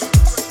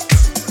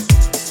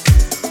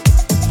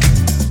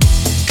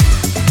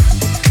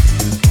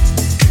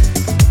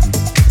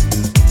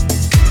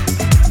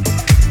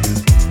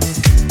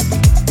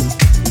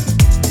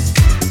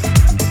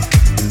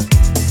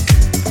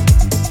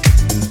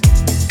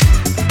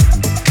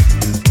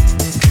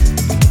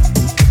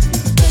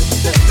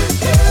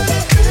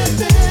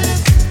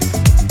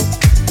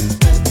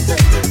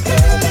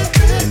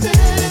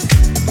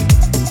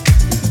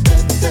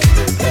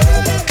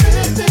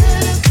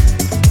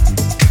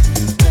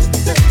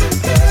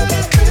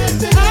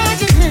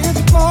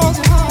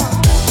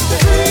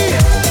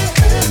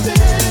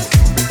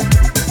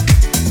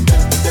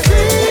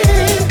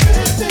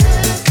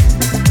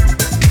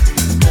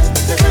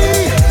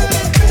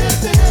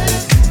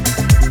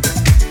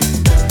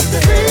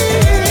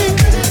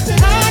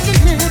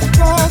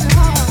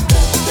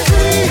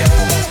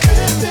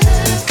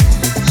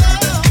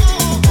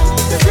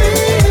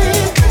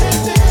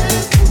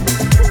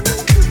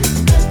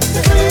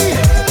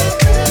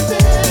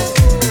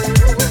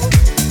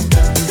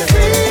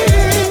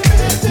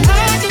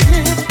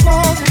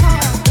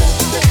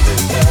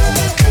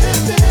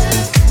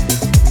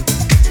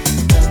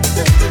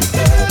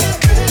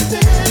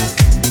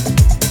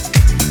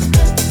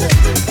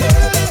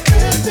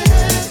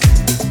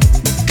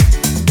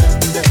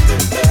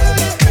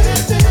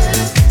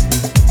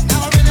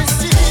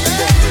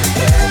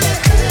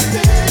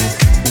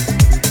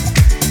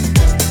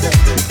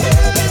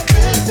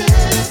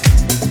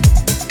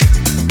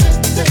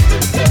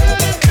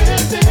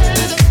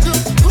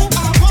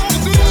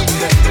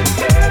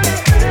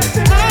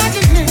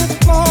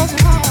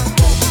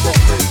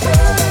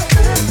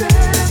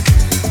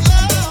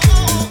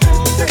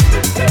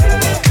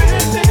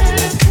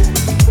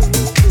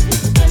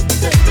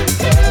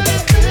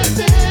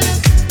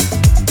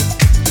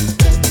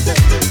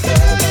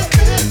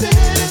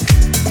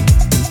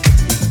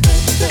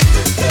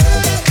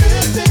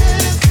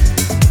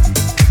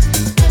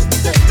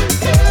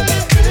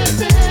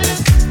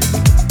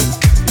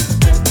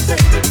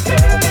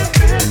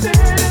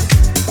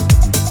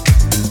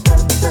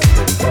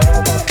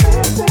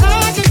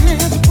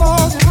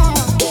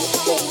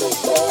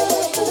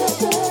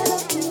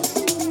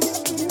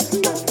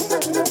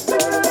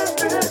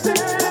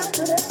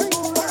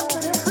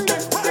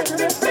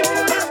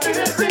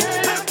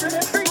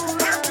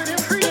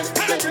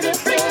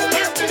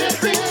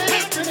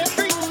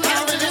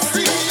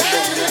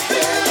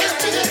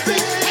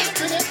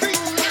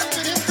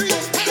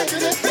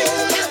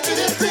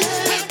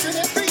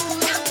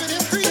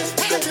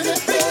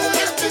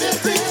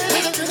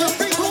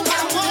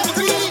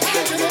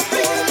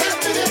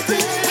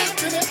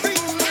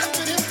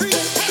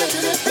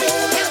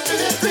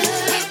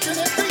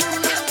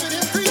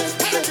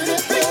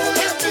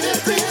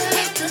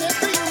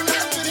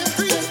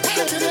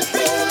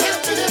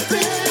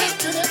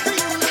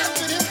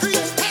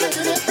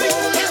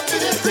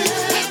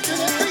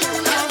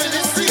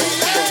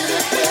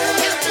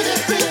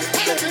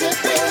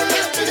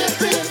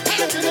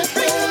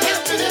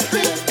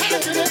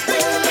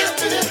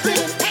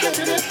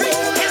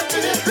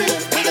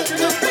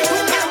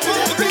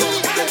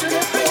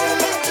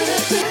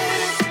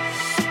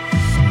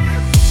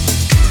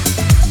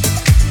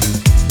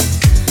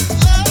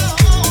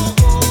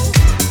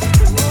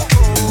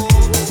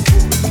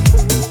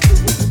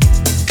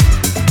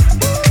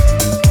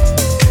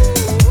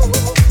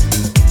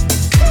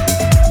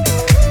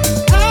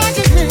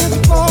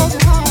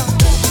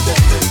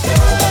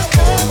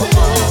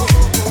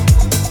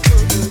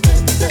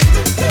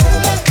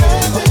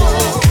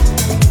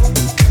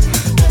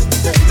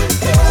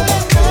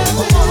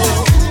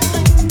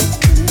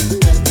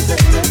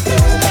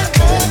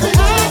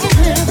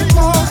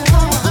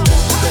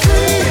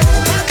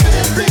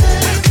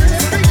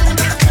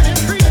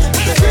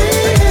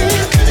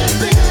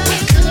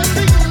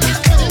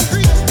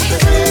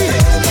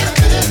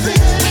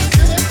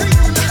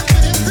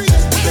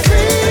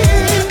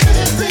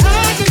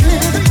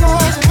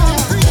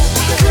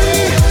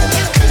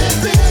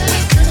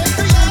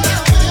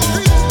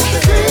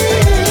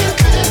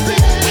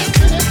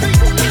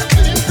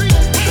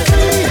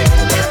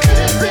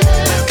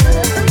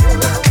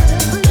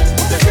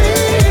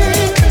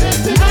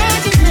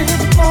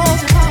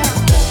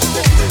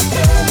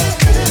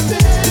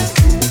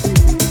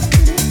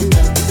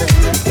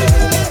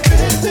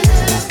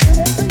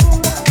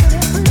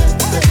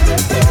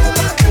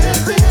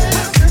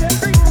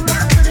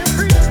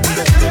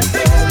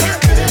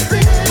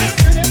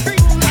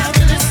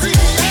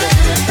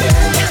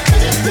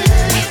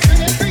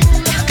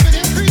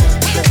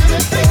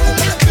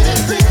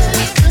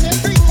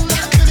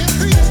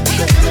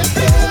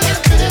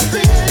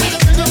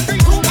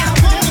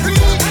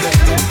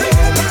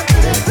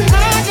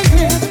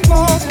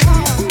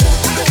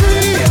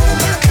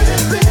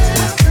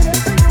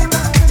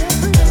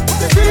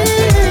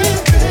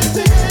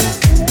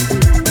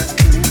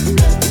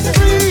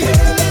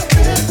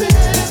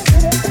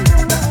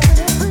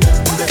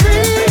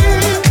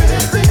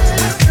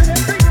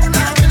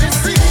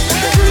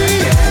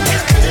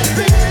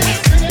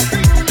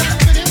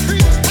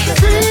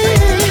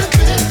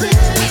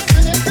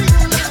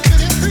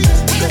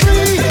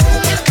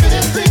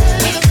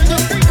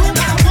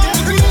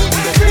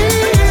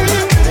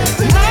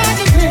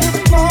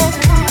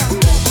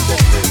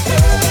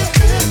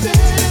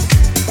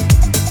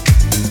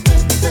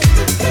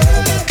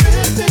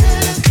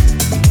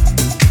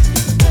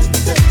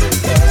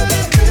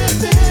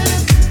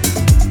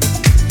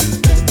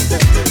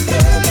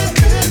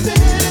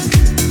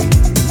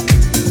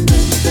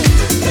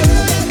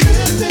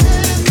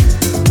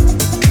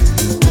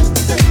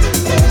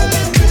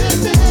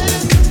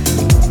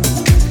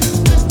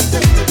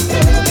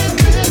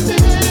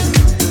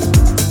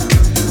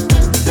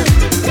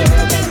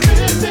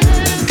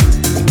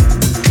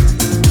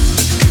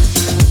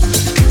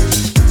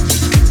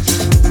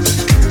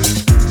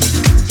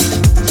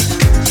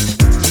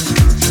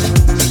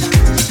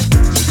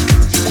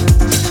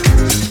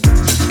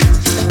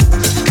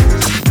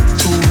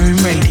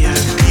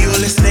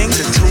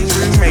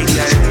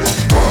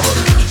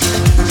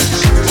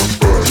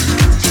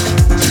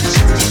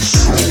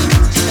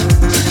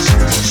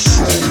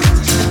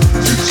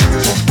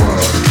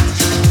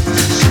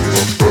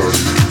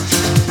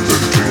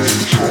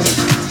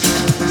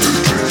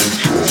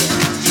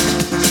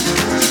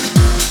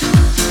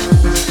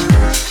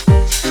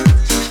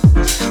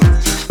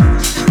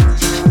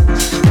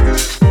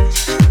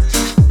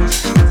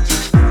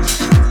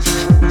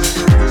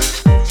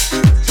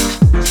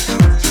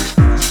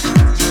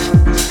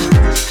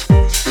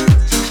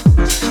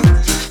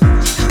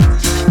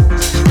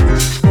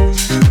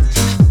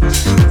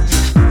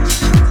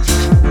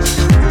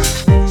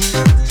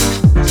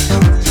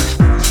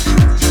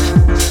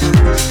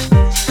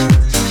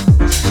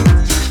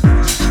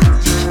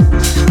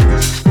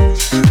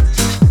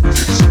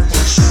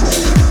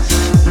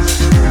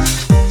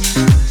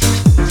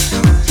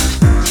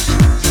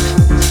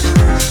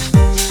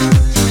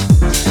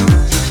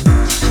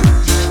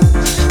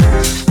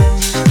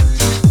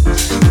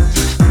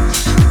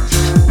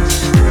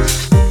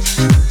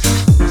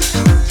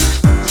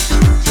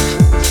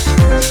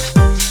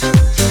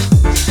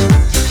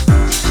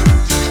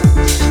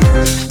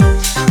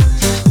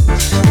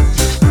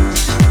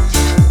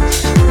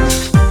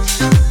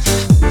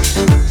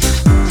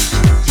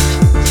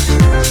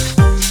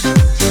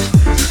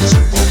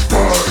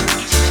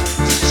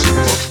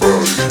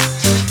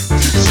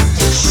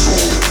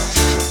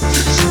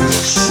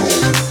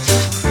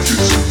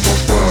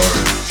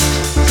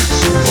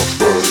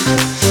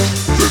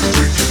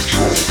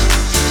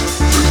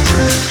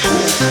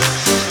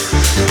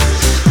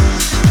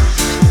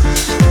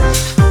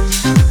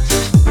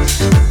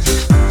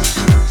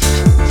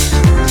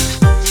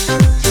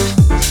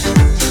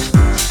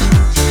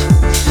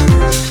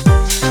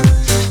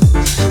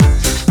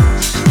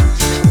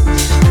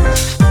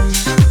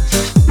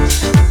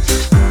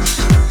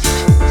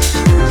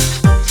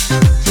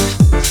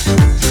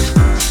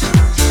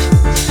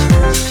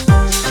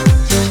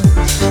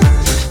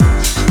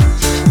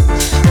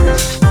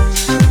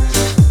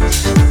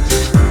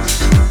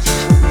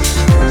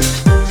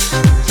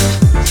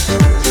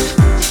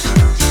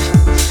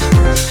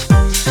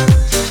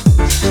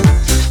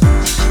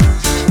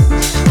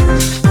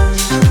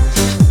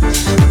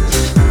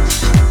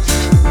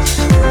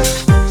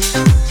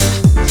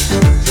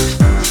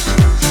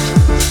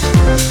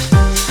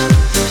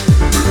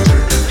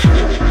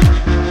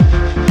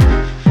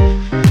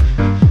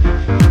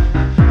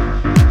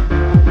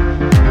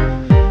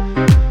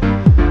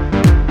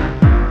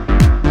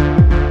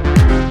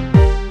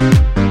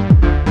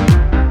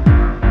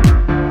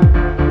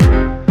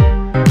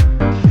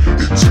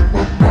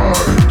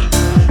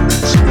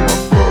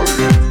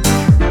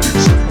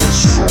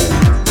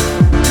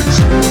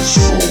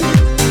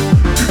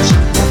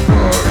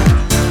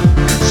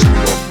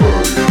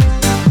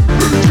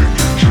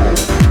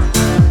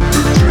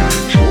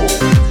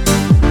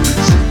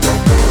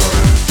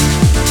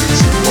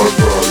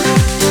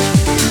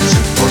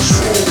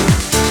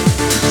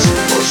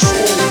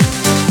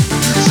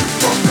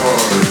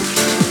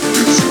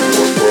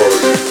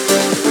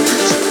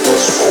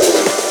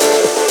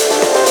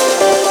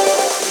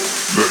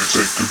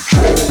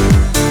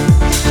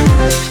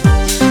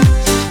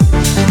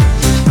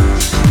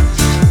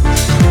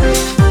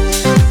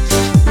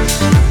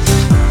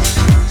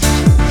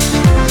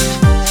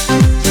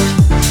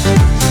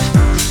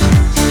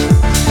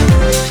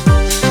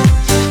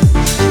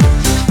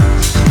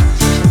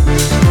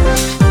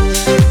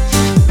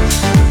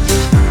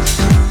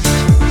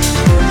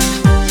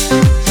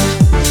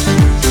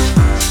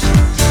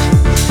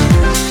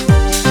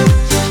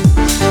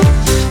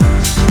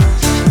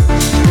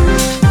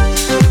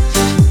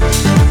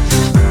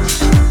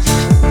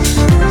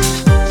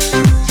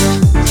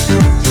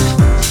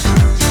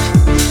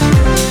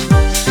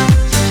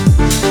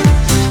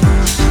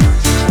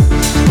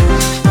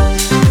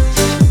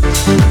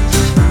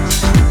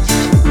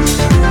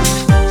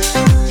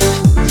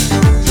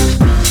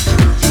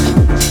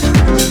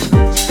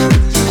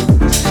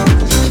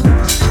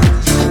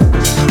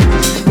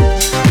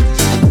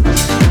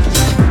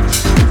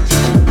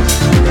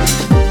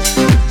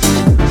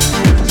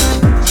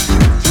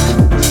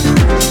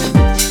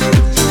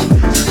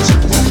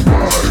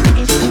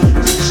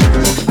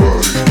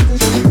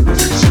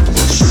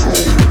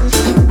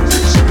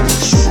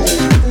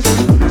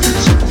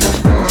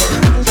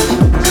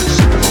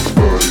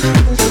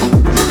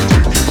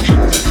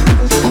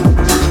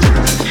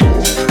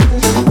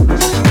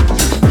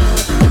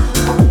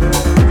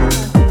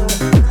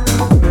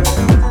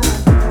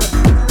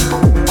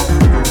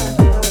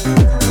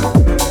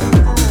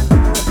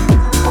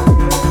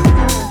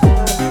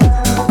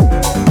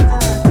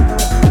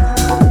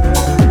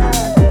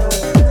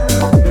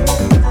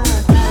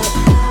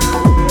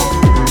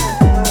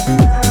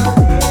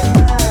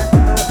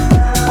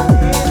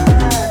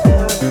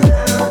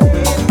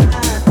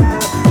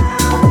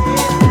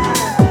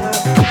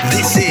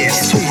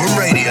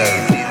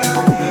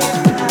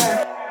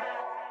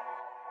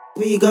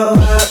 We go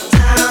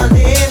uptown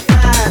if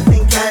I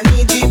think I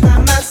need you by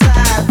my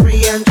side.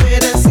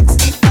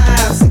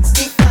 365,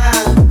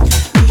 65.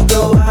 We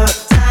go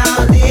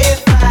uptown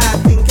if I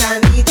think I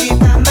need you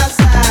by my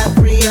side.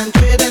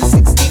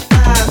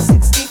 365,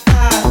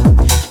 65.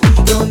 We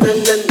go na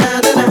na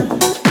na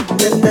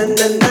na na na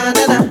na na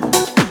na na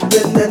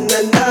na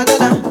na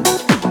na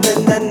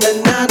na na na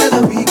na na.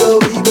 We go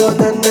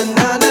na na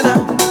na na na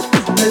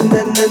na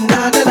na na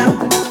na na na na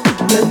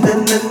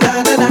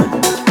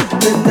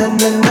na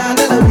na na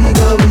na. We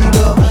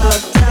go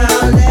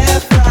uptown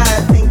left,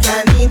 right. Think I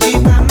need you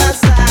by my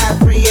side.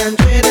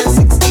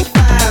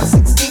 365,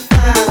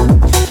 65.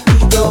 We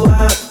go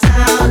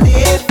uptown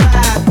left,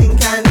 right. Think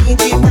I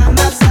need you by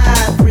my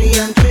side.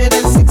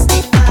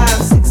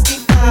 365,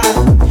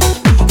 65.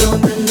 We go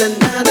na na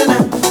na na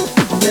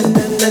na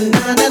na na na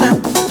na na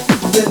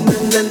na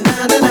na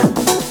na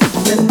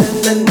na na.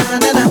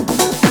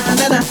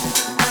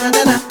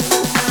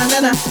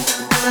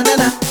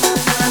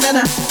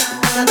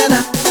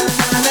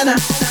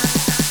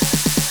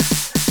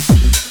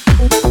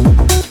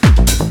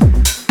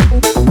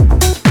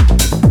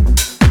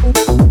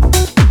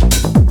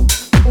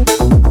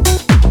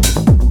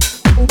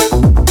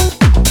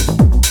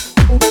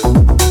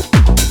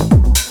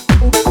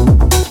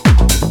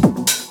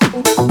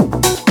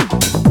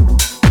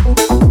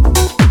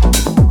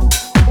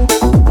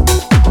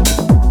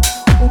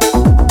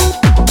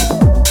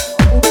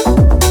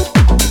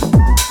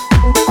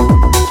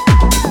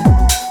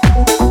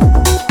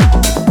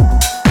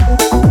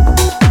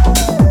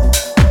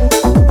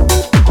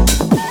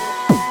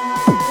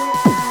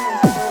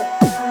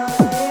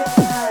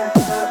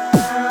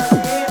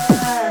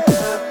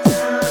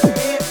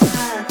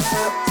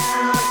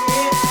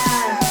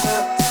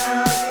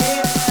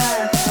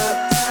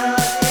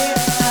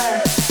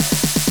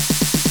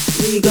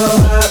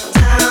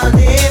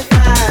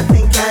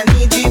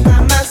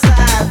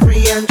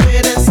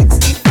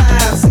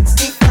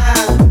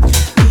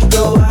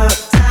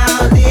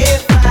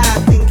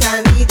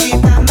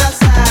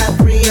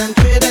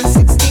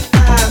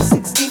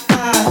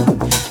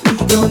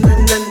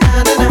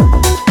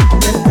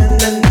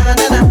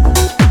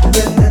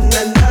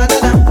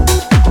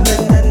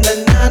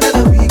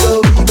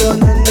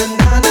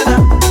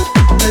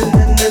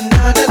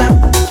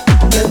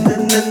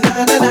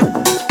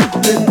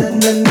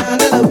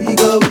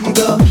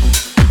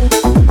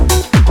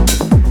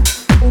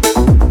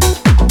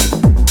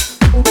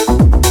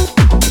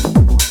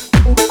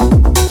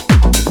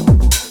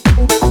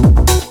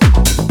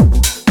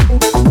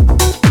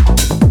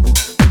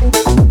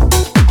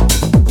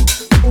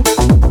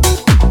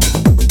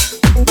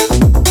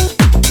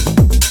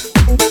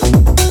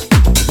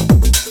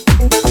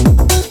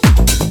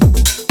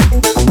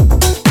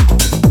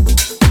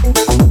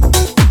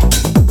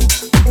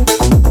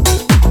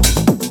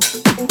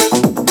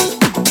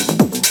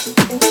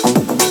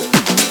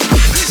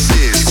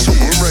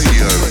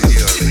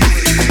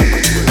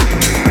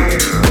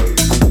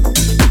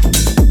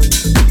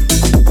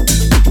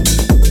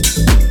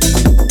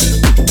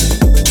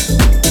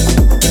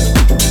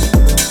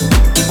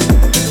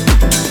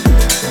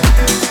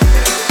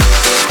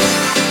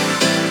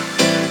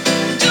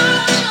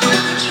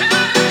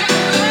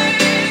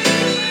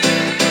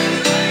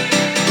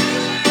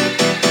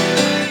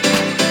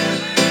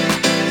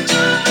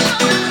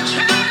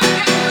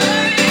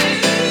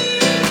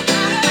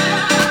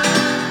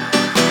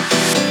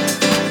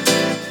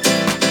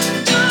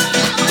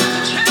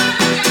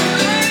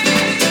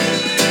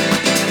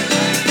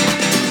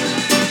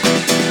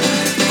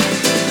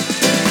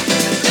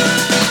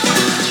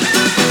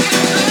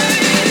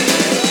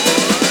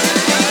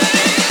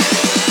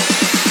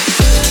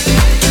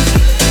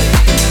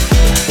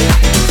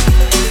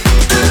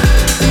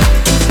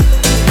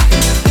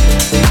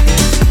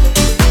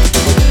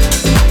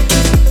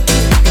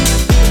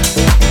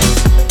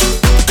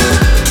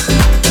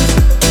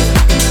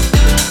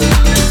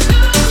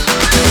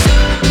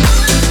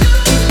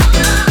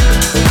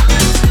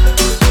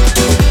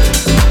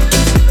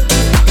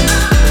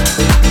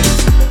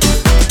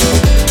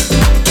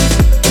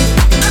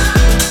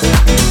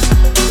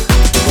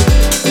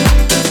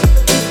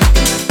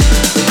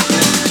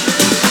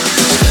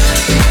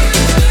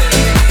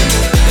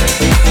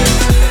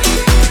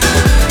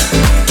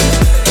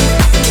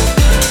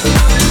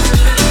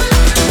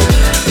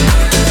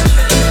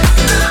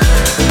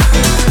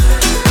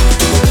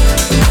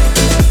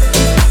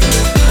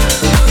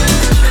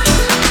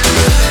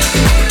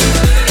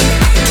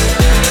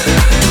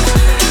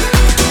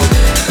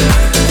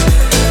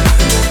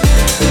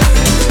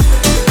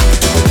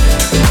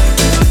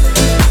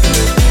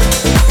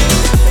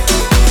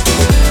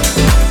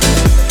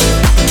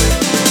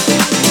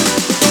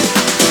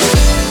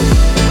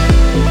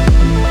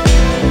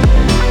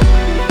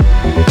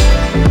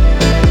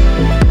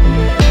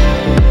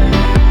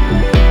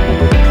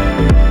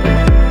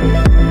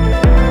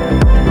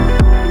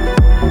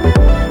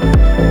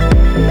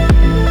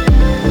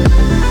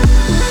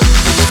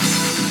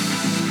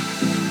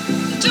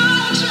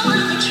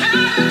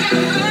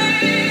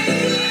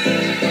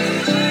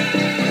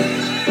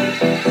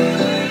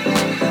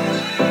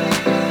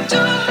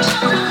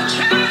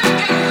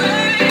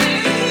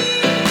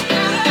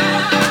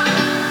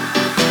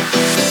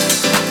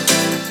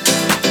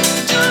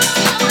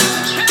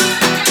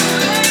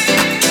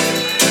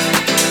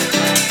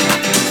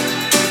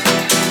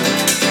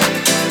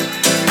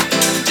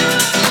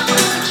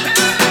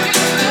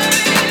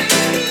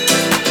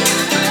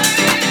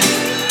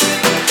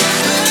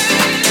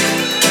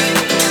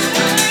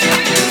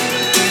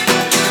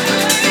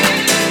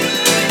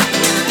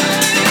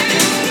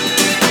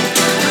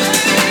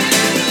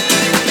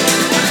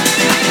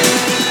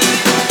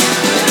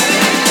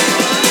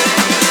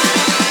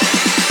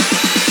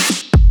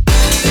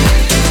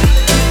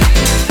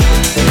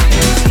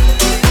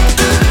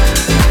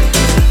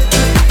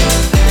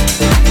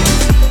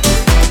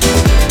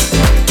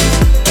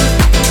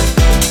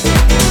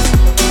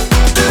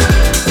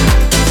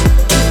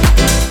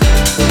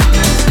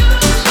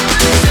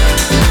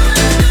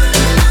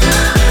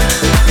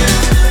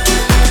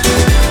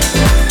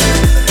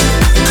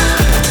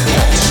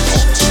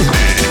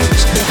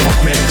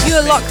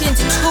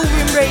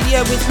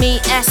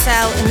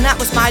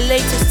 my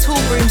latest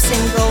Toolroom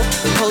single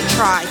called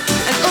Try.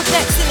 And up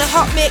next in the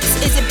hot mix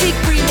is a big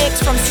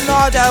remix from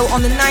Solardo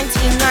on the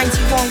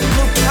 1991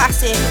 club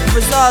classic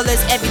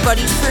Rosala's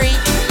Everybody's Free.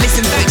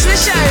 Listen back to the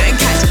show and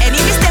catch any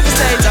missed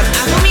episodes on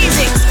Apple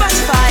Music,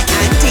 Spotify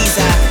and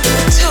Deezer.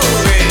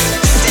 Toolroom,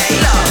 stay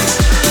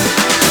locked.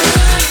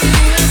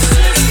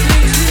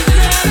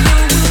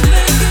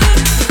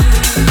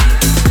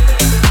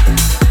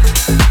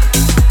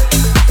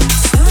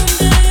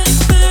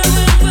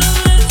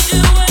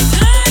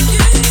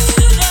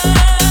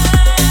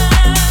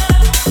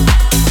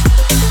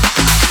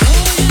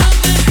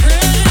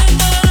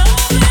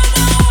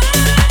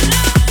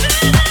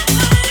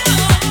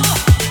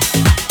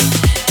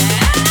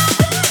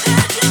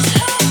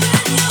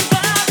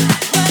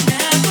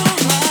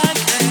 Never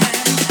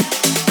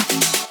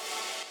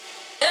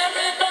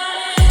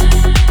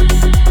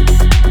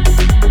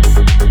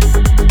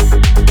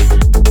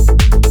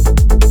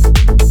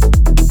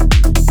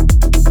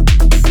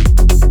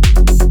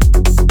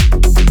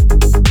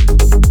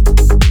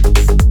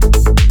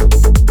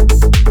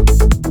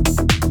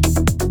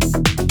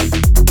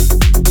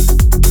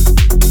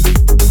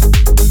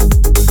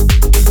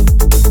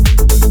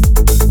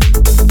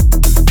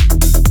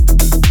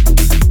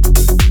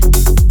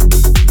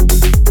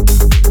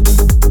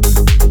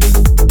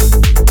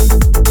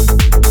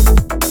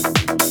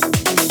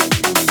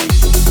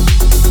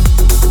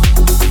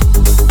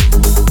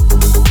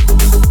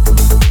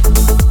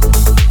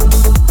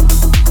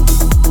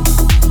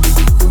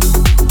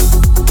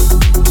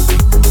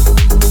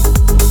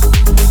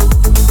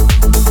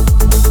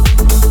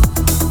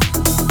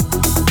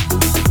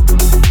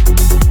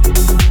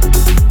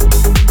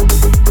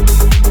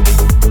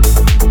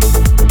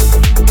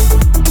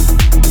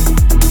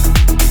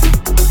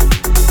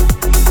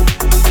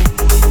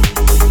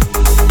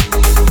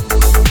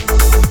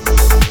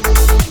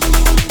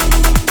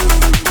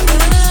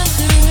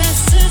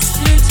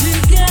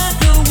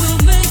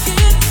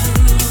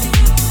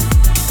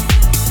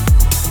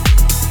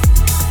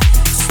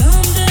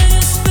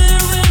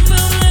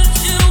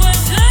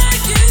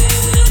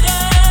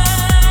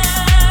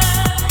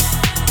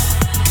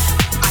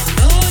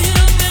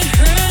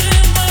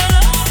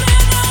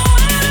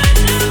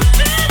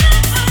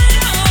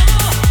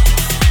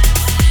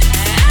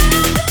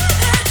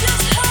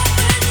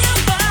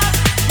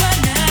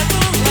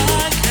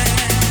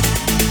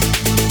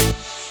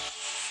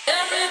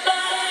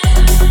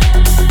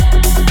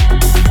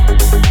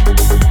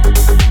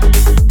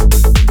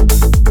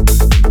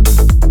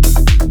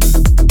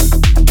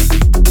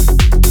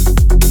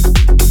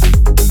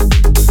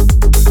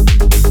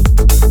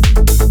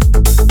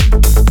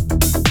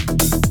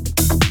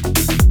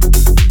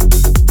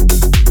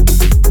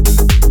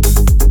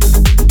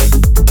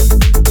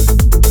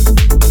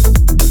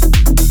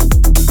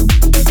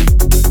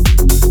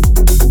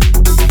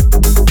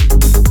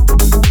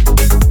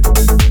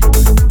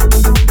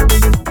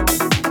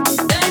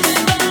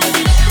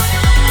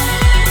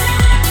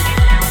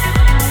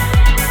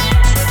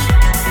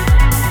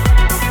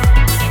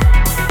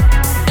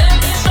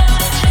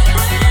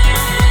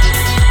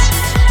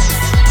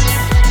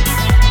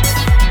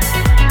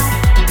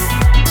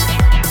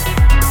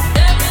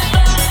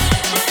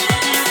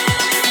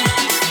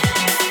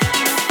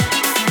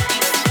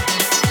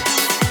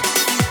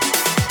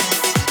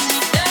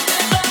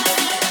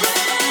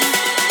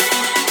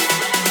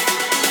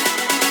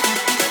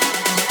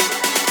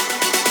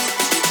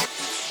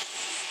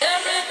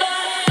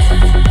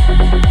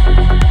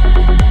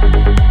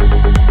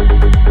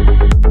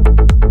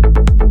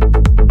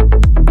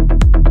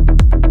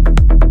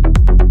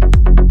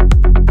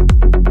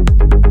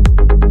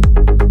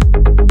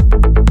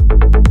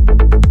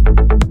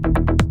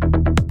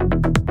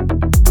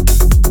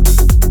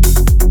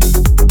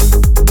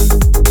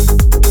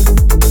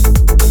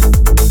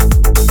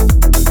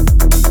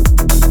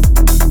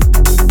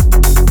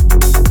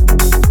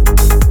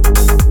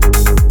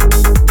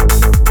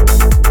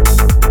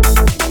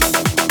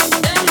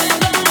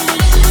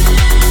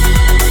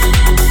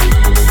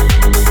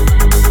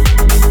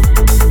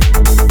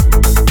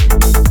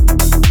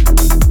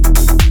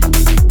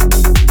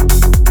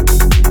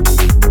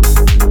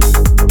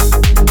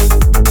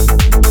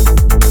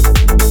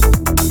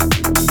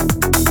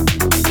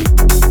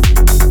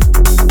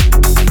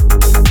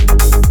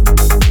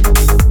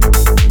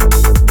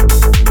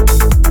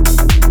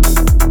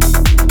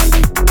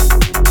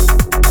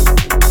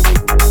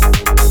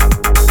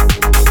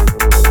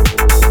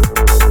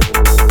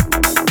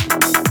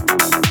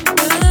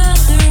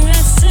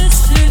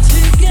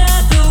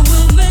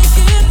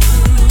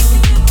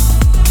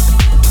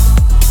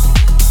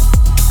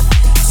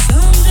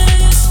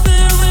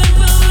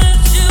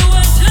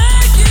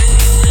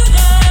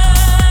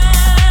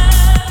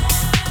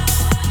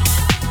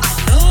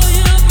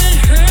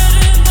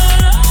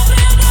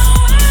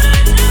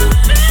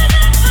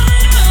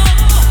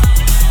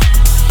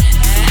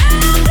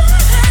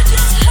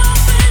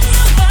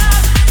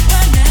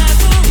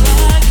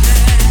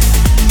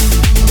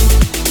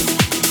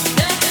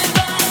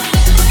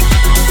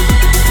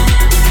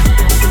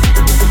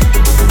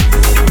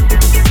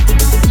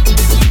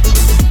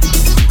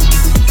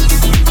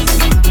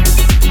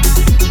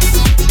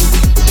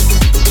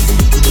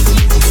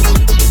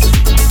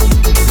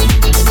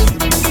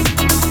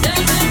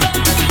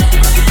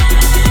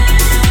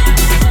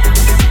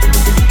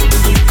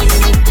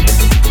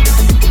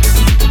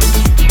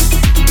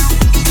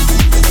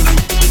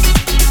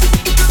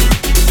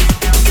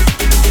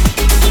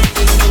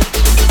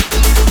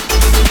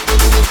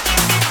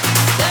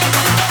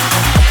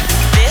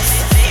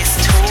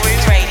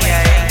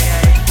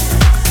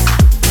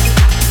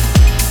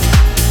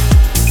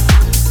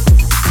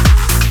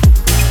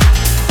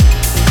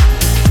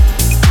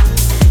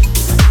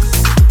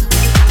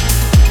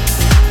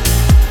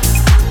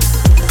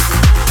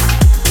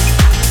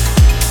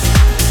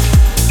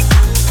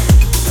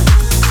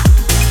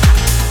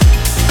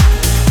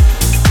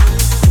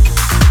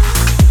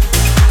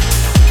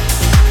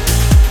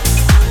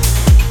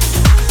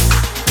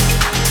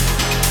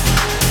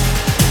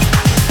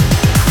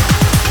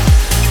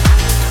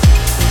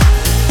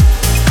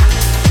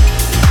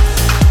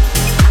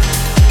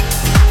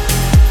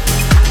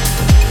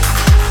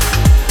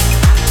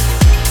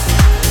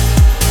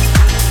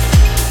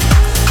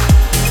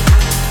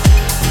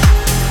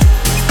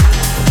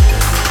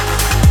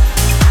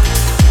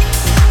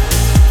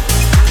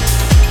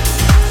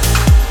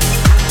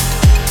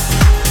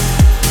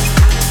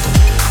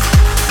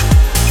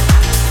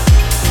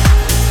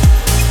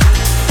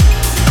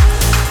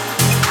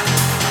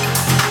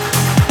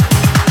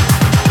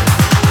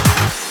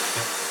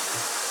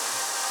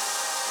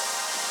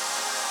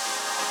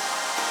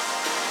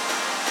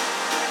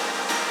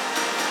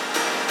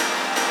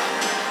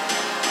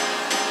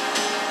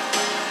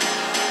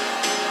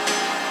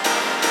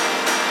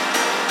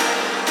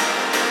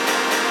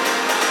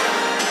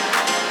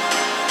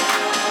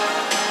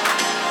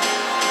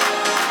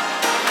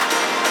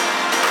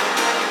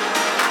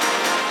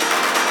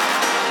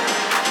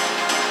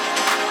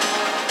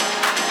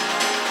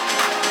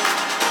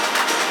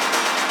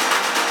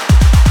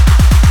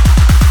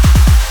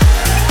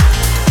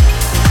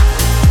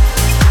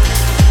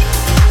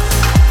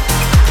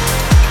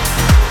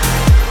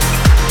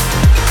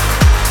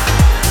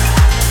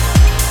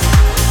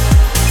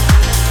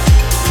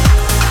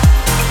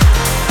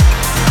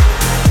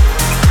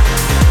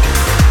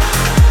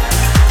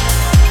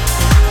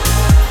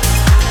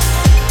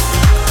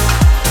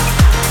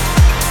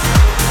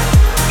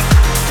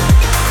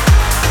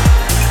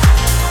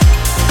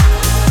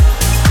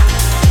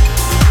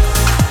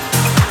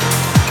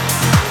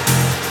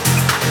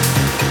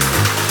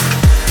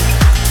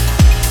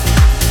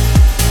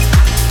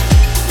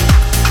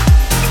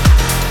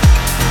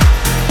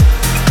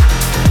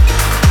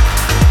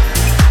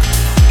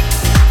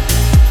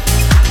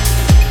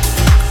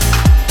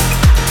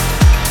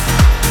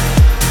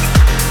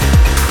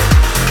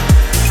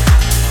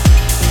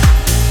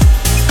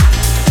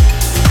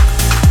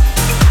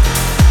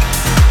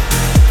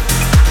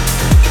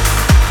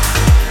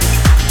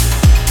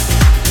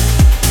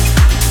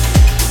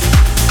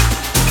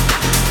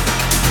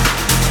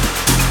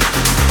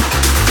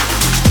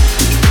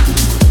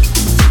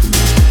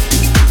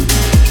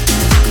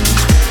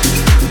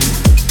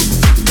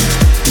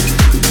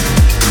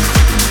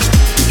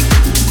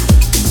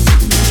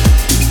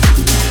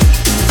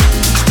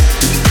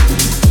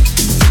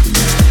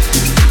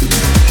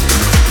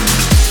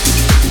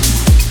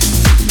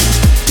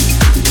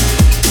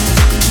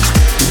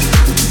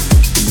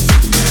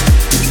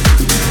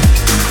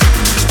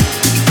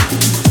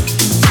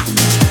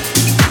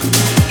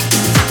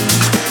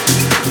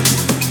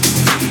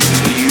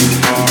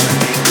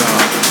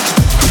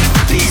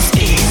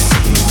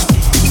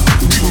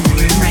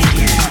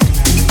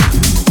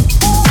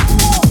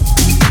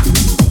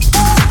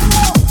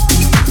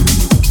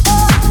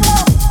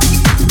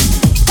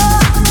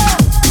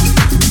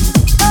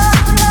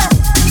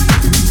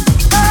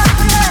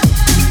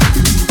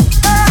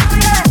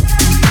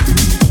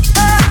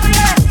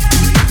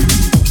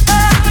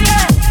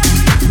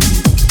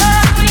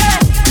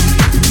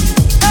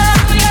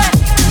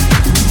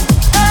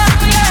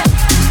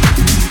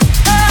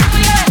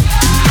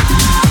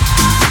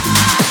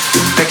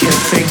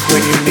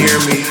near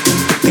me,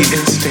 the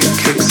instinct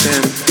kicks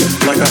in.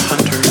 Like a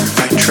hunter,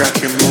 I track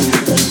your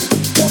moves.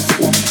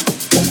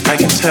 I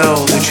can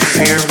tell that you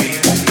fear me.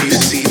 You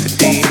see the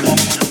demon,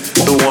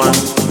 the one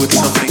with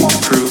something to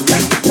prove.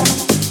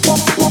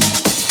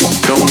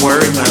 Don't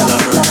worry, my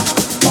lover.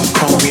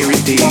 Call me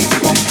redeemed,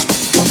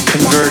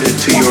 converted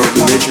to your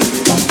religion.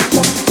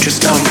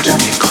 Just come to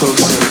me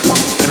closer,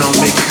 and I'll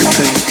make you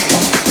think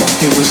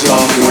it was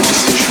all your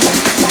decision.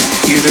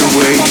 Either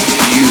way,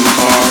 you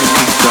are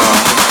a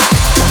god.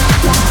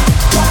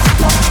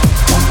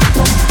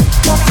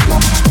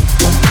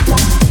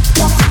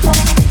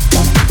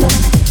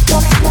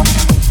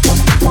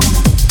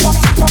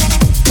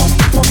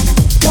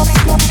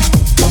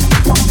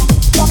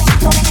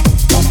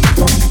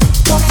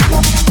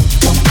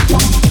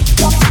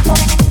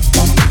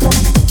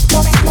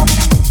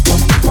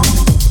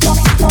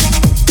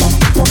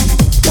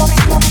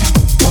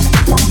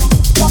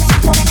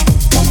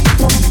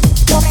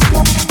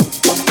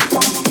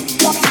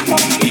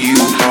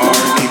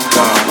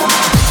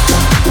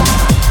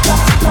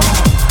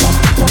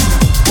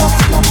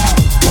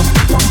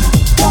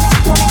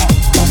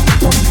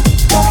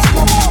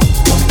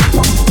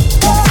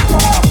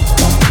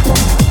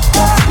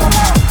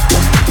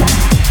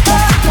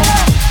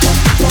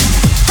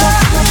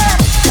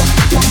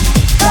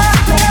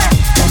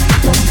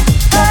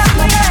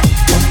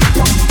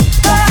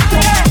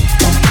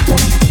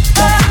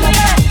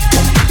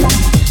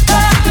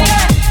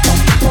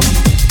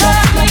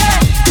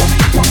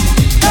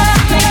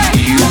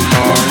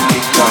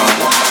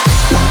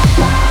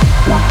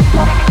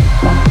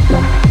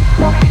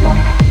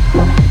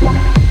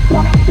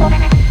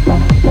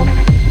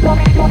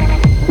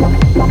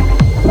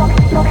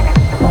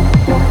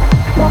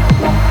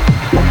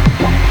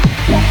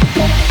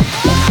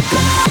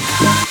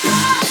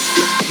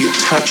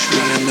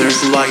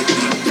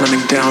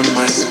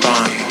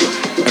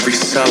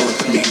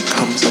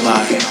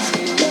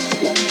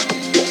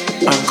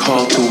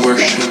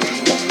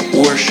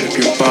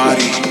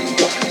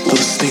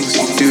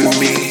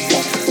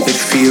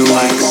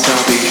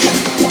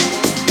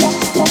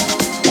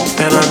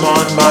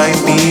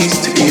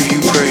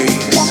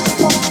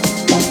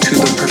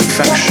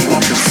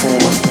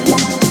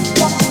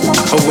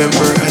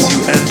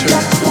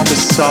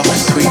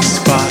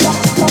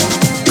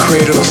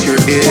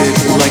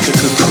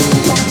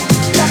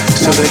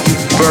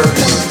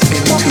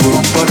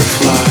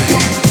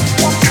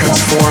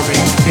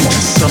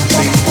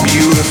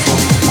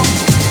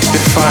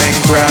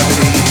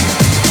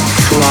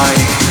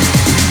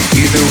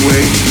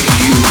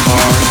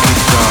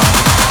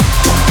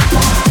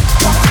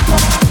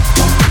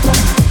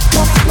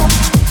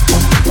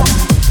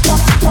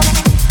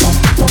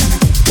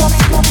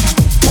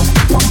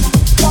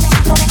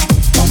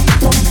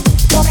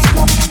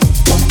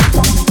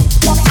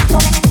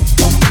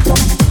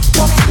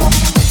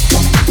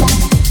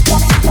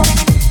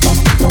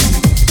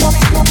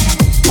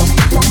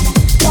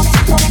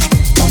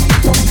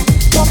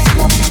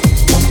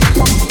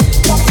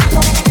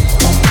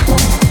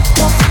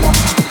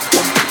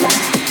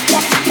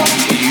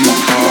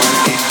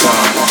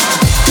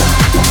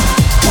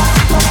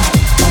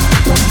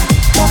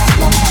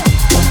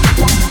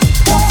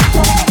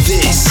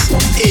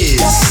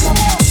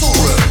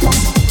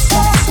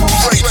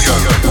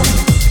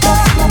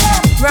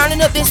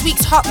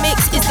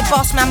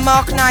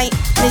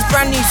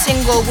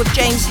 With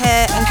James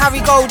Hurr and Harry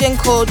Golden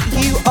called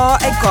You Are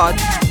a God.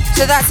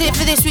 So that's it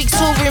for this week's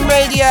Toolroom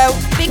Radio.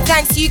 Big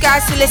thanks to you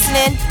guys for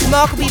listening.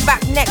 Mark will be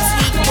back next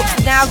week, but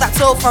for now that's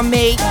all from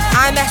me.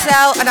 I'm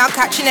ESSEL and I'll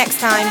catch you next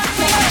time.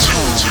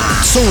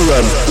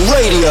 Toolroom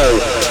Radio.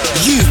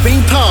 You've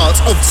been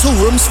part of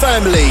Toolroom's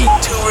family.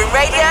 Toolroom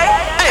Radio,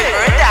 over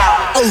and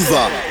out.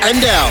 Over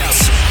and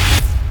out.